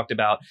thing. We talked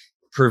about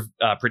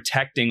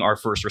protecting our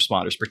first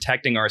responders,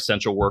 protecting our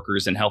essential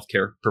workers and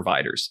healthcare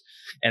providers.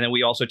 And then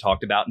we also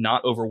talked about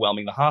not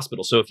overwhelming the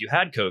hospital. So if you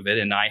had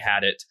COVID, and I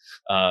had it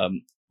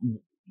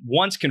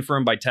once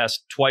confirmed by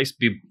test, twice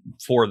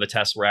before the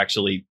tests were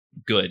actually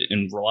good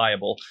and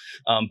reliable,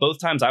 both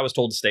times I was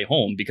told to stay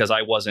home because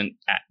I wasn't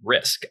at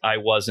risk. I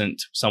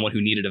wasn't someone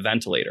who needed a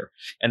ventilator.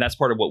 And that's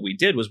part of what we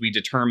did was we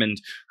determined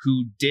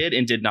who did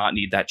and did not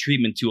need that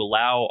treatment to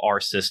allow our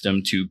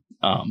system to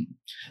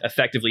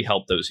effectively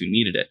help those who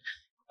needed it.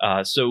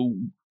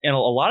 And a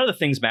lot of the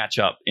things match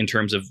up in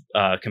terms of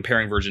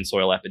comparing virgin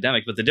soil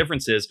epidemic, but the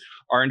difference is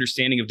our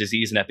understanding of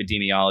disease and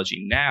epidemiology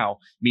now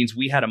means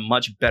we had a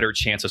much better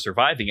chance of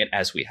surviving it,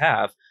 as we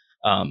have,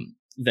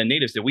 than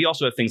natives did. We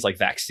also have things like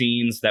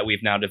vaccines that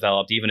we've now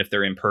developed, even if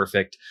they're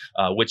imperfect,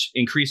 which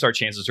increase our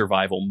chance of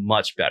survival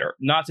much better.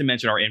 Not to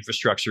mention our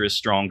infrastructure is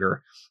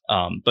stronger.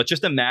 But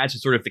just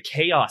imagine sort of the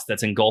chaos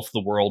that's engulfed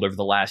the world over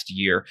the last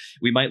year.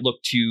 We might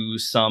look to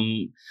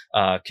some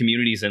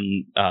communities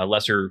in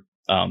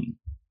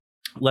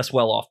less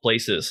well-off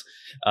places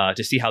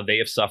to see how they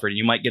have suffered. And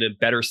you might get a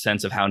better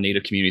sense of how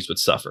Native communities would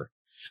suffer.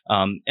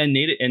 And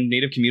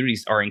Native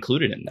communities are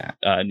included in that.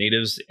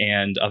 Natives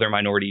and other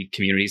minority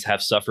communities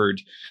have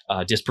suffered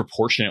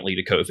disproportionately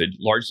to COVID,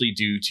 largely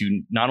due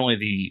to not only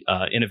the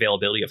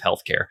inavailability of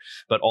healthcare,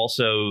 but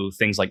also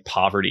things like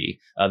poverty,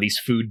 these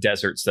food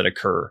deserts that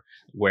occur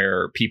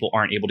where people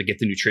aren't able to get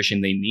the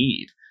nutrition they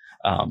need.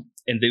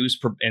 And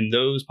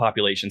those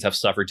populations have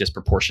suffered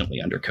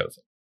disproportionately under COVID.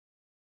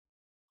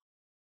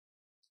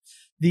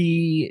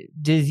 The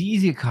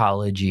disease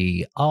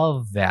ecology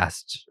of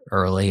vast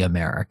early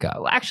America.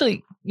 Well,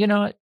 actually, you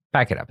know what?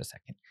 Back it up a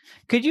second.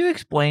 Could you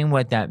explain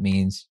what that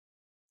means?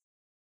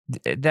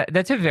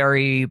 That's a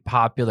very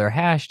popular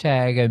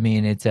hashtag. I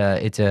mean, it's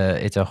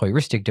a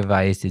heuristic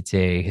device. It's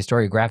a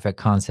historiographic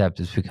concept.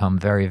 It's become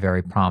very,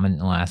 very prominent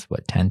in the last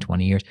 10,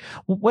 20 years.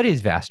 What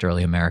is vast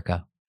early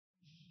America?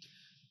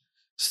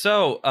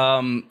 So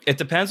it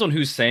depends on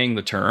who's saying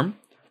the term.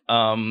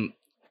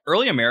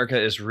 Early America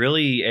is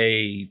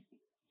really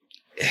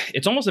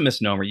it's almost a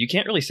misnomer. You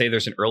can't really say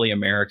there's an early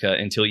America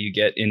until you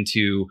get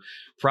into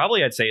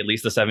probably, I'd say, at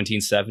least the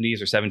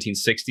 1770s or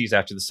 1760s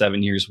after the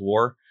 7 Years'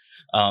 War.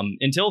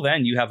 Until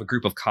then, you have a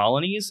group of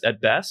colonies at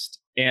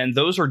best, and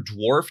those are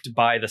dwarfed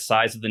by the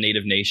size of the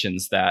native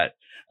nations that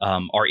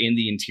are in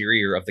the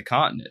interior of the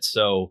continent.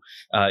 So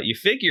you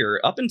figure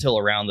up until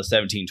around the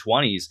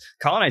 1720s,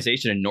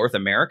 colonization in North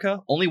America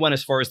only went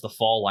as far as the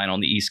fall line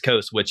on the East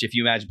Coast, which if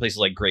you imagine places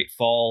like Great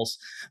Falls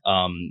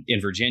in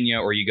Virginia,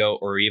 or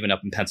even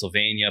up in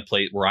Pennsylvania,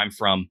 where I'm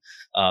from,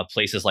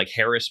 places like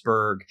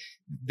Harrisburg,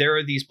 there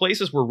are these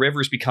places where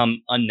rivers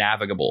become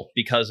unnavigable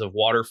because of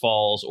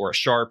waterfalls or a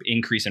sharp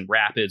increase in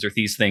rapids or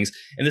these things.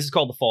 And this is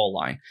called the fall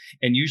line.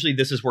 And usually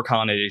this is where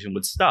colonization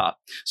would stop.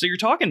 So you're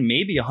talking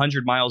maybe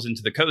 100 miles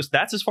into the coast.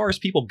 That's as far as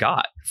people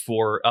got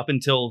for up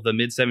until the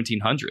mid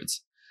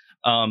 1700s.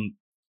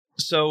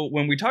 So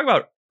when we talk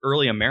about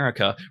early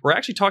America, we're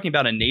actually talking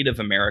about a native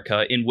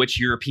America in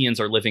which Europeans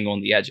are living on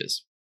the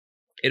edges.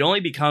 It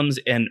only becomes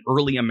an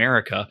early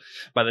America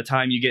by the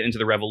time you get into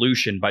the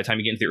Revolution, by the time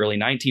you get into the early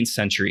 19th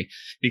century,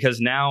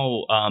 because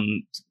now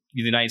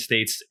the United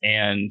States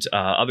and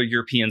other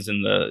Europeans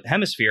in the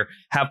hemisphere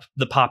have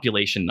the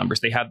population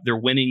numbers. They're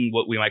winning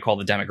what we might call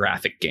the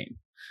demographic game.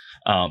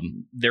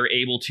 There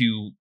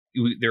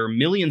are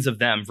millions of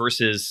them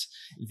versus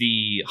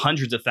the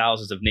hundreds of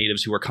thousands of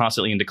natives who are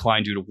constantly in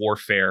decline due to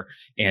warfare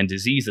and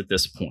disease at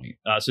this point.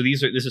 So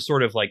this is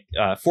sort of like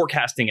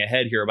forecasting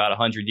ahead here about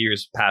 100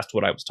 years past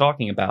what I was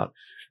talking about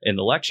in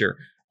the lecture.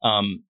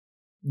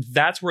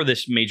 That's where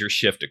this major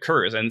shift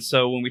occurs. And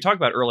so when we talk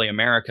about early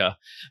America,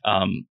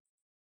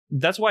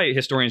 that's why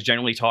historians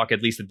generally talk,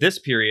 at least at this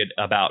period,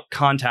 about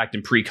contact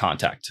and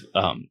pre-contact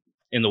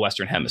in the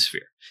Western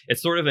Hemisphere.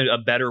 It's sort of a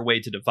better way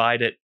to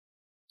divide it,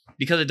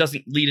 because it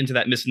doesn't lead into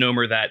that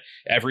misnomer that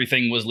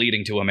everything was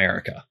leading to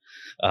America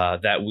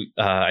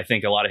I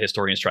think a lot of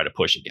historians try to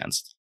push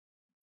against.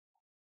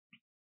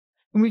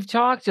 We've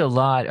talked a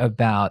lot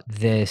about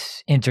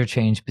this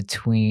interchange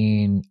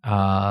between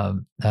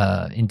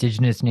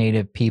indigenous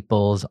native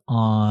peoples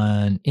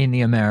in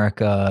the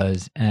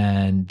Americas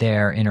and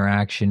their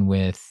interaction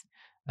with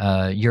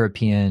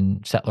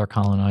European settler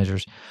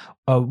colonizers.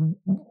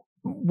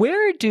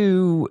 where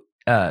do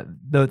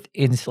both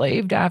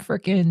enslaved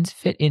Africans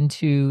fit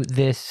into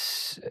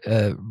this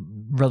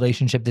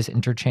relationship, this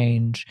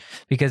interchange?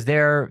 Because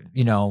they're,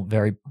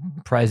 very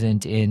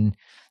present in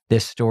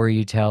this story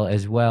you tell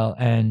as well.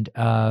 And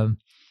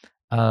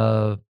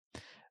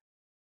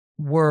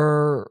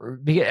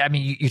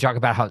you talk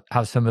about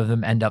how some of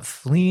them end up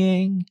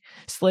fleeing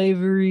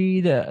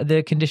slavery,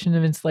 the condition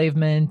of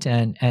enslavement,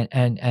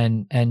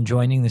 and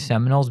joining the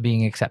Seminoles,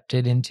 being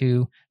accepted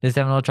into the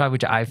Seminole tribe,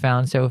 which I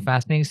found so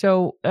fascinating.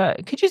 So,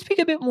 could you speak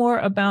a bit more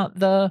about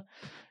the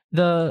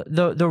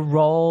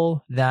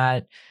role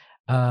that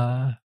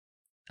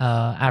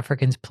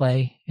Africans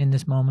play in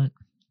this moment?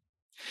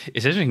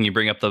 It's interesting you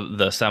bring up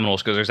the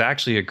Seminoles, because there's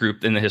actually a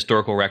group in the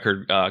historical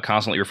record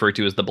constantly referred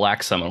to as the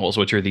Black Seminoles,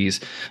 which are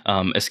these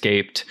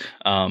escaped,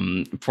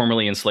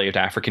 formerly enslaved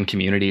African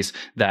communities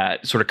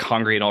that sort of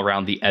congregate all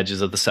around the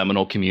edges of the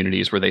Seminole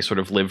communities, where they sort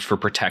of lived for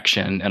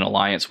protection and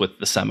alliance with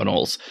the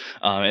Seminoles.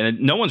 And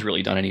no one's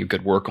really done any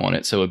good work on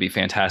it, so it would be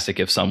fantastic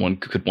if someone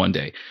could one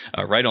day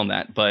write on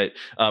that. But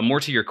more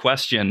to your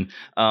question,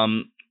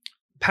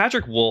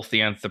 Patrick Wolf,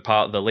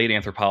 the late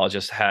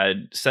anthropologist,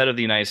 had said of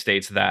the United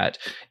States that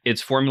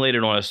it's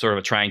formulated on a sort of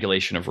a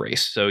triangulation of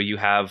race. So you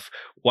have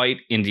white,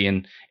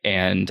 Indian,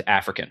 and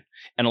African,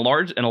 and a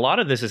lot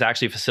of this is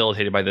actually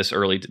facilitated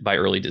by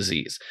early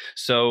disease.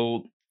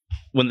 So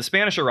when the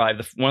Spanish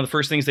arrived, one of the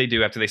first things they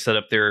do after they set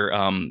up their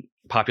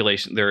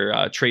population,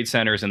 their trade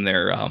centers and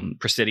their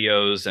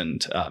presidios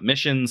and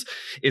missions,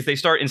 is they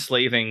start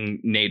enslaving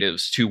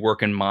natives to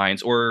work in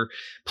mines, or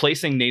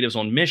placing natives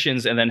on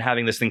missions and then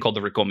having this thing called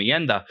the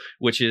recomienda,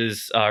 which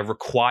is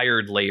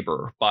required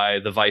labor by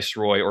the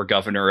viceroy or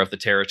governor of the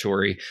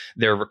territory.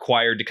 They're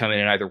required to come in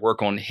and either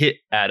work on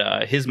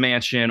his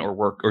mansion,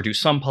 or do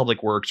some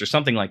public works or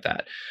something like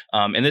that.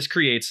 And this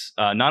creates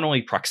not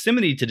only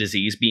proximity to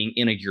disease, being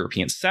in a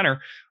European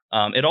center,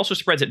 it also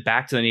spreads it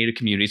back to the native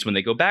communities when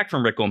they go back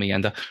from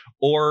recomienda,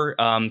 or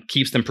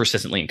keeps them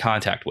persistently in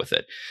contact with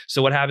it.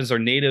 So what happens are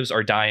natives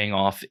are dying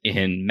off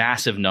in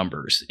massive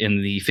numbers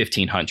in the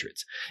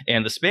 1500s.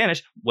 And the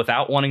Spanish,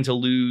 without wanting to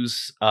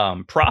lose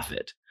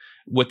profit,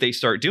 what they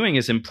start doing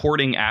is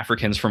importing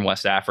Africans from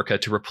West Africa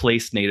to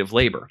replace native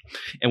labor.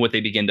 And what they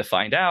begin to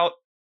find out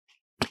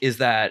is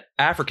that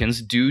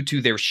Africans, due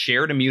to their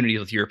shared immunity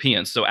with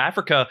Europeans, so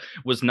Africa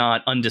was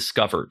not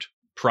undiscovered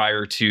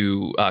prior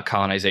to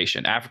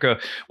colonization. Africa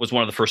was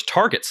one of the first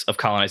targets of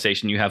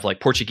colonization. You have like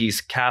Portuguese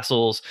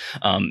castles,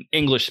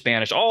 English,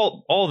 Spanish,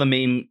 all the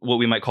main, what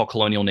we might call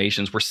colonial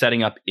nations, were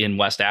setting up in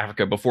West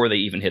Africa before they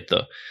even hit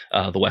the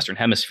Western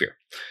Hemisphere.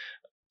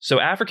 So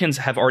Africans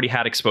have already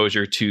had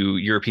exposure to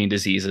European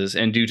diseases,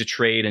 and due to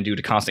trade and due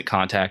to constant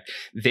contact,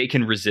 they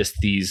can resist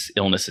these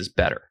illnesses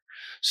better.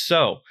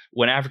 So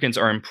when Africans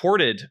are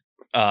imported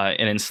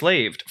and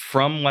enslaved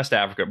from West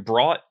Africa,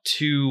 brought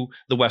to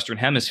the Western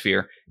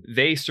Hemisphere,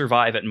 they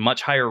survive at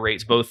much higher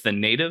rates, both than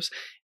natives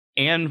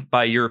and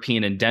by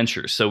European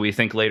indentures. So we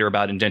think later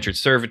about indentured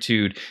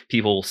servitude,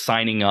 people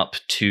signing up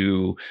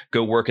to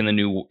go work in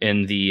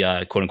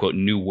the quote unquote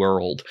New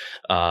World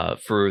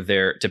for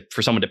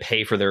someone to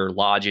pay for their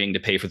lodging, to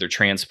pay for their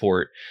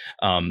transport.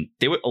 A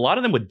lot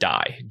of them would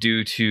die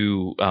due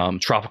to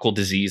tropical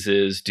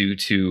diseases, due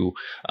to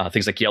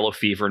things like yellow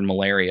fever and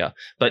malaria,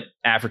 but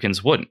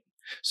Africans wouldn't.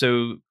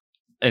 So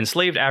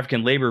enslaved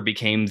African labor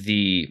became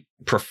the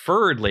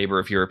preferred labor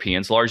of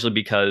Europeans, largely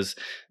because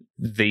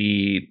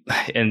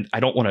and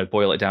I don't want to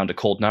boil it down to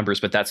cold numbers,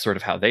 but that's sort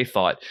of how they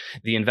thought,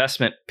 the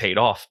investment paid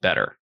off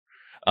better.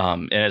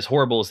 And as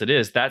horrible as it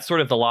is, that's sort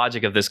of the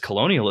logic of this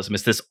colonialism.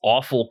 It's this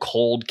awful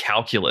cold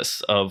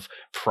calculus of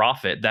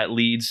profit that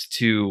leads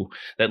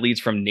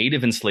from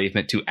native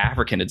enslavement to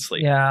African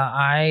enslavement. Yeah,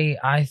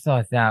 I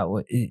thought that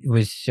it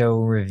was so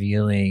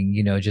revealing,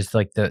 just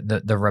like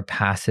the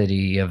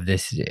rapacity of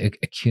this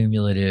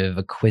accumulative,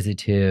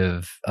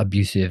 acquisitive,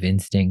 abusive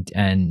instinct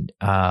and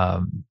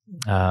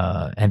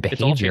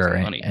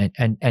behavior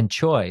and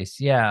choice.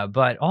 Yeah,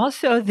 but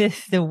also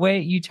the way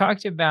you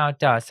talked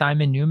about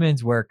Simon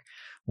Newman's work,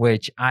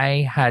 which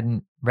I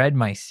hadn't read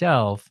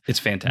myself. It's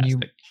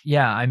fantastic.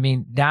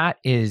 That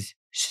is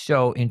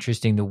so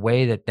interesting, the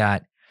way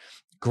that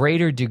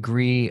greater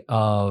degree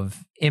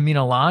of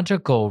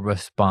immunological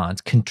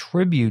response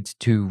contributes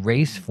to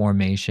race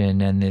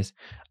formation and this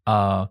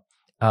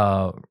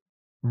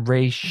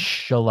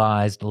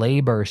racialized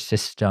labor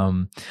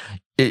system.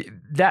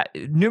 That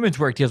Newman's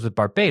work deals with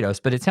Barbados,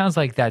 but it sounds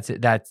like that's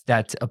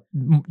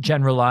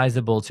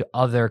generalizable to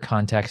other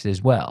contexts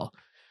as well.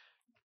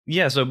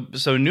 Yeah,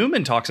 so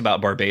Newman talks about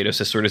Barbados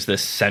as sort of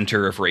this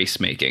center of race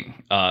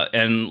making,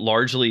 and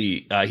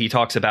largely he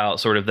talks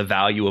about sort of the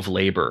value of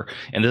labor.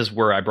 And this is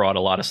where I brought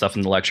a lot of stuff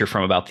in the lecture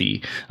from about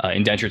the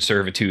indentured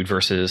servitude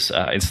versus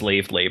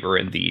enslaved labor,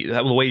 and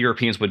the way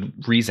Europeans would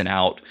reason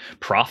out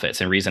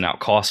profits and reason out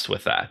costs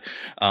with that.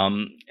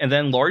 And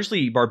then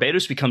largely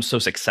Barbados becomes so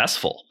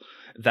successful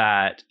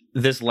that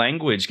this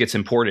language gets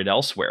imported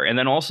elsewhere. And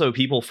then also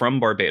people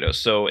from Barbados,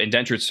 so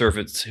indentured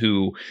servants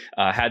who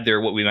had their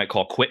what we might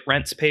call quit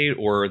rents paid,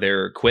 or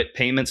their quit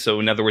payments.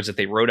 So in other words, if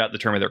they wrote out the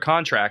term of their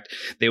contract,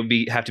 they would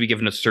have to be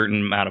given a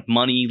certain amount of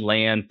money,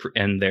 land,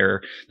 and the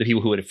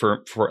people who had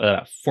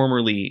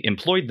formerly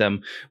employed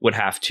them would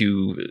have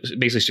to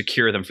basically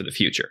secure them for the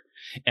future.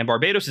 And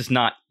Barbados is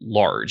not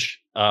large.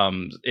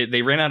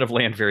 They ran out of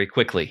land very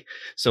quickly.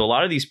 So a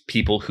lot of these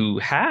people who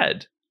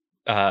had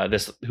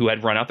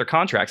run out their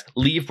contracts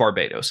leave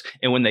Barbados,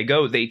 and when they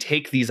go, they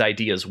take these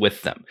ideas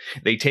with them.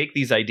 They take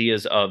these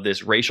ideas of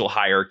this racial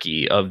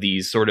hierarchy, of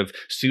these sort of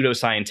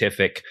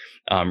pseudoscientific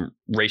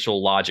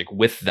racial logic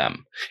with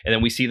them, and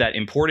then we see that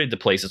imported to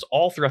places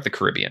all throughout the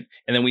Caribbean,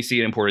 and then we see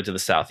it imported to the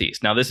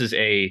Southeast. Now, this is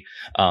a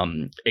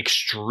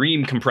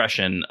extreme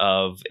compression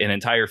of an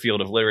entire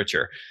field of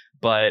literature.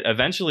 But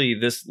eventually,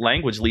 this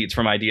language leads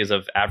from ideas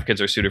of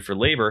Africans are suited for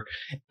labor,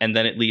 and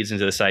then it leads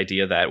into this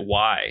idea that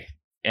why.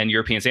 And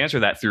Europeans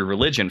answer that through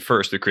religion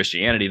first, through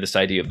Christianity, this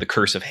idea of the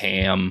curse of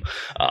Ham,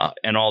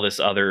 and all this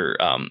other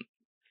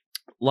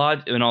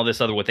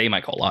what they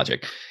might call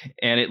logic.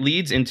 And it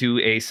leads into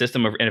a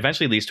system and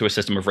eventually leads to a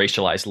system of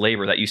racialized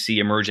labor that you see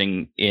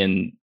emerging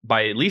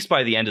at least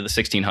by the end of the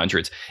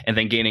 1600s, and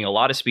then gaining a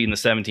lot of speed in the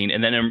 1700s,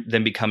 and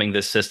then becoming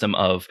this system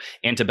of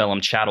antebellum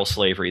chattel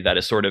slavery that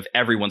is sort of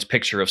everyone's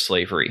picture of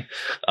slavery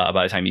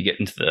by the time you get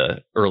into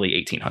the early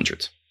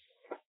 1800s.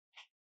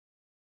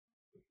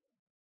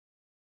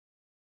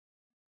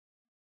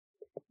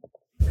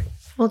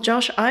 Well,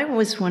 Josh, I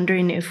was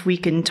wondering if we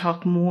can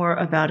talk more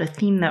about a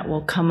theme that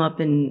will come up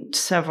in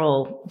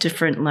several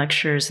different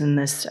lectures in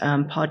this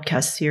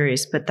podcast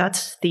series, but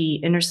that's the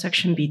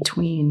intersection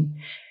between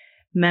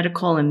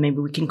medical and maybe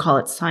we can call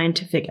it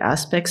scientific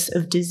aspects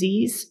of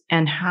disease,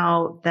 and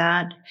how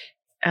that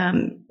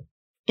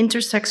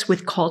intersects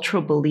with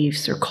cultural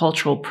beliefs or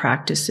cultural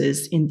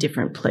practices in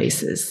different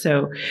places.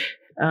 So,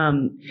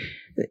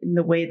 in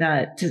the way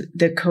that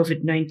the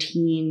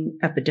COVID-19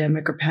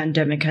 epidemic or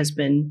pandemic has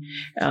been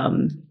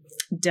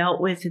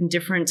dealt with in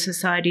different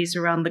societies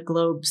around the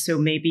globe. So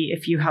maybe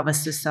if you have a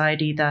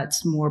society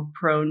that's more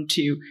prone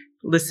to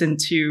listen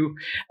to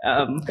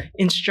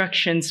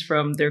instructions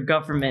from their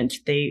government,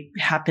 they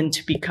happen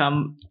to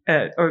become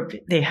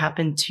they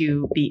happen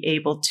to be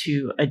able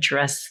to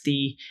address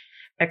the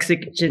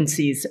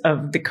exigencies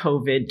of the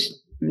COVID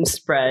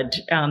spread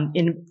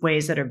in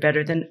ways that are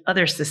better than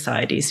other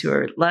societies who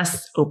are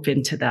less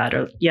open to that,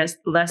 or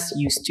less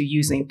used to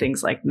using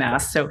things like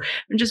masks. So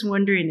I'm just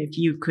wondering if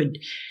you could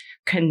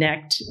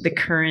connect the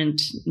current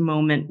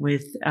moment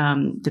with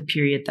the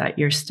period that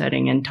you're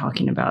studying and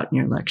talking about in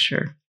your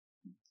lecture.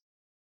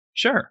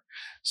 Sure.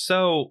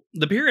 So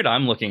the period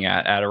I'm looking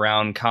at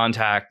around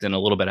contact and a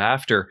little bit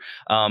after,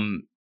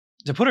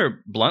 to put it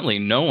bluntly,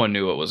 no one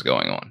knew what was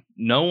going on.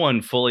 No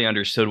one fully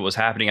understood what was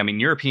happening. I mean,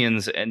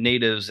 Europeans and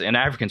natives and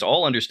Africans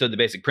all understood the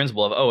basic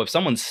principle of, if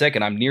someone's sick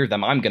and I'm near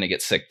them, I'm going to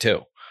get sick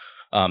too.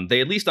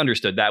 They at least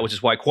understood that, which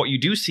is why you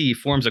do see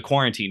forms of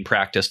quarantine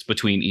practiced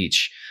between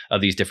each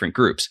of these different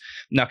groups.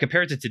 Now,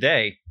 compared to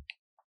today,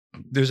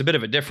 there's a bit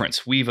of a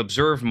difference. We've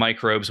observed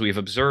microbes. We've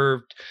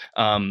observed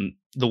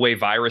the way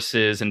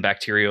viruses and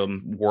bacteria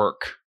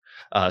work.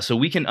 So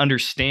we can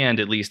understand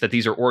at least that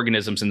these are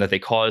organisms and that they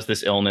cause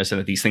this illness and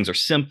that these things are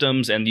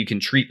symptoms, and you can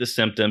treat the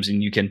symptoms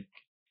and you can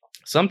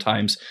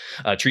sometimes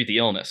treat the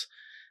illness.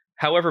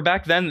 However,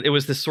 back then it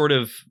was this sort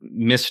of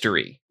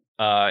mystery.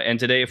 And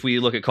today, if we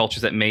look at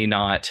cultures that may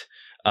not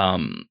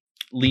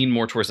lean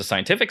more towards the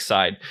scientific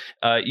side,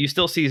 you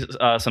still see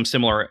some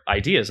similar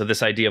ideas of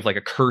this idea of like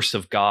a curse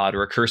of God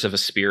or a curse of a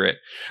spirit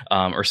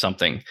or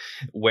something,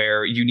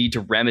 where you need to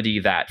remedy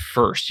that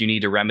first. You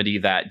need to remedy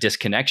that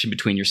disconnection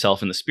between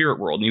yourself and the spirit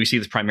world. And you see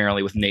this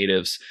primarily with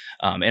natives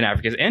and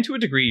Africans, and to a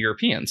degree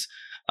Europeans.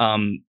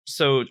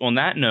 So on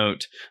that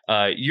note,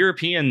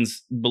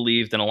 Europeans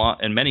believed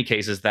in many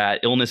cases that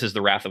illness is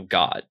the wrath of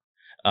God.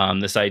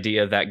 This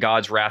idea that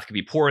God's wrath could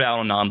be poured out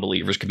on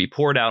non-believers, could be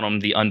poured out on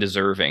the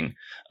undeserving,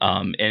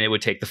 and it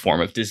would take the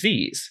form of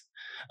disease.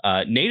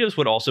 Natives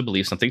would also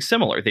believe something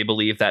similar. They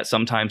believed that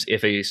sometimes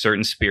if a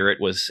certain spirit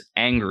was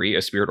angry,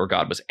 a spirit or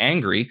God was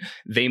angry,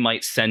 they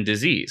might send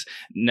disease.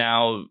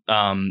 Now,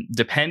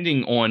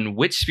 depending on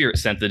which spirit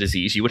sent the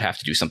disease, you would have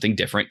to do something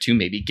different to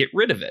maybe get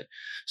rid of it.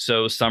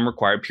 So some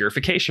required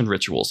purification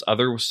rituals,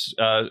 others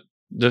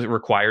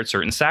required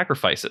certain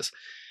sacrifices.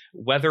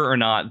 Whether or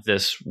not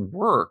this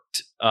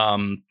worked,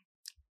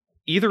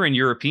 either in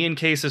European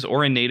cases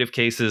or in native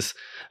cases,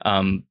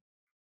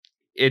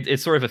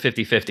 it's sort of a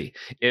 50-50.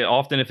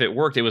 Often, if it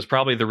worked, it was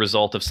probably the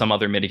result of some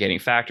other mitigating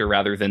factor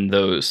rather than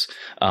those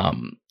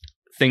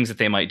things that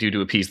they might do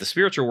to appease the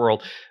spiritual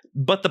world.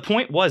 But the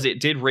point was,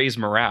 it did raise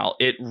morale.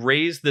 It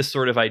raised this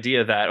sort of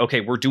idea that, okay,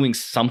 we're doing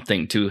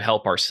something to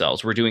help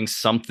ourselves. We're doing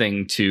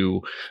something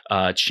to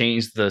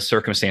change the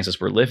circumstances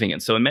we're living in.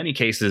 So in many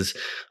cases,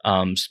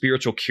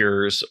 spiritual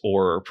cures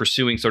or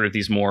pursuing sort of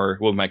these more,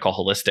 what we might call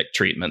holistic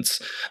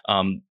treatments,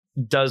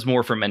 does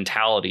more for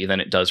mentality than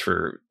it does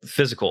for the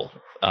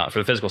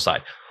physical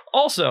side.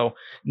 Also,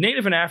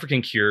 Native and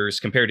African cures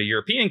compared to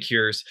European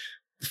cures,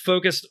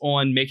 focused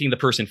on making the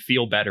person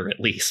feel better, at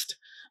least.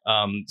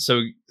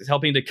 So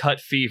helping to cut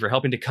fever,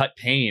 helping to cut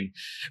pain.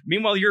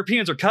 Meanwhile,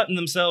 Europeans are cutting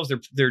themselves.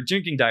 They're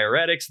drinking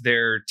diuretics.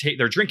 They're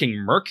drinking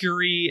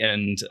mercury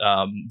and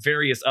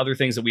various other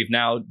things that we've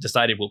now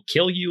decided will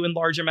kill you in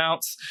large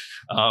amounts.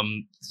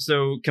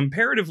 So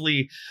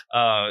comparatively,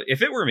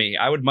 if it were me,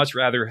 I would much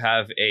rather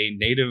have a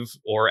native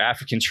or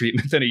African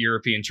treatment than a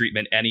European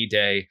treatment any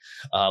day,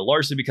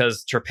 largely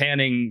because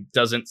trepanning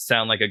doesn't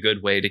sound like a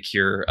good way to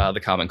cure the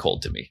common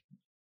cold to me.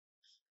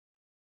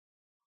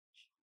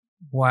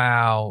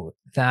 Wow,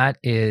 that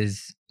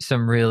is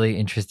some really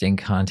interesting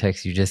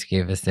context you just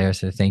gave us there.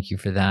 So thank you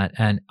for that.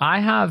 And I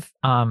have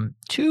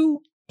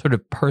two sort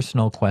of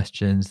personal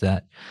questions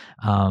that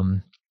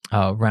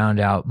round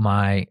out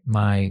my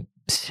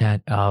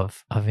set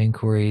of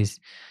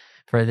inquiries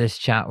for this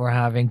chat we're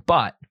having.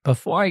 But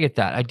before I get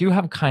that, I do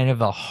have kind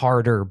of a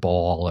harder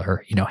ball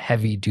or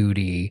heavy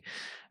duty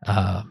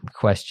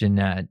question.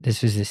 That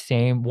this is the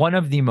same one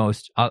of the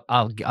most.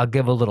 I'll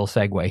give a little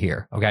segue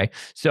here. Okay,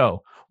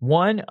 so.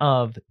 One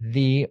of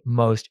the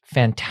most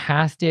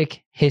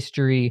fantastic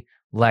history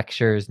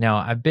lectures. Now,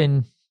 I've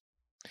been,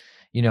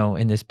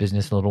 in this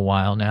business a little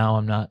while now.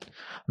 I'm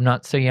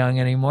not so young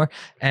anymore.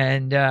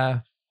 And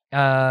but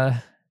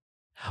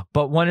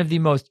one of the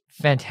most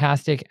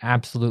fantastic,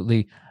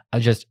 absolutely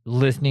just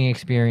listening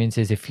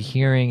experiences, if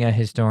hearing a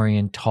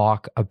historian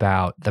talk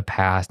about the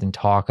past and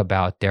talk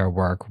about their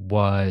work,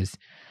 was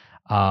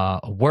a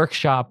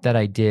workshop that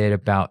I did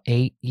about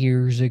 8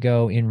 years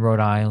ago in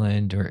Rhode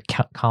Island, where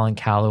Colin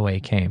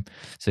Calloway came.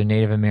 So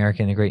Native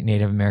American, the great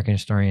Native American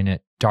historian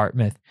at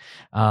Dartmouth.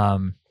 Oh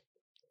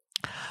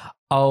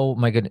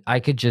my goodness.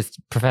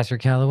 Professor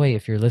Calloway,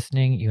 if you're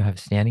listening, you have a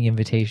standing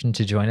invitation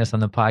to join us on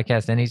the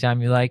podcast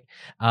anytime you like.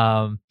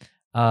 So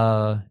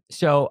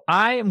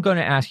I am going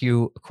to ask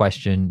you a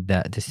question,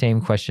 the same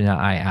question that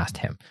I asked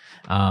him.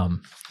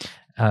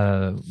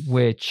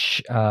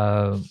 Which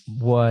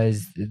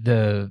was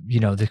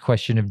the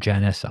question of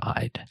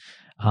genocide.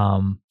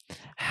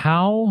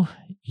 How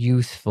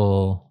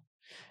useful,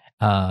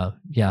 so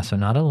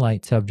not a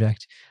light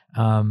subject.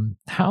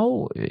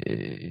 How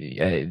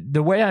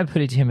the way I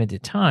put it to him at the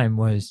time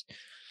was,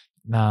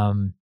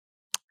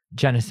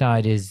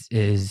 genocide is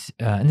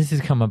and this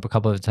has come up a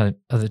couple of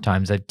other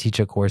times. I teach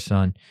a course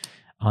on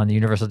the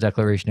Universal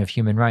Declaration of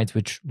Human Rights,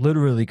 which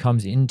literally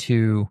comes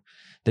into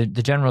the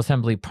General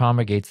Assembly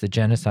promulgates the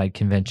Genocide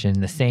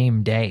Convention the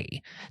same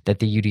day that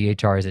the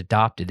UDHR is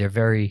adopted. They're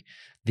very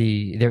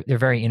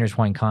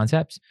intertwined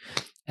concepts,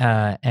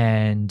 but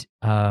I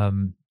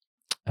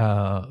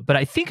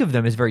think of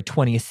them as very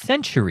 20th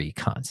century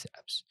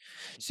concepts.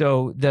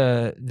 So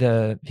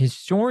the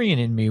historian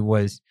in me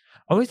was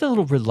always a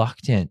little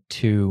reluctant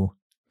to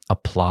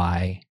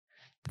apply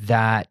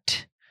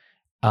that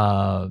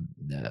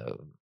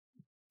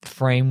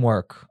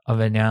framework of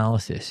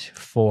analysis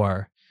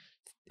for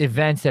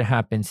events that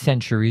happened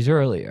centuries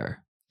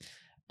earlier.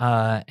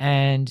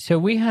 And so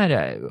we had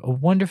a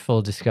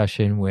wonderful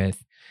discussion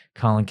with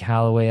Colin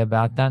Calloway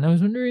about that. And I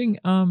was wondering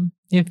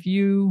if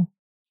you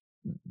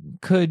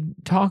could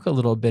talk a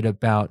little bit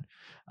about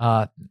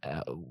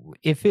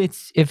if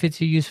it's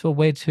a useful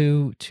way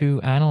to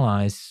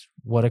analyze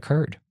what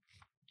occurred.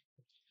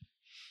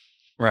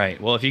 Right.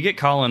 Well, if you get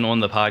Colin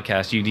on the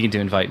podcast, you need to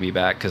invite me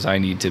back because I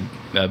need to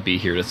be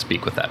here to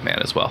speak with that man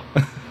as well.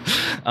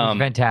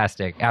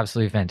 Fantastic.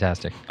 Absolutely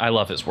fantastic. I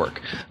love his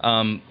work.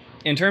 In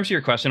terms of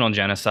your question on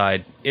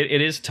genocide,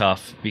 it is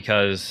tough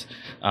because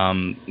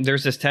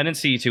there's this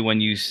tendency to,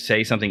 when you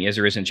say something is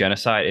or isn't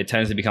genocide, it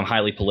tends to become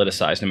highly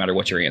politicized no matter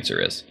what your answer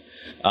is.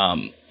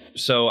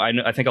 So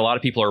I think a lot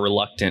of people are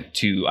reluctant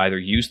to either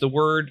use the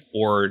word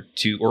or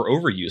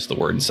overuse the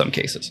word in some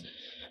cases.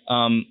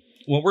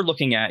 What we're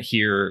looking at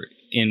here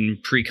in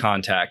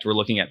pre-contact, we're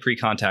looking at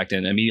pre-contact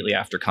and immediately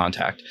after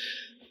contact.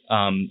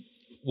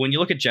 When you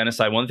look at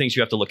genocide, one of the things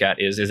you have to look at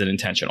is it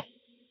intentional?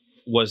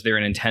 Was there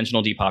an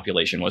intentional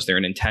depopulation? Was there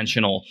an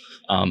intentional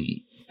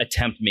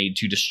attempt made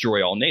to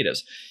destroy all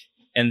natives?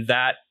 And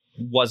that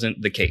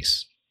wasn't the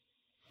case.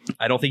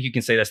 I don't think you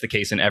can say that's the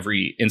case in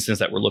every instance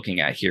that we're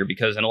looking at here,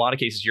 because in a lot of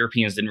cases,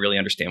 Europeans didn't really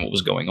understand what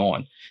was going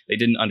on. They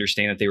didn't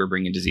understand that they were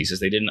bringing diseases.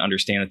 They didn't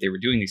understand that they were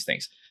doing these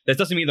things. That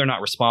doesn't mean they're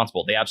not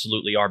responsible. They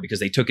absolutely are, because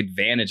they took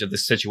advantage of the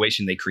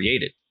situation they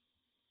created.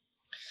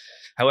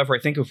 However, I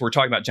think if we're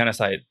talking about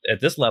genocide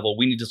at this level,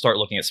 we need to start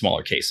looking at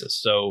smaller cases.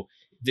 So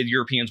did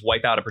Europeans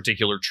wipe out a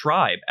particular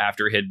tribe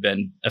after it had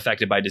been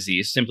affected by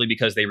disease simply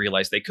because they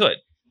realized they could?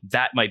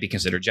 That might be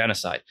considered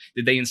genocide.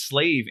 Did they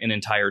enslave an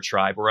entire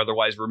tribe or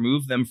otherwise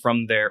remove them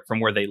from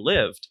where they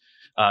lived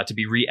to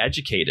be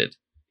re-educated?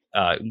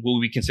 Will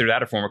we consider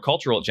that a form of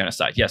cultural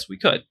genocide? Yes, we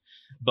could.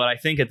 But I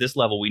think at this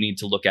level, we need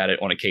to look at it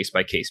on a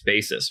case-by-case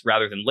basis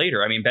rather than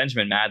later. I mean,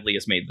 Benjamin Madley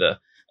has made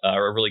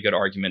a really good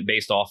argument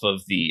based off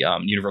of the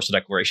Universal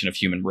Declaration of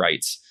Human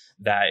Rights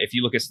that if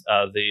you look at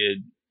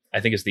the I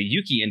think it's the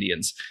Yuki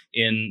Indians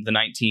in the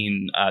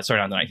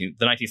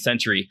 19th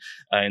century,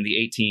 in the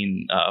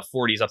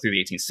 1840s up through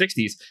the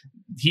 1860s.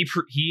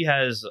 He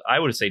has, I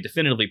would say,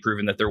 definitively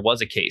proven that there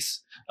was a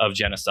case of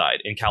genocide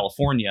in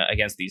California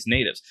against these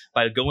natives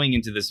by going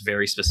into this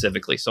very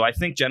specifically. So I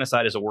think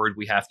genocide is a word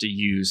we have to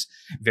use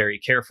very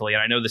carefully.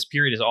 And I know this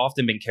period has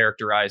often been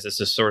characterized as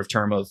this sort of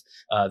term of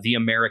the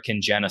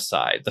American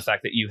genocide, the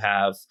fact that you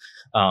have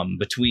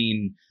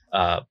between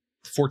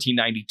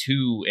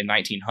 1492 and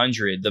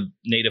 1900, the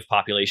native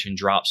population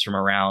drops from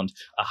around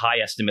a high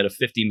estimate of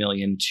 50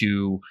 million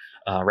to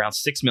around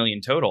 6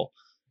 million total.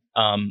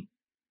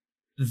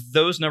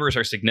 Those numbers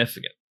are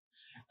significant.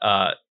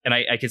 And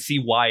I can see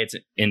why it's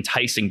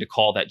enticing to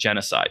call that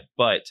genocide.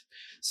 But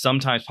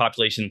sometimes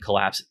population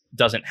collapse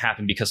doesn't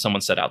happen because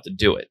someone set out to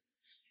do it.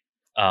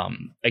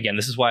 Again,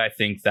 this is why I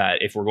think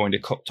that if we're going to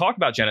talk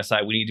about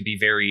genocide, we need to be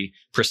very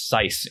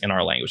precise in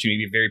our language. We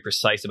need to be very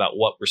precise about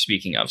what we're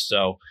speaking of.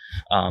 So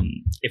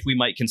if we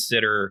might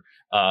consider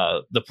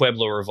the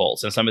Pueblo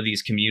revolts and some of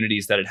these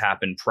communities that had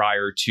happened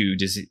prior to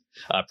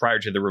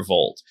the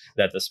revolt,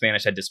 that the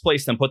Spanish had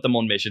displaced them, put them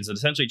on missions, and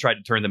essentially tried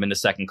to turn them into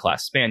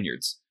second-class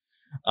Spaniards.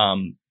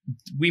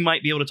 We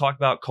might be able to talk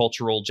about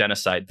cultural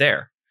genocide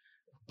there.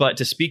 But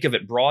to speak of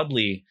it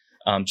broadly,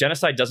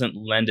 genocide doesn't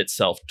lend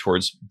itself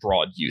towards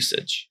broad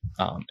usage.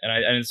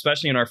 And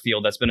especially in our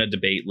field, that's been a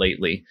debate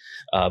lately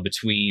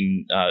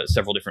between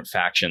several different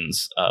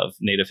factions of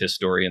Native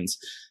historians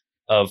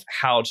of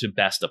how to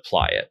best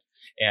apply it.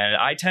 And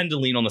I tend to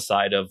lean on the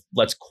side of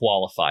let's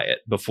qualify it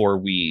before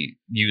we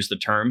use the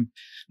term,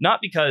 not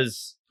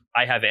because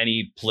I have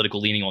any political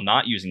leaning on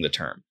not using the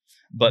term,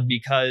 but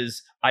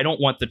because I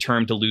don't want the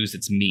term to lose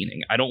its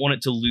meaning. I don't want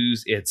it to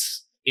lose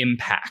its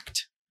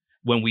impact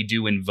when we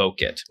do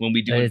invoke it, when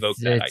we do invoke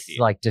that idea. It's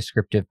like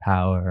descriptive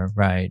power,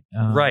 right?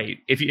 Right.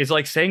 It's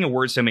like saying a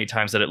word so many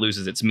times that it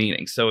loses its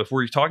meaning. So if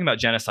we're talking about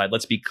genocide,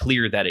 let's be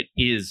clear that it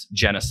is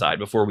genocide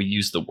before we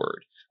use the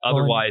word.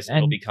 Otherwise,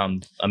 it'll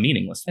become a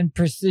meaningless. And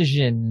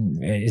precision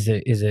is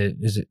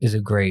a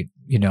great,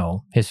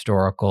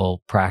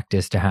 historical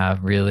practice to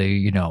have,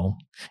 really,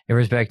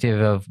 irrespective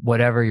of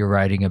whatever you're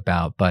writing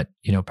about, but,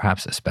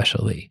 perhaps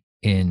especially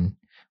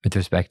with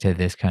respect to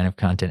this kind of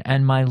content.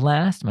 And my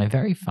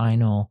very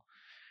final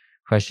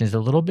question is a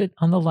little bit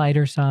on the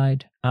lighter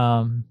side,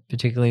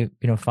 particularly,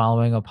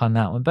 following up on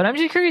that one. But I'm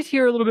just curious to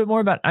hear a little bit more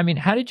about,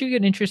 how did you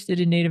get interested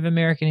in Native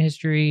American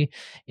history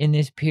in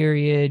this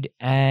period?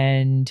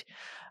 And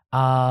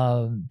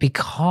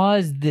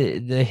because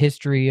the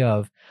history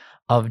of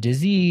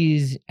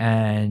disease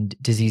and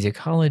disease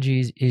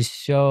ecologies is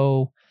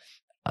so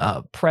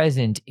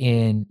present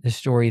in the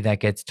story that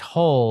gets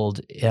told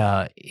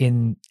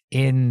in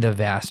the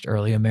vast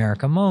early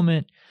America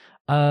moment,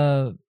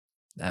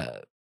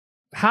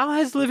 how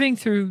has living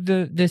through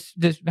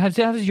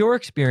has your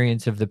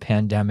experience of the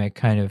pandemic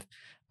kind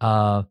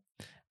of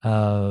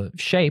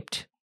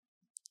shaped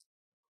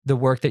the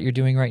work that you're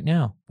doing right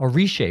now, or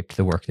reshaped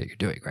the work that you're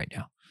doing right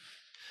now?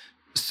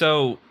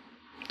 So,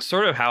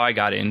 sort of how I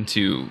got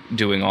into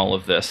doing all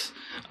of this.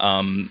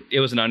 It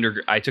was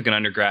I took an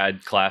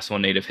undergrad class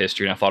on Native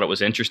history, and I thought it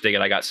was interesting,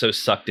 and I got so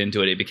sucked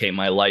into it, it became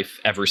my life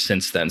ever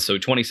since then. So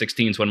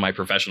 2016 is when my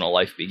professional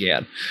life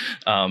began.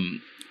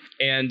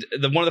 And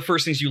one of the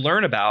first things you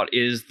learn about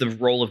is the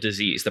role of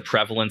disease, the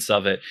prevalence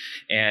of it,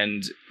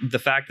 and the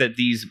fact that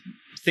these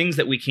things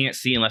that we can't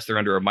see unless they're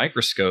under a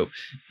microscope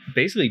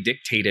basically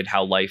dictated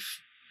how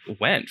life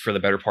went for the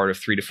better part of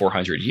 300 to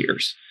 400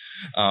 years.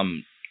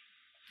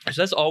 So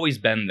that's always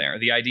been there.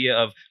 The idea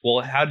of,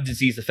 well, how did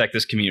disease affect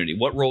this community?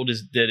 What role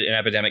did an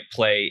epidemic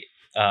play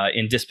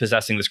in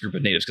dispossessing this group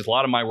of natives? Because a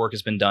lot of my work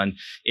has been done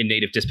in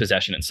native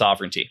dispossession and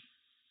sovereignty.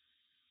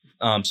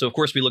 So of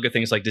course we look at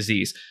things like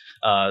disease.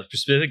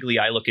 Specifically,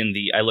 I look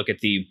at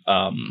the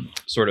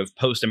sort of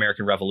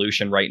post-American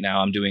Revolution right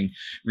now. I'm doing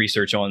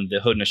research on the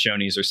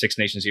Haudenosaunees, or Six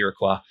Nations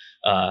Iroquois,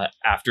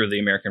 after the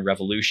American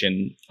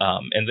Revolution,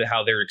 and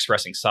how they're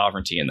expressing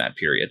sovereignty in that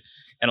period.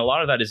 And a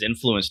lot of that is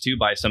influenced, too,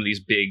 by some of these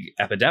big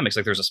epidemics.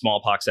 Like there's a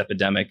smallpox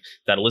epidemic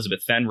that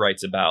Elizabeth Fenn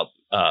writes about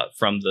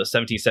from the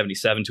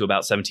 1777 to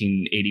about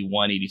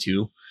 1781,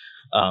 82.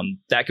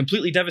 That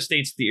completely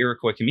devastates the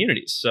Iroquois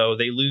communities. So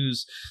they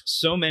lose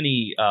so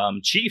many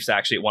chiefs,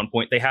 actually, at one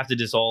point. They have to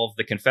dissolve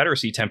the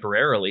Confederacy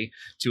temporarily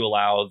to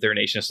allow their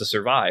nations to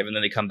survive. And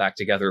then they come back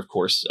together, of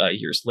course,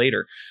 years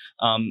later.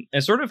 And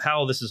sort of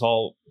how this is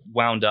all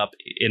wound up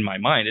in my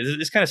mind,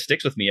 this kind of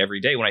sticks with me every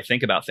day when I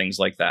think about things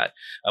like that.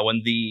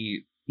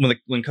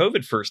 When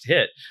COVID first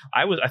hit,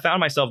 I found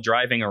myself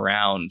driving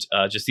around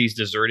just these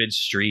deserted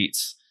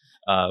streets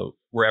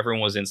where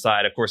everyone was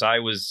inside. Of course, I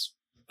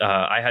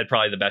had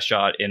probably the best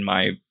shot in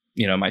my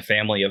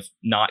family of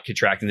not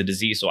contracting the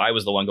disease. So I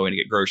was the one going to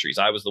get groceries.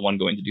 I was the one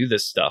going to do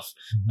this stuff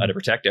to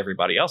protect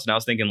everybody else. And I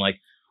was thinking like,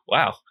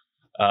 wow,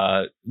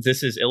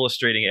 this is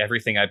illustrating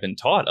everything I've been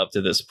taught up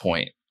to this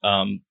point.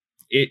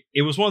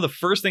 It was one of the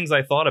first things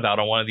I thought about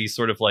on one of these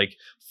sort of like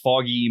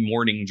foggy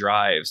morning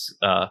drives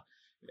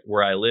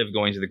where I live,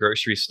 going to the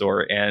grocery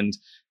store. And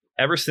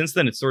ever since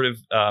then, it's sort of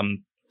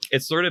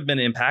it's sort of been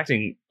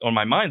impacting on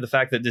my mind the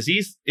fact that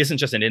disease isn't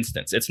just an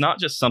instance. It's not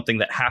just something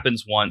that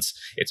happens once,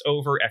 it's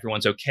over,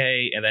 everyone's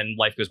okay, and then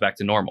life goes back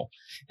to normal.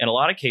 In a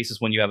lot of cases,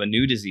 when you have a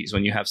new disease,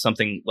 when you have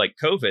something like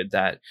COVID,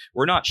 that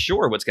we're not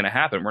sure what's going to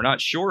happen. We're not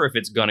sure if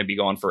it's going to be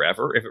gone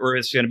forever, or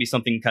it's going to be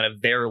something kind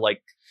of there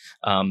like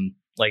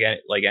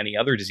any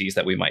other disease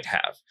that we might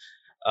have.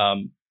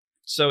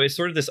 So it's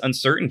sort of this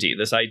uncertainty,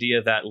 this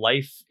idea that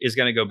life is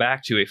going to go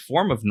back to a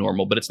form of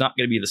normal, but it's not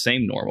going to be the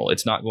same normal.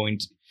 It's not going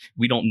to,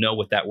 we don't know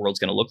what that world's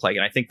going to look like.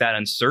 And I think that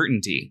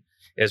uncertainty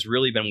has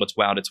really been what's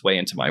wound its way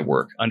into my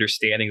work,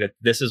 understanding that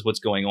this is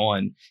what's going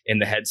on in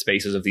the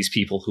headspaces of these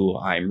people who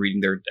I'm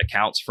reading their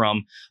accounts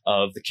from,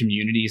 of the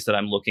communities that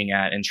I'm looking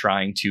at and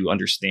trying to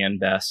understand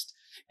best.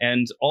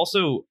 And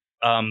also,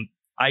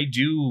 I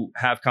do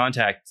have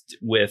contact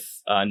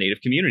with Native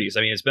communities.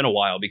 I mean, it's been a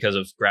while because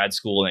of grad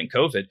school and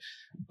COVID,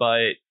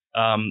 but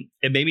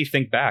it made me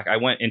think back. I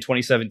went in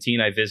 2017,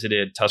 I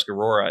visited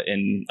Tuscarora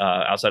in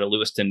outside of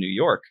Lewiston, New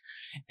York.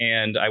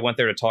 And I went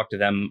there to talk to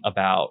them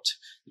about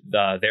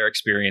their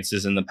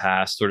experiences in the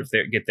past, sort of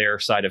get their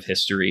side of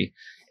history,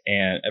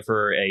 and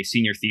for a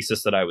senior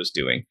thesis that I was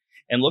doing.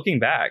 And looking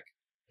back,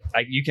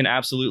 you can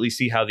absolutely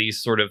see how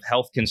these sort of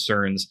health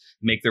concerns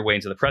make their way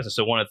into the present.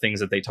 So one of the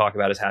things that they talk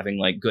about is having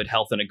like good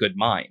health and a good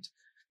mind.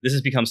 This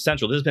has become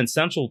central. This has been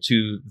central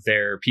to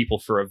their people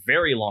for a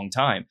very long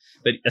time,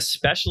 but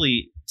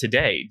especially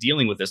today,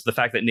 dealing with this, the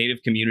fact that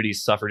Native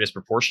communities suffer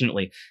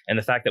disproportionately, and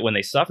the fact that when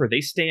they suffer,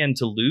 they stand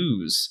to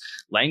lose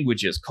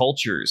languages,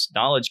 cultures,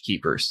 knowledge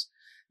keepers.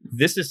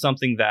 This is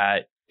something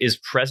that is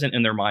present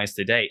in their minds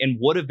today and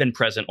would have been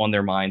present on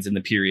their minds in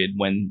the period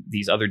when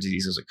these other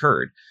diseases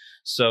occurred.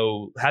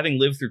 So having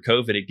lived through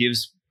COVID, it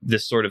gives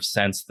this sort of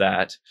sense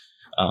that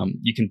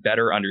you can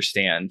better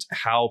understand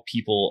how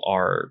people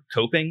are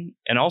coping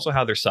and also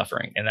how they're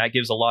suffering. And that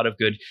gives a lot of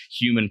good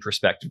human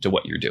perspective to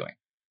what you're doing.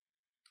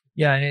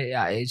 Yeah,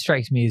 and it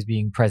strikes me as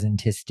being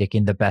presentistic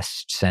in the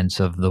best sense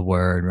of the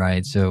word,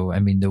 right? So, I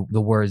mean,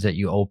 the words that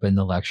you open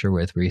the lecture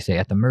with, where you say,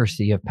 at the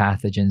mercy of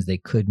pathogens they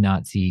could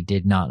not see,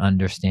 did not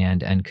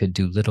understand, and could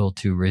do little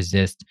to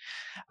resist,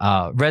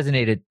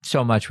 resonated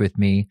so much with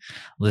me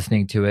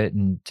listening to it,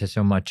 and to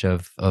so much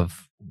of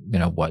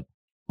what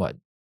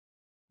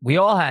we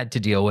all had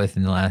to deal with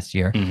in the last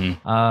year, through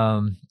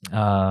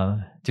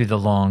the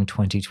long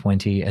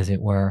 2020, as it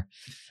were.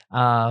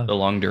 The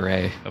long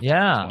durée of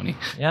 2020.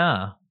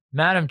 Yeah.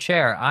 Madam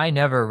Chair, I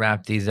never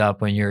wrap these up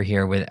when you're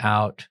here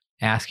without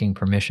asking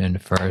permission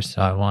first.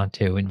 So I want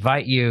to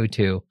invite you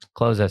to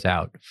close us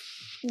out.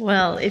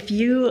 Well, if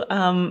you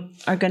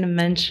are going to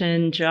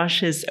mention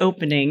Josh's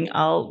opening,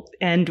 I'll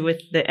end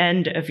with the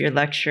end of your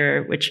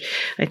lecture, which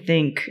I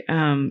think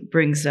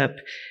brings up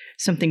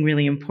something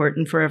really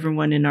important for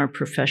everyone in our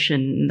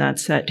profession. And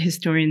that's that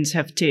historians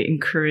have to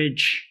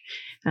encourage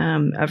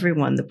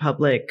everyone, the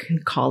public,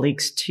 and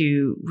colleagues,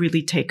 to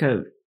really take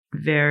a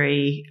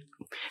very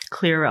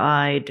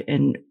clear-eyed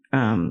and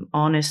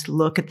honest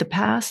look at the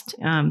past,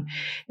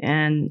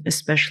 and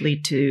especially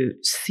to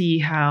see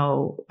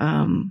how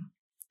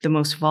the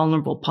most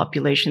vulnerable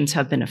populations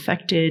have been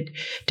affected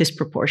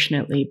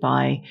disproportionately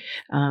by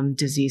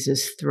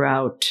diseases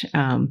throughout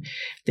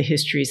the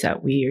histories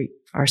that we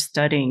are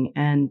studying.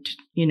 And,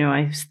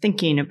 I was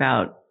thinking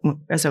about,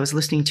 as I was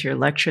listening to your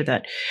lecture,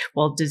 that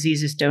while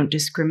diseases don't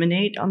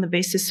discriminate on the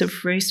basis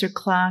of race or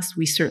class,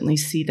 we certainly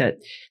see that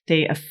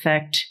they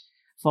affect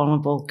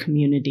vulnerable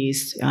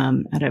communities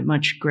at a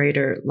much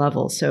greater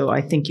level. So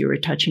I think you were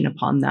touching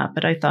upon that,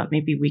 but I thought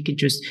maybe we could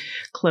just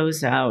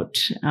close out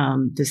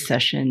this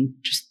session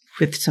just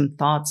with some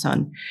thoughts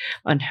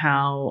on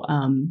how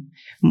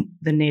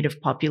the Native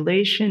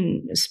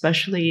population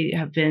especially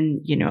have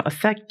been,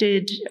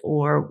 affected,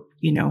 or,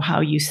 how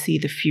you see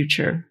the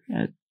future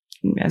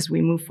as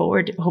we move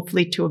forward,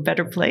 hopefully to a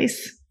better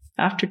place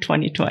after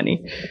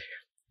 2020.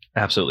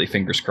 Absolutely.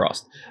 Fingers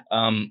crossed.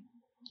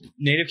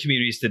 Native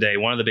communities today,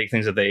 one of the big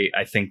things that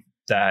I think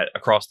that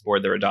across the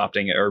board they're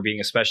adopting are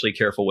being especially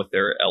careful with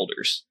their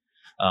elders.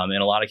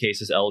 In a lot of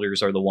cases,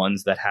 elders are the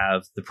ones that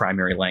have the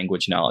primary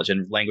language knowledge,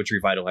 and language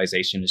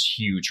revitalization is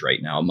huge right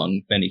now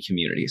among many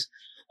communities.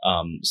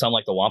 Some,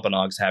 like the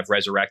Wampanoags, have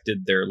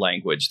resurrected their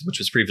language, which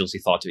was previously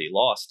thought to be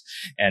lost,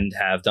 and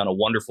have done a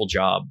wonderful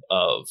job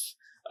of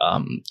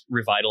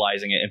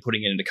revitalizing it and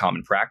putting it into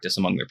common practice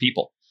among their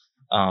people.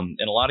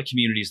 In a lot of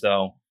communities,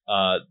 though,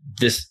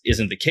 this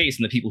isn't the case,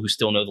 and the people who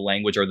still know the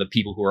language are the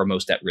people who are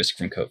most at risk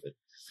from COVID.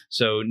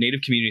 So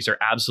Native communities are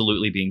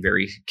absolutely being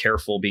very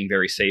careful, being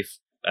very safe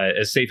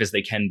as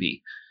they can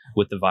be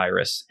with the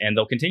virus, and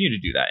they'll continue to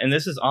do that. And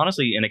this is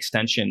honestly an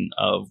extension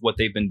of what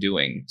they've been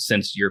doing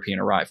since European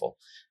arrival.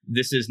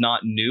 This is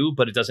not new,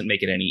 but it doesn't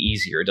make it any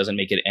easier. It doesn't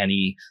make it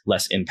any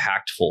less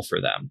impactful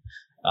for them.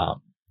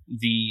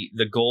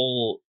 The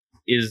goal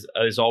is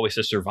always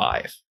to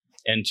survive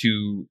and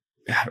to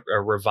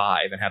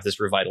revive and have this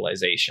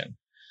revitalization.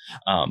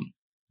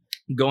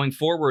 Going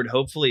forward,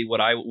 hopefully,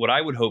 what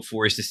I would hope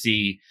for is to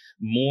see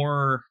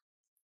more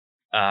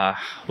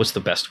what's the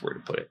best word to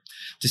put it?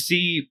 To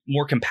see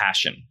more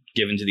compassion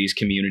given to these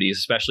communities,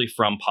 especially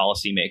from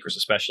policymakers,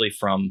 especially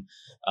from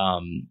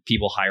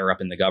people higher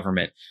up in the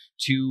government,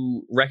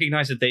 to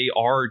recognize that they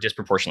are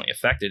disproportionately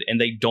affected and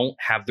they don't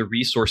have the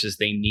resources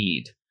they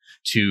need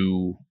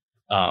to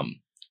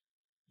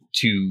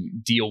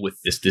deal with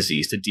this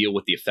disease, to deal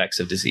with the effects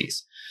of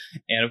disease.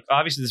 And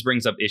obviously, this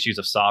brings up issues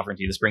of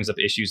sovereignty. This brings up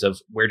issues of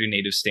where do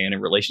natives stand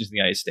in relation to the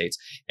United States.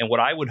 And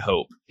what I would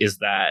hope is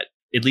that,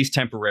 at least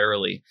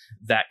temporarily,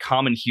 that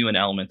common human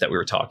element that we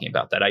were talking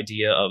about, that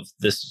idea of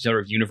this sort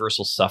of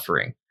universal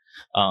suffering,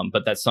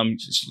 but that some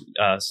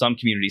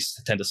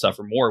communities tend to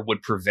suffer more,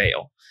 would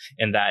prevail.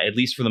 And that, at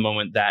least for the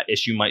moment, that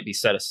issue might be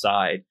set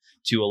aside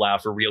to allow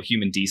for real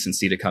human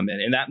decency to come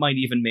in. And that might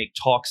even make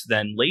talks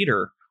then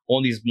later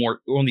on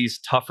these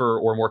tougher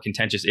or more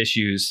contentious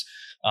issues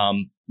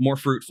more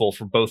fruitful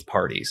for both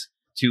parties,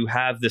 to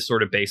have this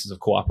sort of basis of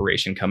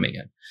cooperation coming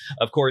in.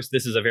 Of course,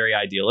 this is a very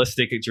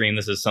idealistic dream.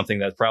 This is something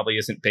that probably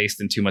isn't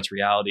based in too much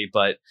reality.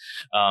 But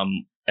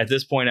at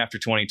this point, after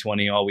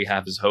 2020, all we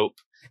have is hope.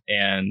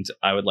 And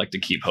I would like to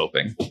keep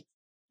hoping.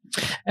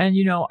 And,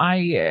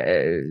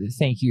 I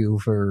thank you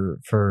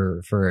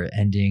for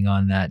ending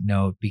on that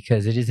note,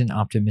 because it is an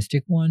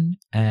optimistic one.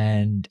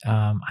 And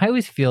I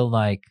always feel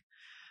like,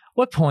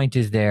 what point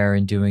is there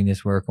in doing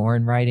this work or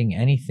in writing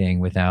anything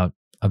without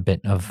a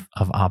bit of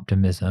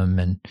optimism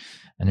and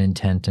an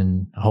intent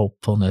and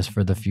hopefulness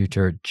for the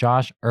future?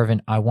 Josh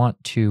Irvin, I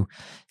want to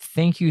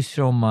thank you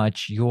so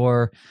much.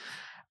 Your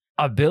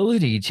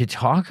ability to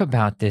talk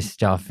about this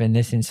stuff in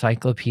this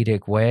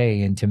encyclopedic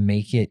way and to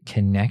make it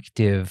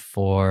connective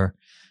for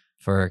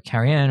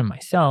Carrie Ann and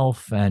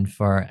myself and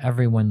for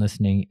everyone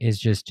listening is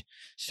just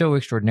so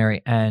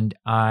extraordinary. And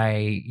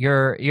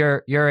you're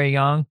a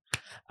young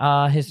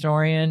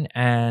historian,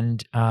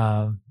 and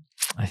I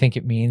think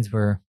it means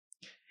we're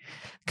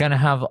gonna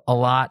have a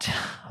lot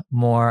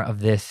more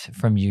of this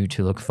from you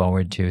to look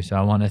forward to. So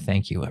I want to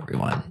thank you,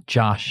 everyone.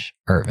 Josh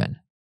Irvin.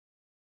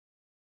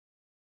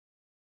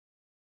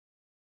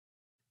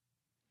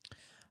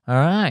 All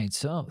right,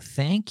 so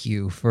thank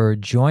you for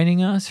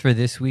joining us for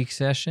this week's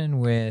session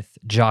with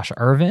Josh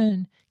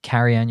Irvin,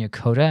 Carrie Ann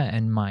Yokota,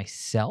 and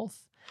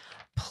myself.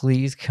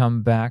 Please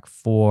come back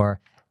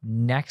for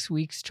next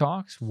week's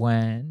talks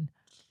when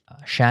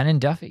Shannon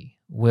Duffy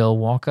will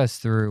walk us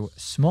through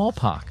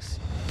smallpox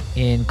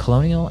in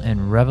colonial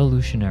and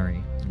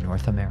revolutionary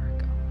North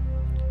America.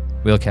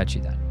 We'll catch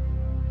you then.